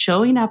and for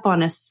showing up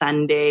on a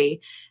Sunday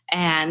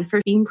and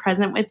for being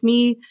present with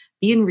me,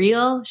 being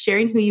real,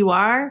 sharing who you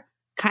are.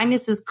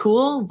 Kindness is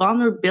cool.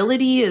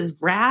 Vulnerability is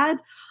rad.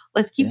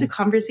 Let's keep the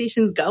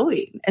conversations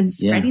going and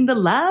spreading the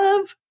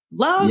love.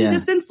 Long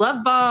distance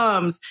love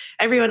bombs.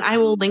 Everyone, I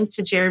will link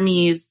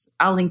to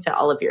I'll link to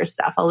all of your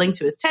stuff. I'll link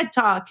to his TED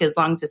Talk, his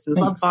long distance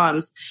love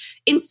bombs,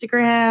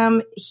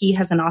 Instagram. He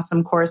has an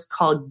awesome course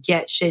called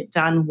Get Shit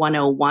Done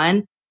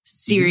 101.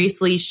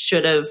 Seriously,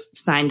 should have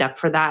signed up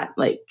for that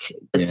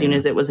as soon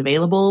as it was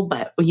available.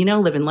 But,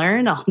 live and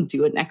learn. I'll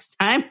do it next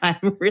time.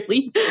 I'm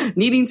really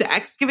needing to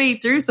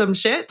excavate through some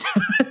shit.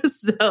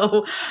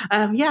 So,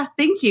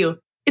 thank you.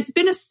 It's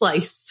been a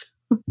slice.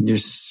 You're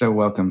so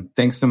welcome.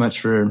 Thanks so much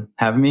for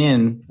having me,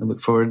 and I look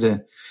forward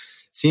to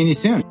seeing you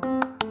soon.